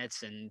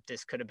 minutes, and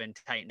this could have been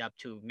tightened up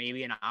to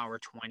maybe an hour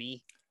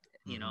 20,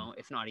 you know,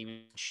 if not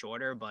even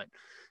shorter. But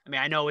I mean,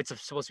 I know it's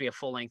supposed to be a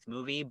full length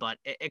movie, but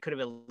it could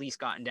have at least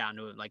gotten down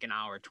to like an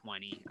hour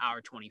 20,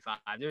 hour 25.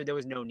 There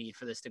was no need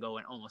for this to go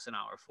in almost an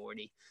hour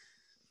 40.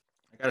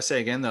 I gotta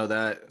say again though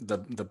that the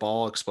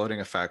ball exploding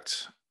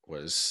effect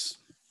was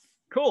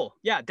Cool.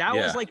 Yeah, that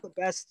Yeah. was like the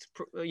best,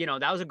 you know,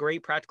 that was a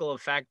great practical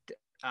effect.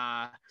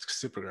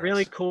 super gross.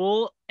 Really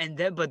cool. And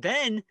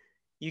then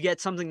you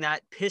get something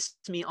that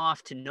pissed me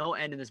off to no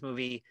end in this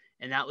movie,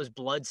 and that was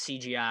blood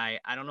CGI.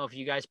 I don't know if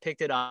you guys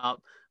picked it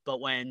up,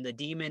 but when the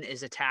demon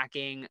is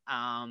attacking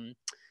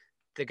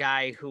the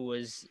guy who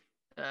was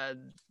the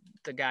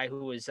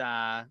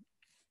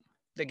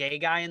gay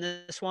guy in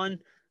this one,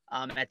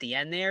 at the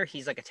end there,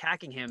 he's like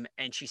attacking him,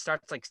 and she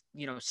starts like,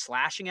 you know,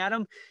 slashing at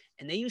him,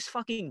 and they use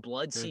fucking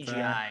blood Did they?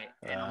 CGI,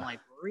 and I'm like,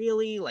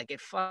 really? Like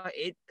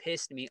it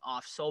pissed me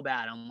off so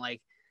bad. I'm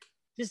like,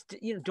 just,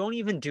 you know, don't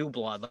even do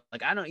blood.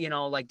 Like I don't, you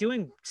know, like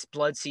doing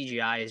blood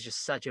CGI is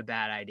just such a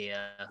bad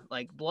idea.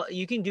 Like blood,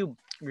 you can do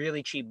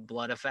really cheap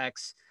blood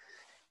effects,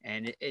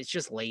 and it's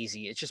just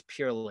lazy. It's just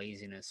pure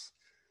laziness.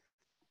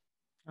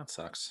 That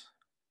sucks.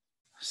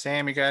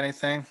 Sam, you got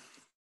anything?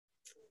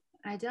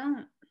 I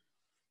don't.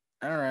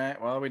 All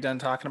right. Well, are we done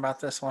talking about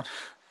this one?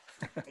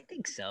 I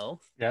think so.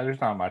 Yeah,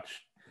 there's not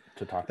much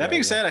to talk about. That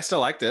being said, I still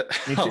liked it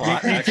me a too,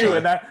 lot. me too. Actually.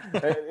 And that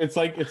it's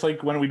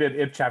like when we did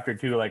It Chapter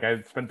 2, like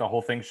I spent the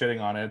whole thing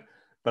shitting on it,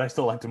 but I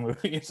still liked the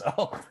movie.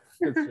 So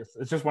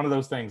it's just one of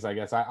those things, I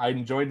guess. I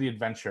enjoyed the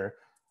adventure.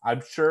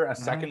 I'm sure a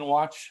second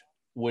watch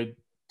would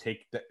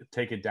take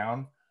it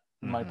down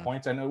my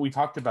points. I know we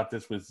talked about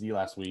this with Z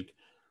last week,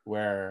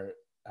 where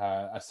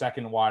a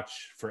second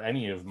watch for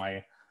any of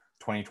my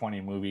 2020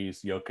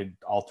 movies, you know, could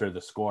alter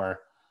the score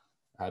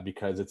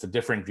because it's a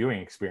different viewing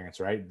experience,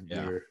 right?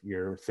 Yeah.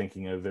 You're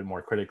thinking of it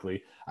more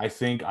critically. I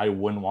think I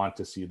wouldn't want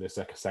to see this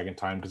a second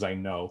time because I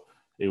know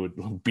it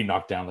would be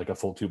knocked down like a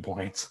full 2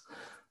 points.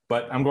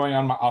 But I'm going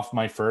on off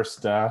my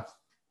first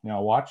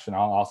watch, and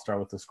I'll start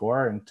with the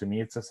score, and to me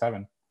it's a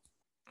 7.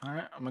 All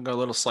right, I'm gonna go a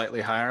little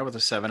slightly higher with a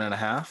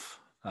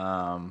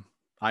 7.5.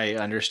 I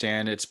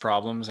understand its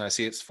problems, I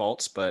see its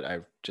faults, but I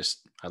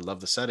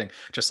love the setting.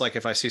 Just like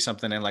if I see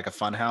something in like a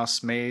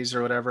funhouse maze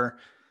or whatever,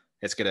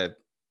 it's gonna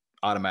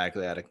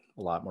automatically add a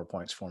lot more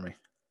points for me.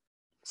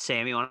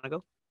 Sam, you want to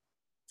go?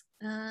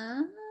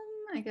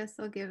 I guess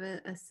I'll give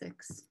it a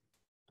 6.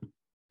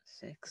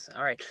 6.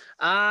 All right.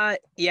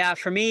 Yeah,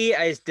 for me,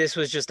 this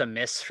was just a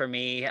miss for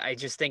me. I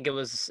just think it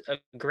was a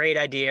great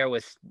idea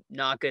with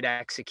not good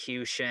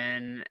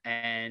execution,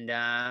 and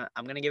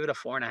I'm gonna give it a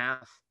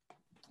 4.5.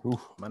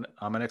 I'm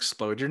gonna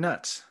explode your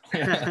nuts.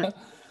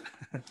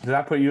 Did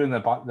that put you in the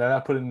did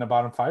that put it in the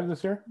bottom 5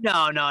 this year?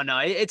 No.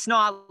 It's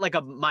not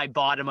like my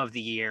bottom of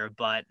the year,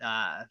 but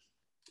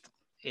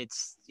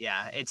it's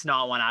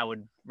not one I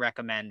would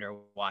recommend or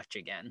watch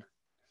again.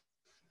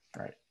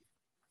 All right.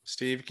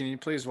 Steve, can you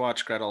please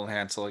watch Gretel and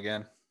Hansel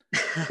again?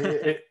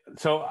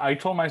 So I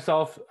told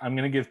myself I'm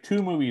going to give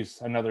 2 movies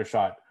another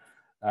shot,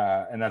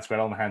 and that's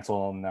Gretel and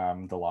Hansel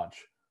and The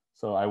Lodge.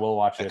 So I will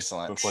watch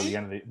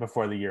it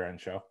before the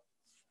year-end show.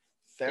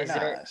 Very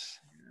nice.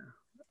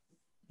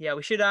 Yeah,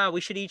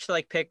 we should each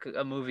like pick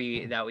a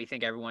movie that we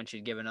think everyone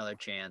should give another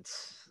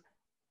chance.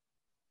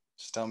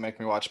 Just don't make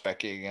me watch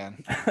Becky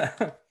again.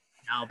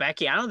 No,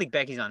 Becky. I don't think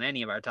Becky's on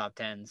any of our top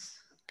 10s.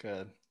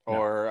 Good. No,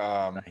 or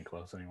not even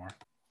close anymore.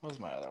 What was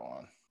my other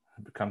one?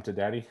 Come to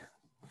Daddy.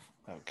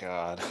 Oh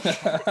God.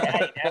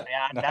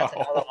 Yeah, that's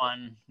another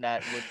one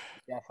that would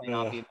definitely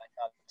not be in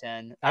my top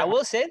 10. I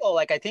will say though,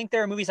 like I think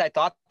there are movies I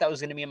thought that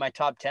was going to be in my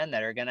top 10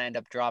 that are going to end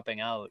up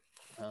dropping out.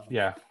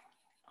 Yeah.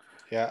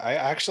 Yeah, I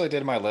actually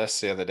did my list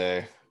the other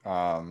day,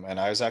 and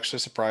I was actually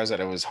surprised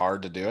that it was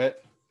hard to do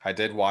it. I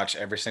did watch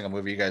every single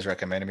movie you guys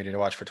recommended me to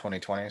watch for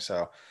 2020,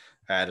 so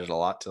I added a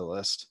lot to the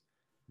list.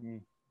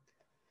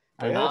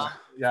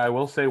 I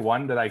will say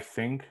one that I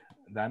think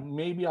that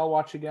maybe I'll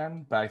watch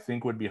again, but I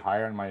think would be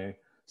higher on my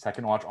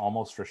second watch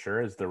almost for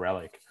sure is The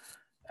Relic,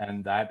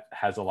 and that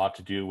has a lot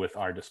to do with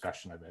our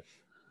discussion of it.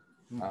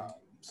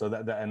 So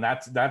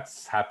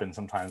that's happened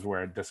sometimes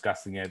where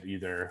discussing it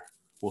either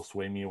will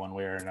sway me one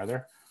way or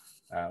another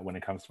when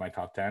it comes to my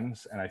top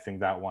 10s, and I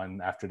think that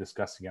one, after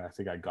discussing it, I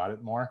think I got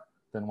it more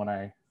than when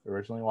I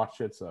originally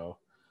watched it. So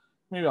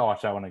maybe I'll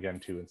watch that one again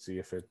too and see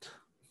if it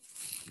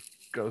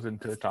goes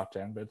into the top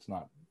 10, but it's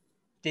not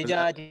Did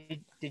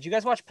you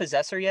guys watch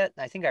Possessor yet?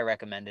 I think I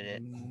recommended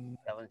it.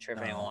 I wasn't sure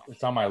if anyone watched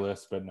It's on my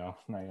list, but no,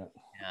 not yet.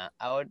 Yeah,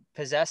 I would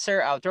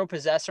throw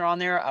Possessor on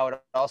there. I would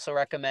also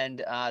recommend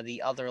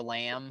The Other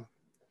Lamb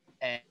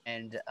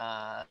and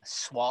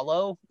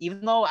Swallow.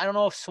 Even though I don't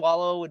know if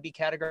Swallow would be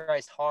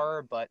categorized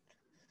horror, but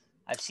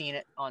I've seen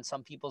it on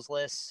some people's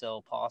lists,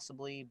 so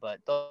possibly. But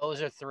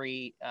those are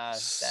three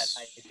that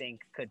I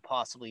think could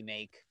possibly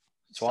make.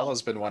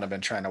 Swallow's been one I've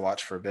been trying to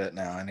watch for a bit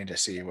now. I need to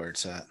see where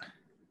it's at.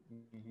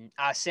 Mm-hmm.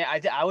 Sam,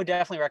 I would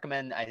definitely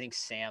recommend. I think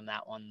Sam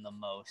that one the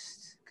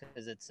most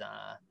because it's.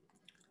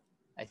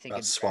 I think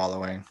it's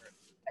swallowing.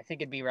 I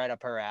think it'd be right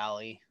up her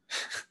alley.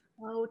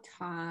 Oh,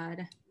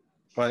 Todd.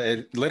 But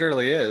it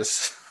literally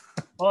is.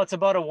 Well, it's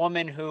about a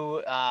woman who.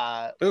 Ooh,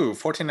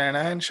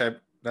 $14.99.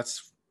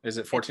 Is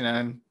it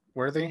 $14.99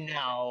 worthy?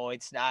 No,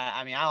 it's not.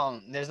 I mean, I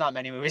don't. There's not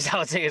many movies I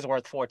would say is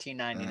worth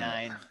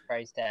 $14.99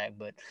 price tag,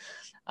 but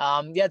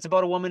yeah, it's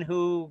about a woman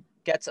who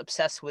gets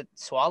obsessed with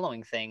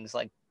swallowing things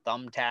like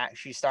thumbtack.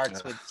 She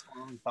starts with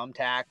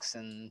thumbtacks,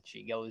 and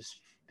she goes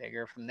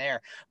bigger from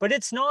there. But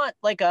it's not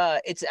like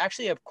it's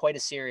actually quite a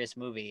serious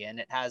movie, and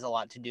it has a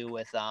lot to do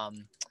with a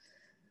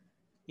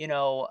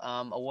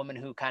woman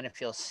who kind of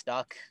feels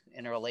stuck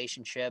in a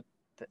relationship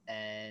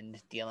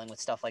and dealing with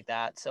stuff like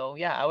that. So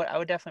yeah, I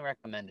would definitely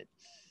recommend it.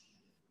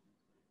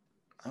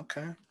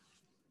 Okay.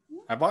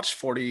 I watched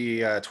 40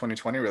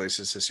 2020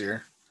 releases this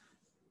year,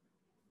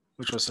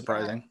 which was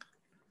surprising.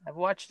 I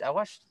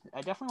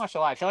definitely watched a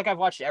lot. I feel like I've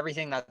watched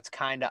everything that's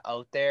kind of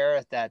out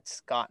there that's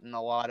gotten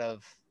a lot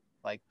of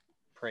like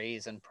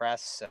praise and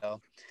press.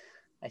 So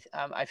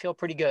I feel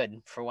pretty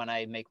good for when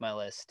I make my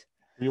list.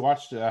 Have you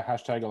watched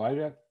 #Alive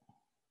yet?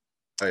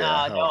 Oh,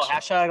 yeah, no,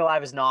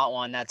 #Alive is not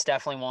one. That's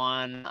definitely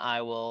one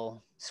I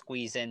will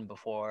squeeze in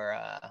before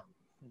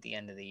the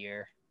end of the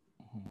year.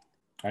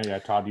 Oh, yeah,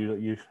 Todd,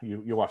 you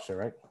watched it,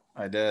 right?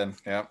 I did.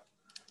 Yep.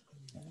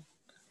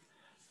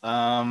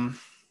 And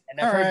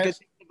I've heard good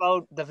things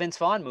about the Vince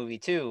Vaughn movie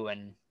too,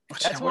 and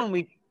that's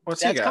coming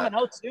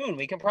out soon.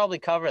 We can probably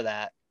cover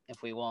that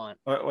if we want.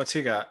 What's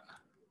he got?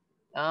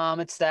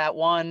 It's that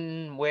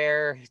one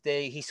where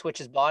he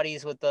switches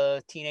bodies with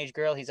the teenage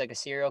girl. He's like a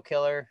serial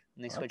killer,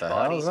 and they switch bodies.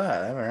 What the hell is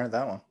that? I haven't heard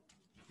that one.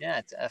 Yeah,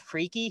 it's a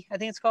Freaky, I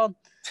think it's called.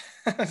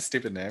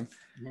 Stupid name.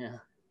 Yeah,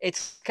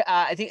 it's.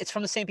 I think it's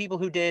from the same people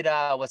who did.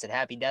 What's it?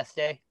 Happy Death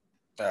Day.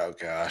 Oh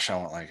gosh, I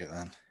won't like it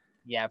then.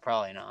 Yeah,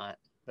 probably not.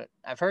 But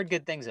I've heard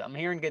good things. I'm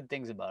hearing good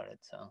things about it.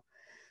 So,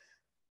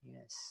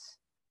 yes.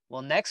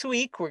 Well, next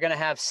week we're gonna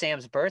have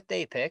Sam's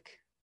birthday pick.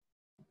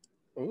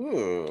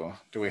 Ooh,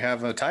 do we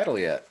have a title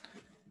yet?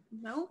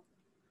 No.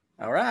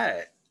 All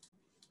right.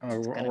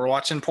 We're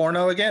watching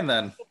porno again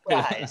then.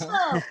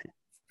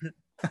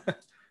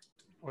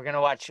 We're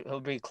gonna watch. It'll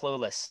be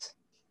Clueless.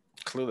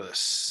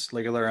 Clueless,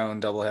 League of Their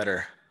Own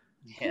doubleheader.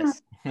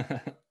 Yes.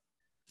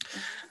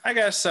 I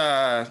guess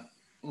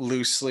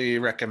loosely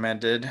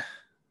recommended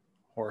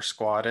Horror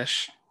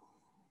Squad-ish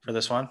for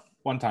this one.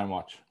 One-time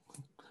watch.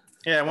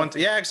 Yeah,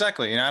 yeah,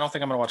 exactly. I don't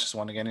think I'm gonna watch this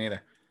one again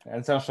either. And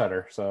it's on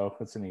Shudder, so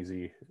it's an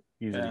easy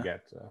to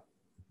get. So.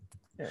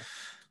 Yeah.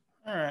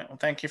 All right. Well,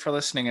 thank you for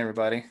listening,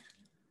 everybody.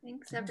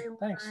 Thanks, everyone.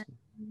 Thanks.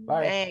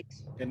 Bye.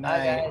 Thanks. Good night.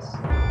 Bye, guys.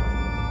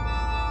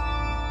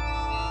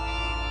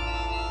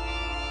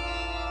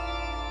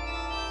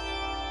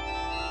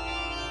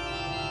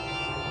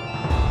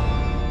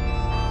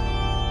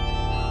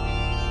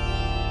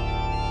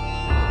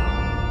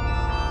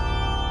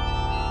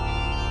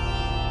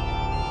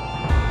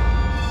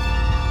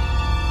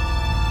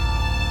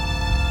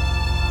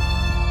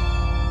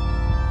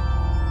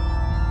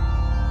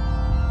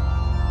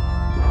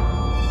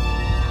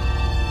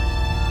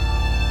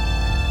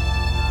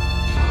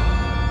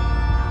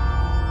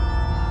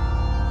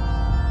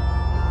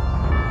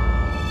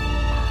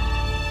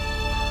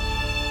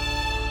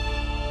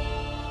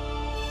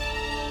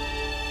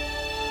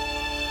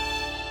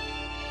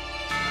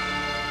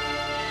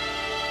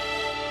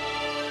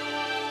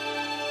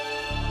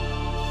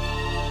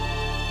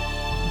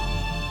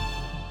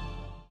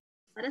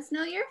 Let us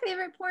know your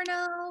favorite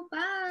porno.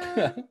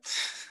 Bye.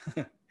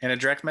 And a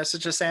direct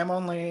message to Sam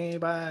only.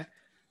 Bye.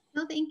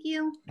 No, thank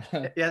you.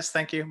 Yes,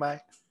 thank you.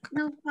 Bye.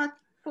 No,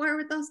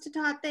 forward those to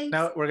Todd. Thanks.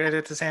 No, we're gonna do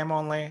it to Sam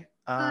only.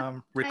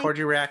 Record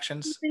your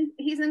reactions.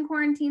 He's in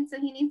quarantine, so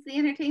he needs the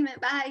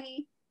entertainment. Bye.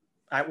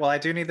 I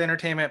do need the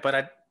entertainment,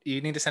 but you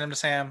need to send him to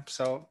Sam.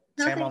 So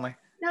No, Sam only.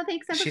 No,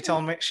 thanks. She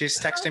told me, she's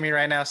texting me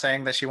right now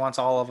saying that she wants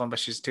all of them, but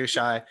she's too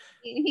shy.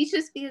 He's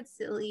just being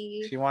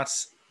silly. She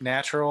wants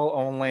natural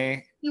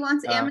only. He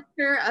wants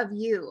amateur of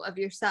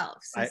yourself.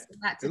 So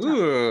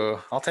Ooh,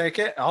 I'll take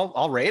it.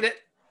 I'll rate it.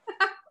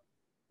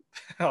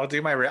 I'll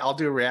do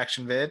a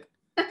reaction vid.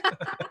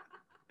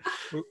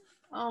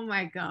 Oh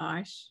my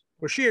gosh.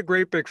 Was she a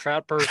great big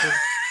fat person?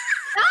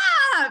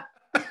 Stop!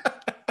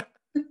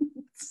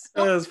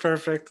 That was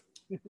perfect.